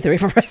 1, 2, 3,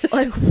 4, 5, 6.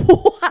 Like,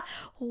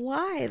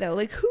 why though?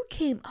 Like, who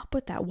came up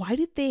with that? Why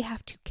did they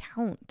have to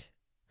count?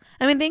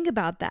 I mean, think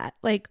about that.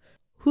 Like,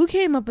 who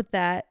came up with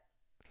that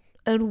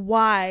and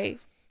why?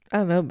 I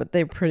don't know, but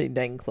they're pretty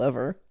dang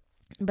clever.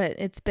 But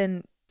it's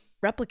been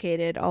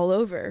replicated all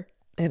over.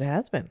 It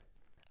has been.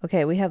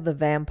 Okay, we have the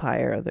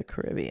vampire of the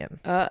Caribbean,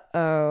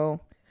 Uh-oh.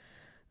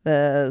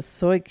 the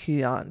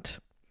Soykuant.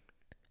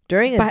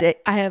 During a day,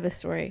 I have a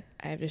story.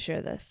 I have to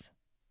share this.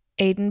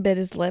 Aiden bit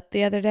his lip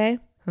the other day,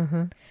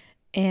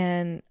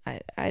 and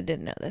I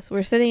didn't know this.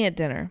 We're sitting at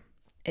dinner,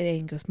 and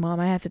Aiden goes, "Mom,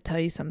 I have to tell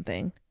you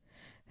something."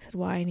 I said,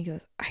 "Why?" And he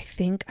goes, "I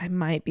think I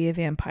might be a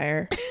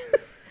vampire."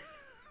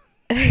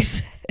 And I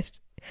said,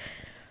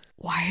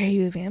 "Why are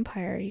you a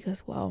vampire?" He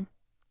goes, "Well,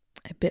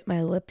 I bit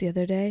my lip the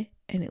other day,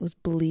 and it was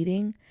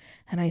bleeding,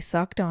 and I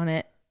sucked on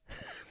it.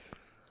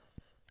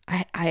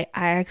 I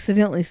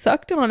accidentally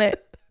sucked on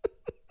it."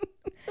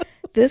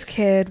 This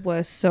kid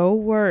was so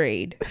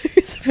worried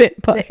he's a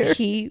vampire. that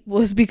he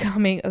was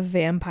becoming a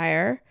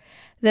vampire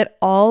that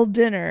all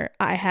dinner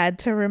I had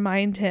to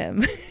remind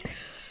him.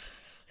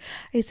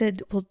 I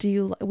said, "Well,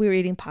 we were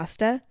eating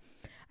pasta.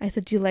 I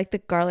said, "Do you like the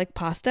garlic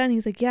pasta?" And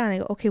he's like, "Yeah." And I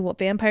go, "Okay, well,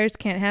 vampires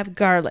can't have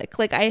garlic."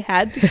 Like, I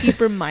had to keep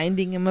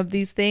reminding him of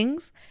these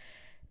things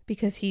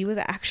because he was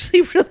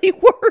actually really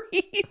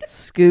worried.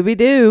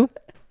 Scooby-Doo.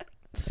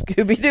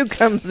 Scooby-Doo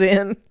comes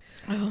in.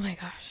 Oh my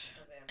gosh.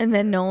 And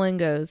then Nolan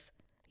goes,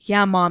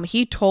 "Yeah, Mom,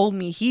 he told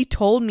me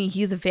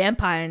he's a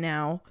vampire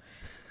now."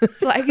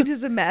 So I can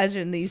just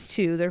imagine these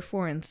two, they're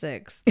 4 and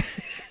 6,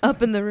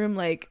 up in the room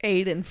like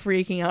Aiden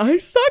freaking out. "I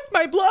sucked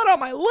my blood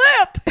on my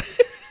lip.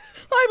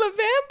 I'm a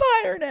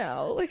vampire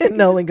now." Like, And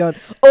Nolan going,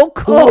 "Oh,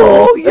 cool.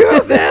 "Oh, you're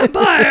a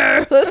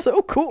vampire." That's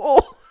so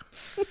cool."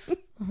 Oh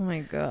my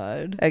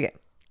God. Okay,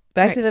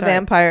 back Right, to the sorry.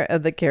 vampire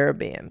of the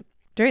Caribbean.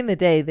 During the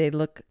day, they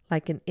look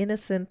like an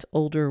innocent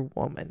older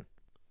woman,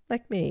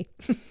 like me.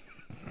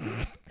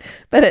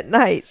 But at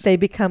night, they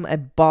become a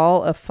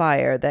ball of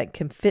fire that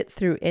can fit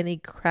through any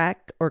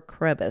crack or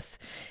crevice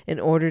in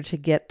order to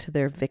get to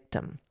their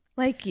victim.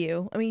 Like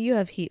you. I mean, you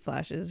have heat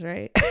flashes,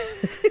 right?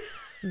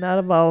 Not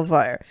a ball of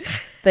fire.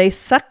 They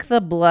suck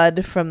the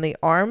blood from the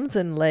arms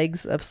and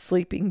legs of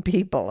sleeping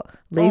people,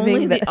 leaving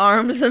Only the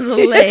arms and the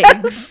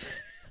legs.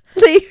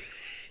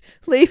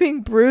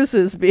 leaving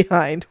bruises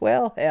behind.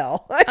 Well,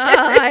 hell.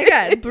 I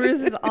got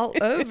bruises all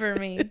over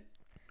me.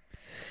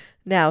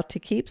 Now, to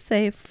keep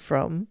safe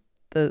from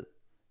the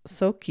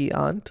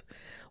Sokyant,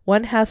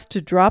 one has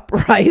to drop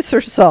rice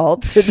or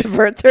salt to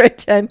divert their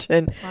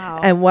attention. Wow.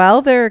 And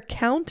while they're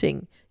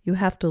counting, you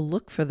have to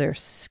look for their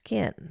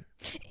skin.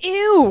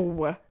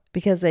 Ew.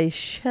 Because they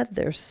shed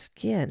their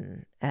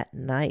skin at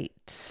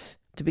night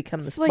to become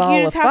this So, ball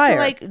you of just fire.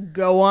 have to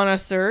go on a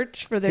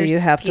search for their So you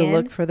skin? have to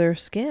look for their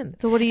skin.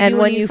 So what do you and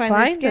do when you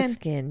find their the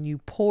skin, you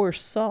pour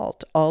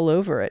salt all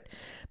over it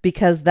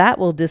because that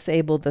will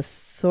disable the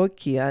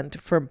Sokyant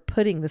from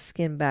putting the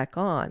skin back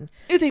on.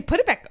 Ew, they put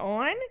it back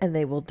on? And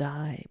they will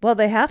die. Well,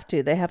 they have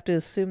to. They have to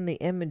assume the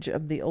image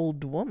of the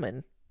old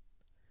woman.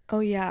 Oh,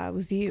 yeah, it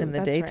was you. In the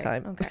That's right.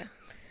 daytime. Okay.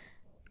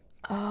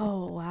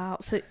 Oh, wow.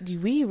 So do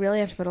we really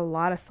have to put a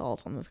lot of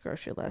salt on this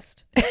grocery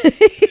list?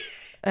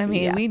 I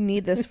mean, Yeah. we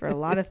need this for a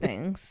lot of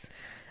things.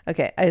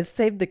 Okay, I've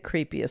saved the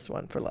creepiest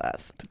one for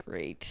last.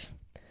 Great.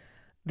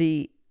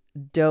 The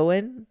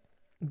Douen,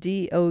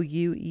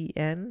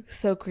 Douen.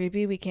 So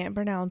creepy, we can't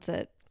pronounce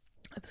it.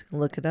 I was going to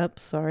look it up,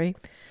 sorry.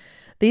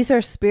 These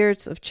are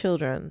spirits of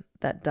children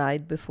that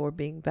died before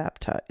being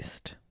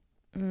baptized.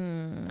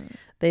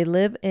 They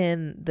live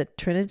in the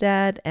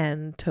Trinidad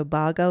and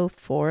Tobago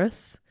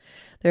forests.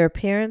 Their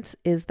appearance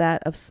is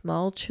that of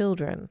small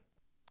children,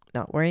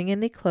 not wearing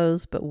any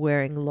clothes, but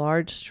wearing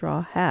large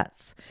straw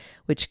hats,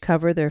 which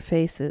cover their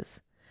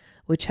faces,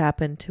 which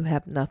happen to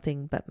have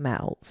nothing but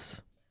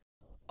mouths.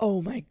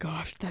 Oh my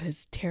gosh, that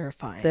is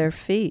terrifying. Their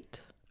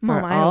feet.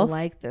 Mom, are I don't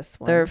like this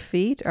one. Their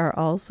feet are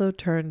also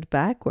turned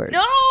backwards. No,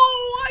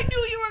 I knew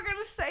you were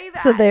going to say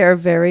that. So they are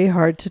very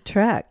hard to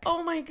track.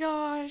 Oh my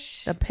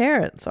gosh. The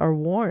parents are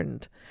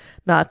warned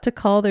not to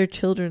call their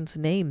children's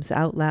names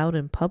out loud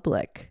in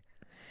public.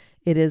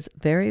 It is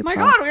very My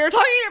God, we were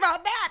talking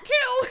about that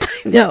too.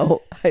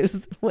 No,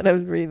 when I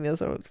was reading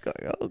this, I was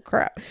going, oh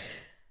crap.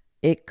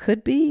 It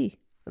could be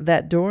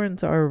that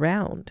Dorans are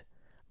around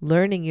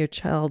learning your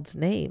child's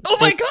name. Oh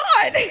my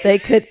God. They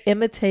could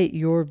imitate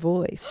your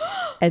voice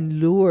and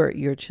lure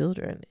your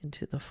children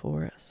into the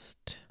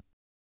forest.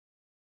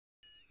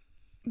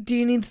 Do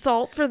you need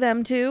salt for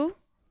them too?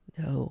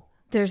 No.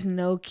 There's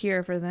no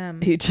cure for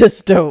them. You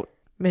just don't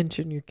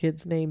mention your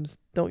kids' names.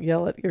 Don't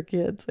yell at your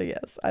kids, I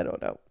guess. I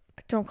don't know.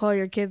 Don't call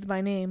your kids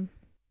by name.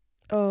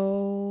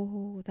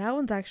 Oh, that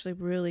one's actually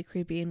really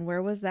creepy. And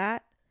where was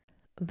that?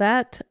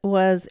 That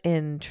was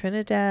in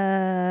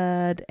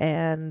Trinidad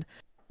and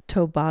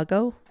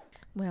Tobago.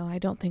 Well, I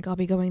don't think I'll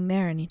be going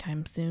there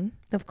anytime soon.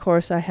 Of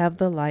course, I have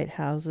the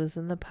lighthouses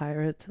and the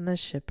pirates and the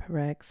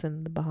shipwrecks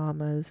and the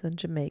Bahamas and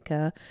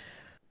Jamaica.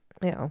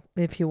 You know,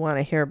 if you want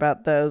to hear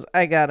about those,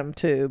 I got them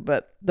too.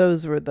 But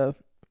those are the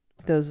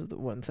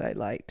ones I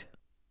liked.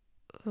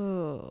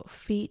 Oh,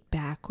 feet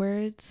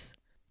backwards.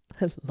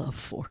 I love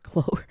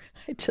folklore.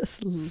 I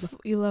just love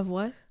You love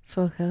what?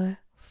 folklore.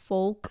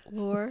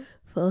 Folklore.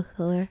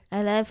 Folklore.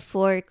 I love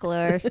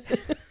folklore.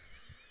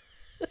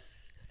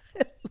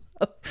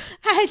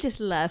 I just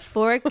love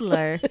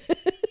folklore.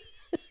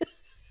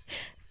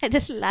 I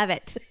just love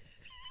it.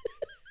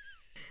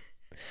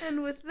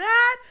 And with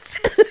that,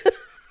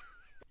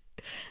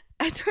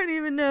 I don't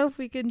even know if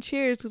we can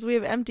cheers because we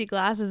have empty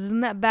glasses.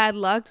 Isn't that bad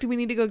luck? Do we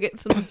need to go get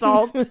some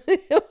salt?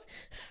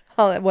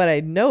 What I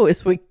know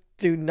is we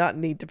do not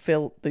need to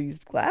fill these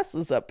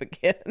glasses up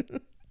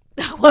again.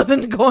 I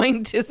wasn't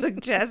going to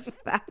suggest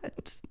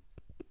that.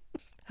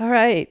 All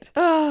right.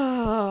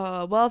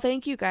 Oh, well,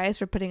 thank you guys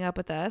for putting up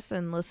with us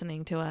and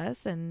listening to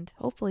us and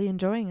hopefully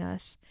enjoying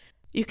us.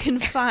 You can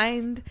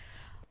find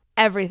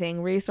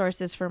everything,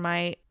 resources for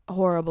my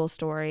horrible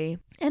story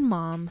and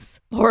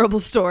Mom's horrible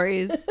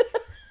stories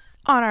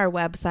on our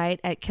website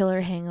at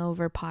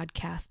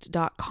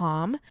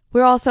killerhangoverpodcast.com.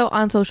 We're also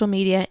on social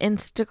media,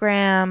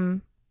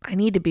 Instagram. I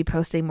need to be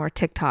posting more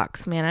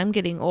TikToks. Man, I'm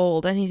getting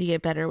old. I need to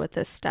get better with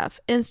this stuff.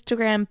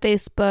 Instagram,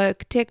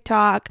 Facebook,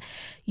 TikTok,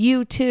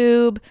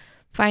 YouTube.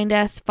 Find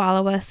us,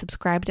 follow us,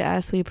 subscribe to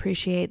us. We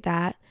appreciate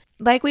that.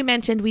 Like we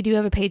mentioned, we do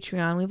have a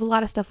Patreon. We have a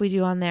lot of stuff we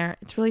do on there.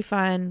 It's really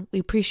fun. We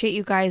appreciate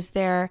you guys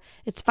there.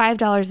 It's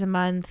 $5 a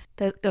month.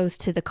 That goes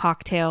to the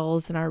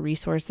cocktails and our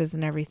resources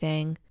and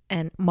everything.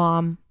 And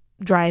Mom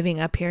driving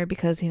up here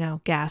because, you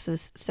know, gas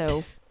is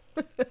so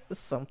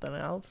something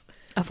else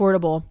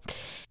affordable.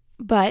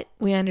 But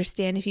we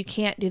understand if you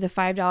can't do the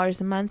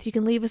 $5 a month, you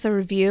can leave us a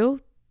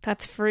review.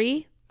 That's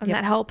free. And Yep.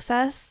 that helps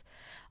us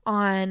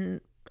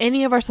on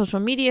any of our social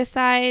media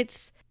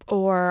sites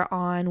or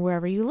on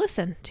wherever you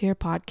listen to your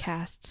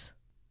podcasts.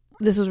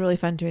 This was really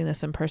fun doing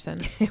this in person.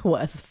 It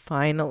was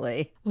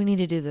finally. We need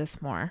to do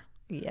this more.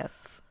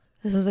 Yes,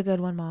 This was a good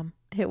one, Mom.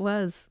 it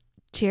was.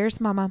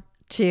 Cheers, Mama.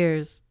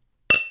 Cheers.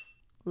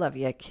 Love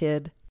ya,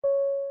 kid.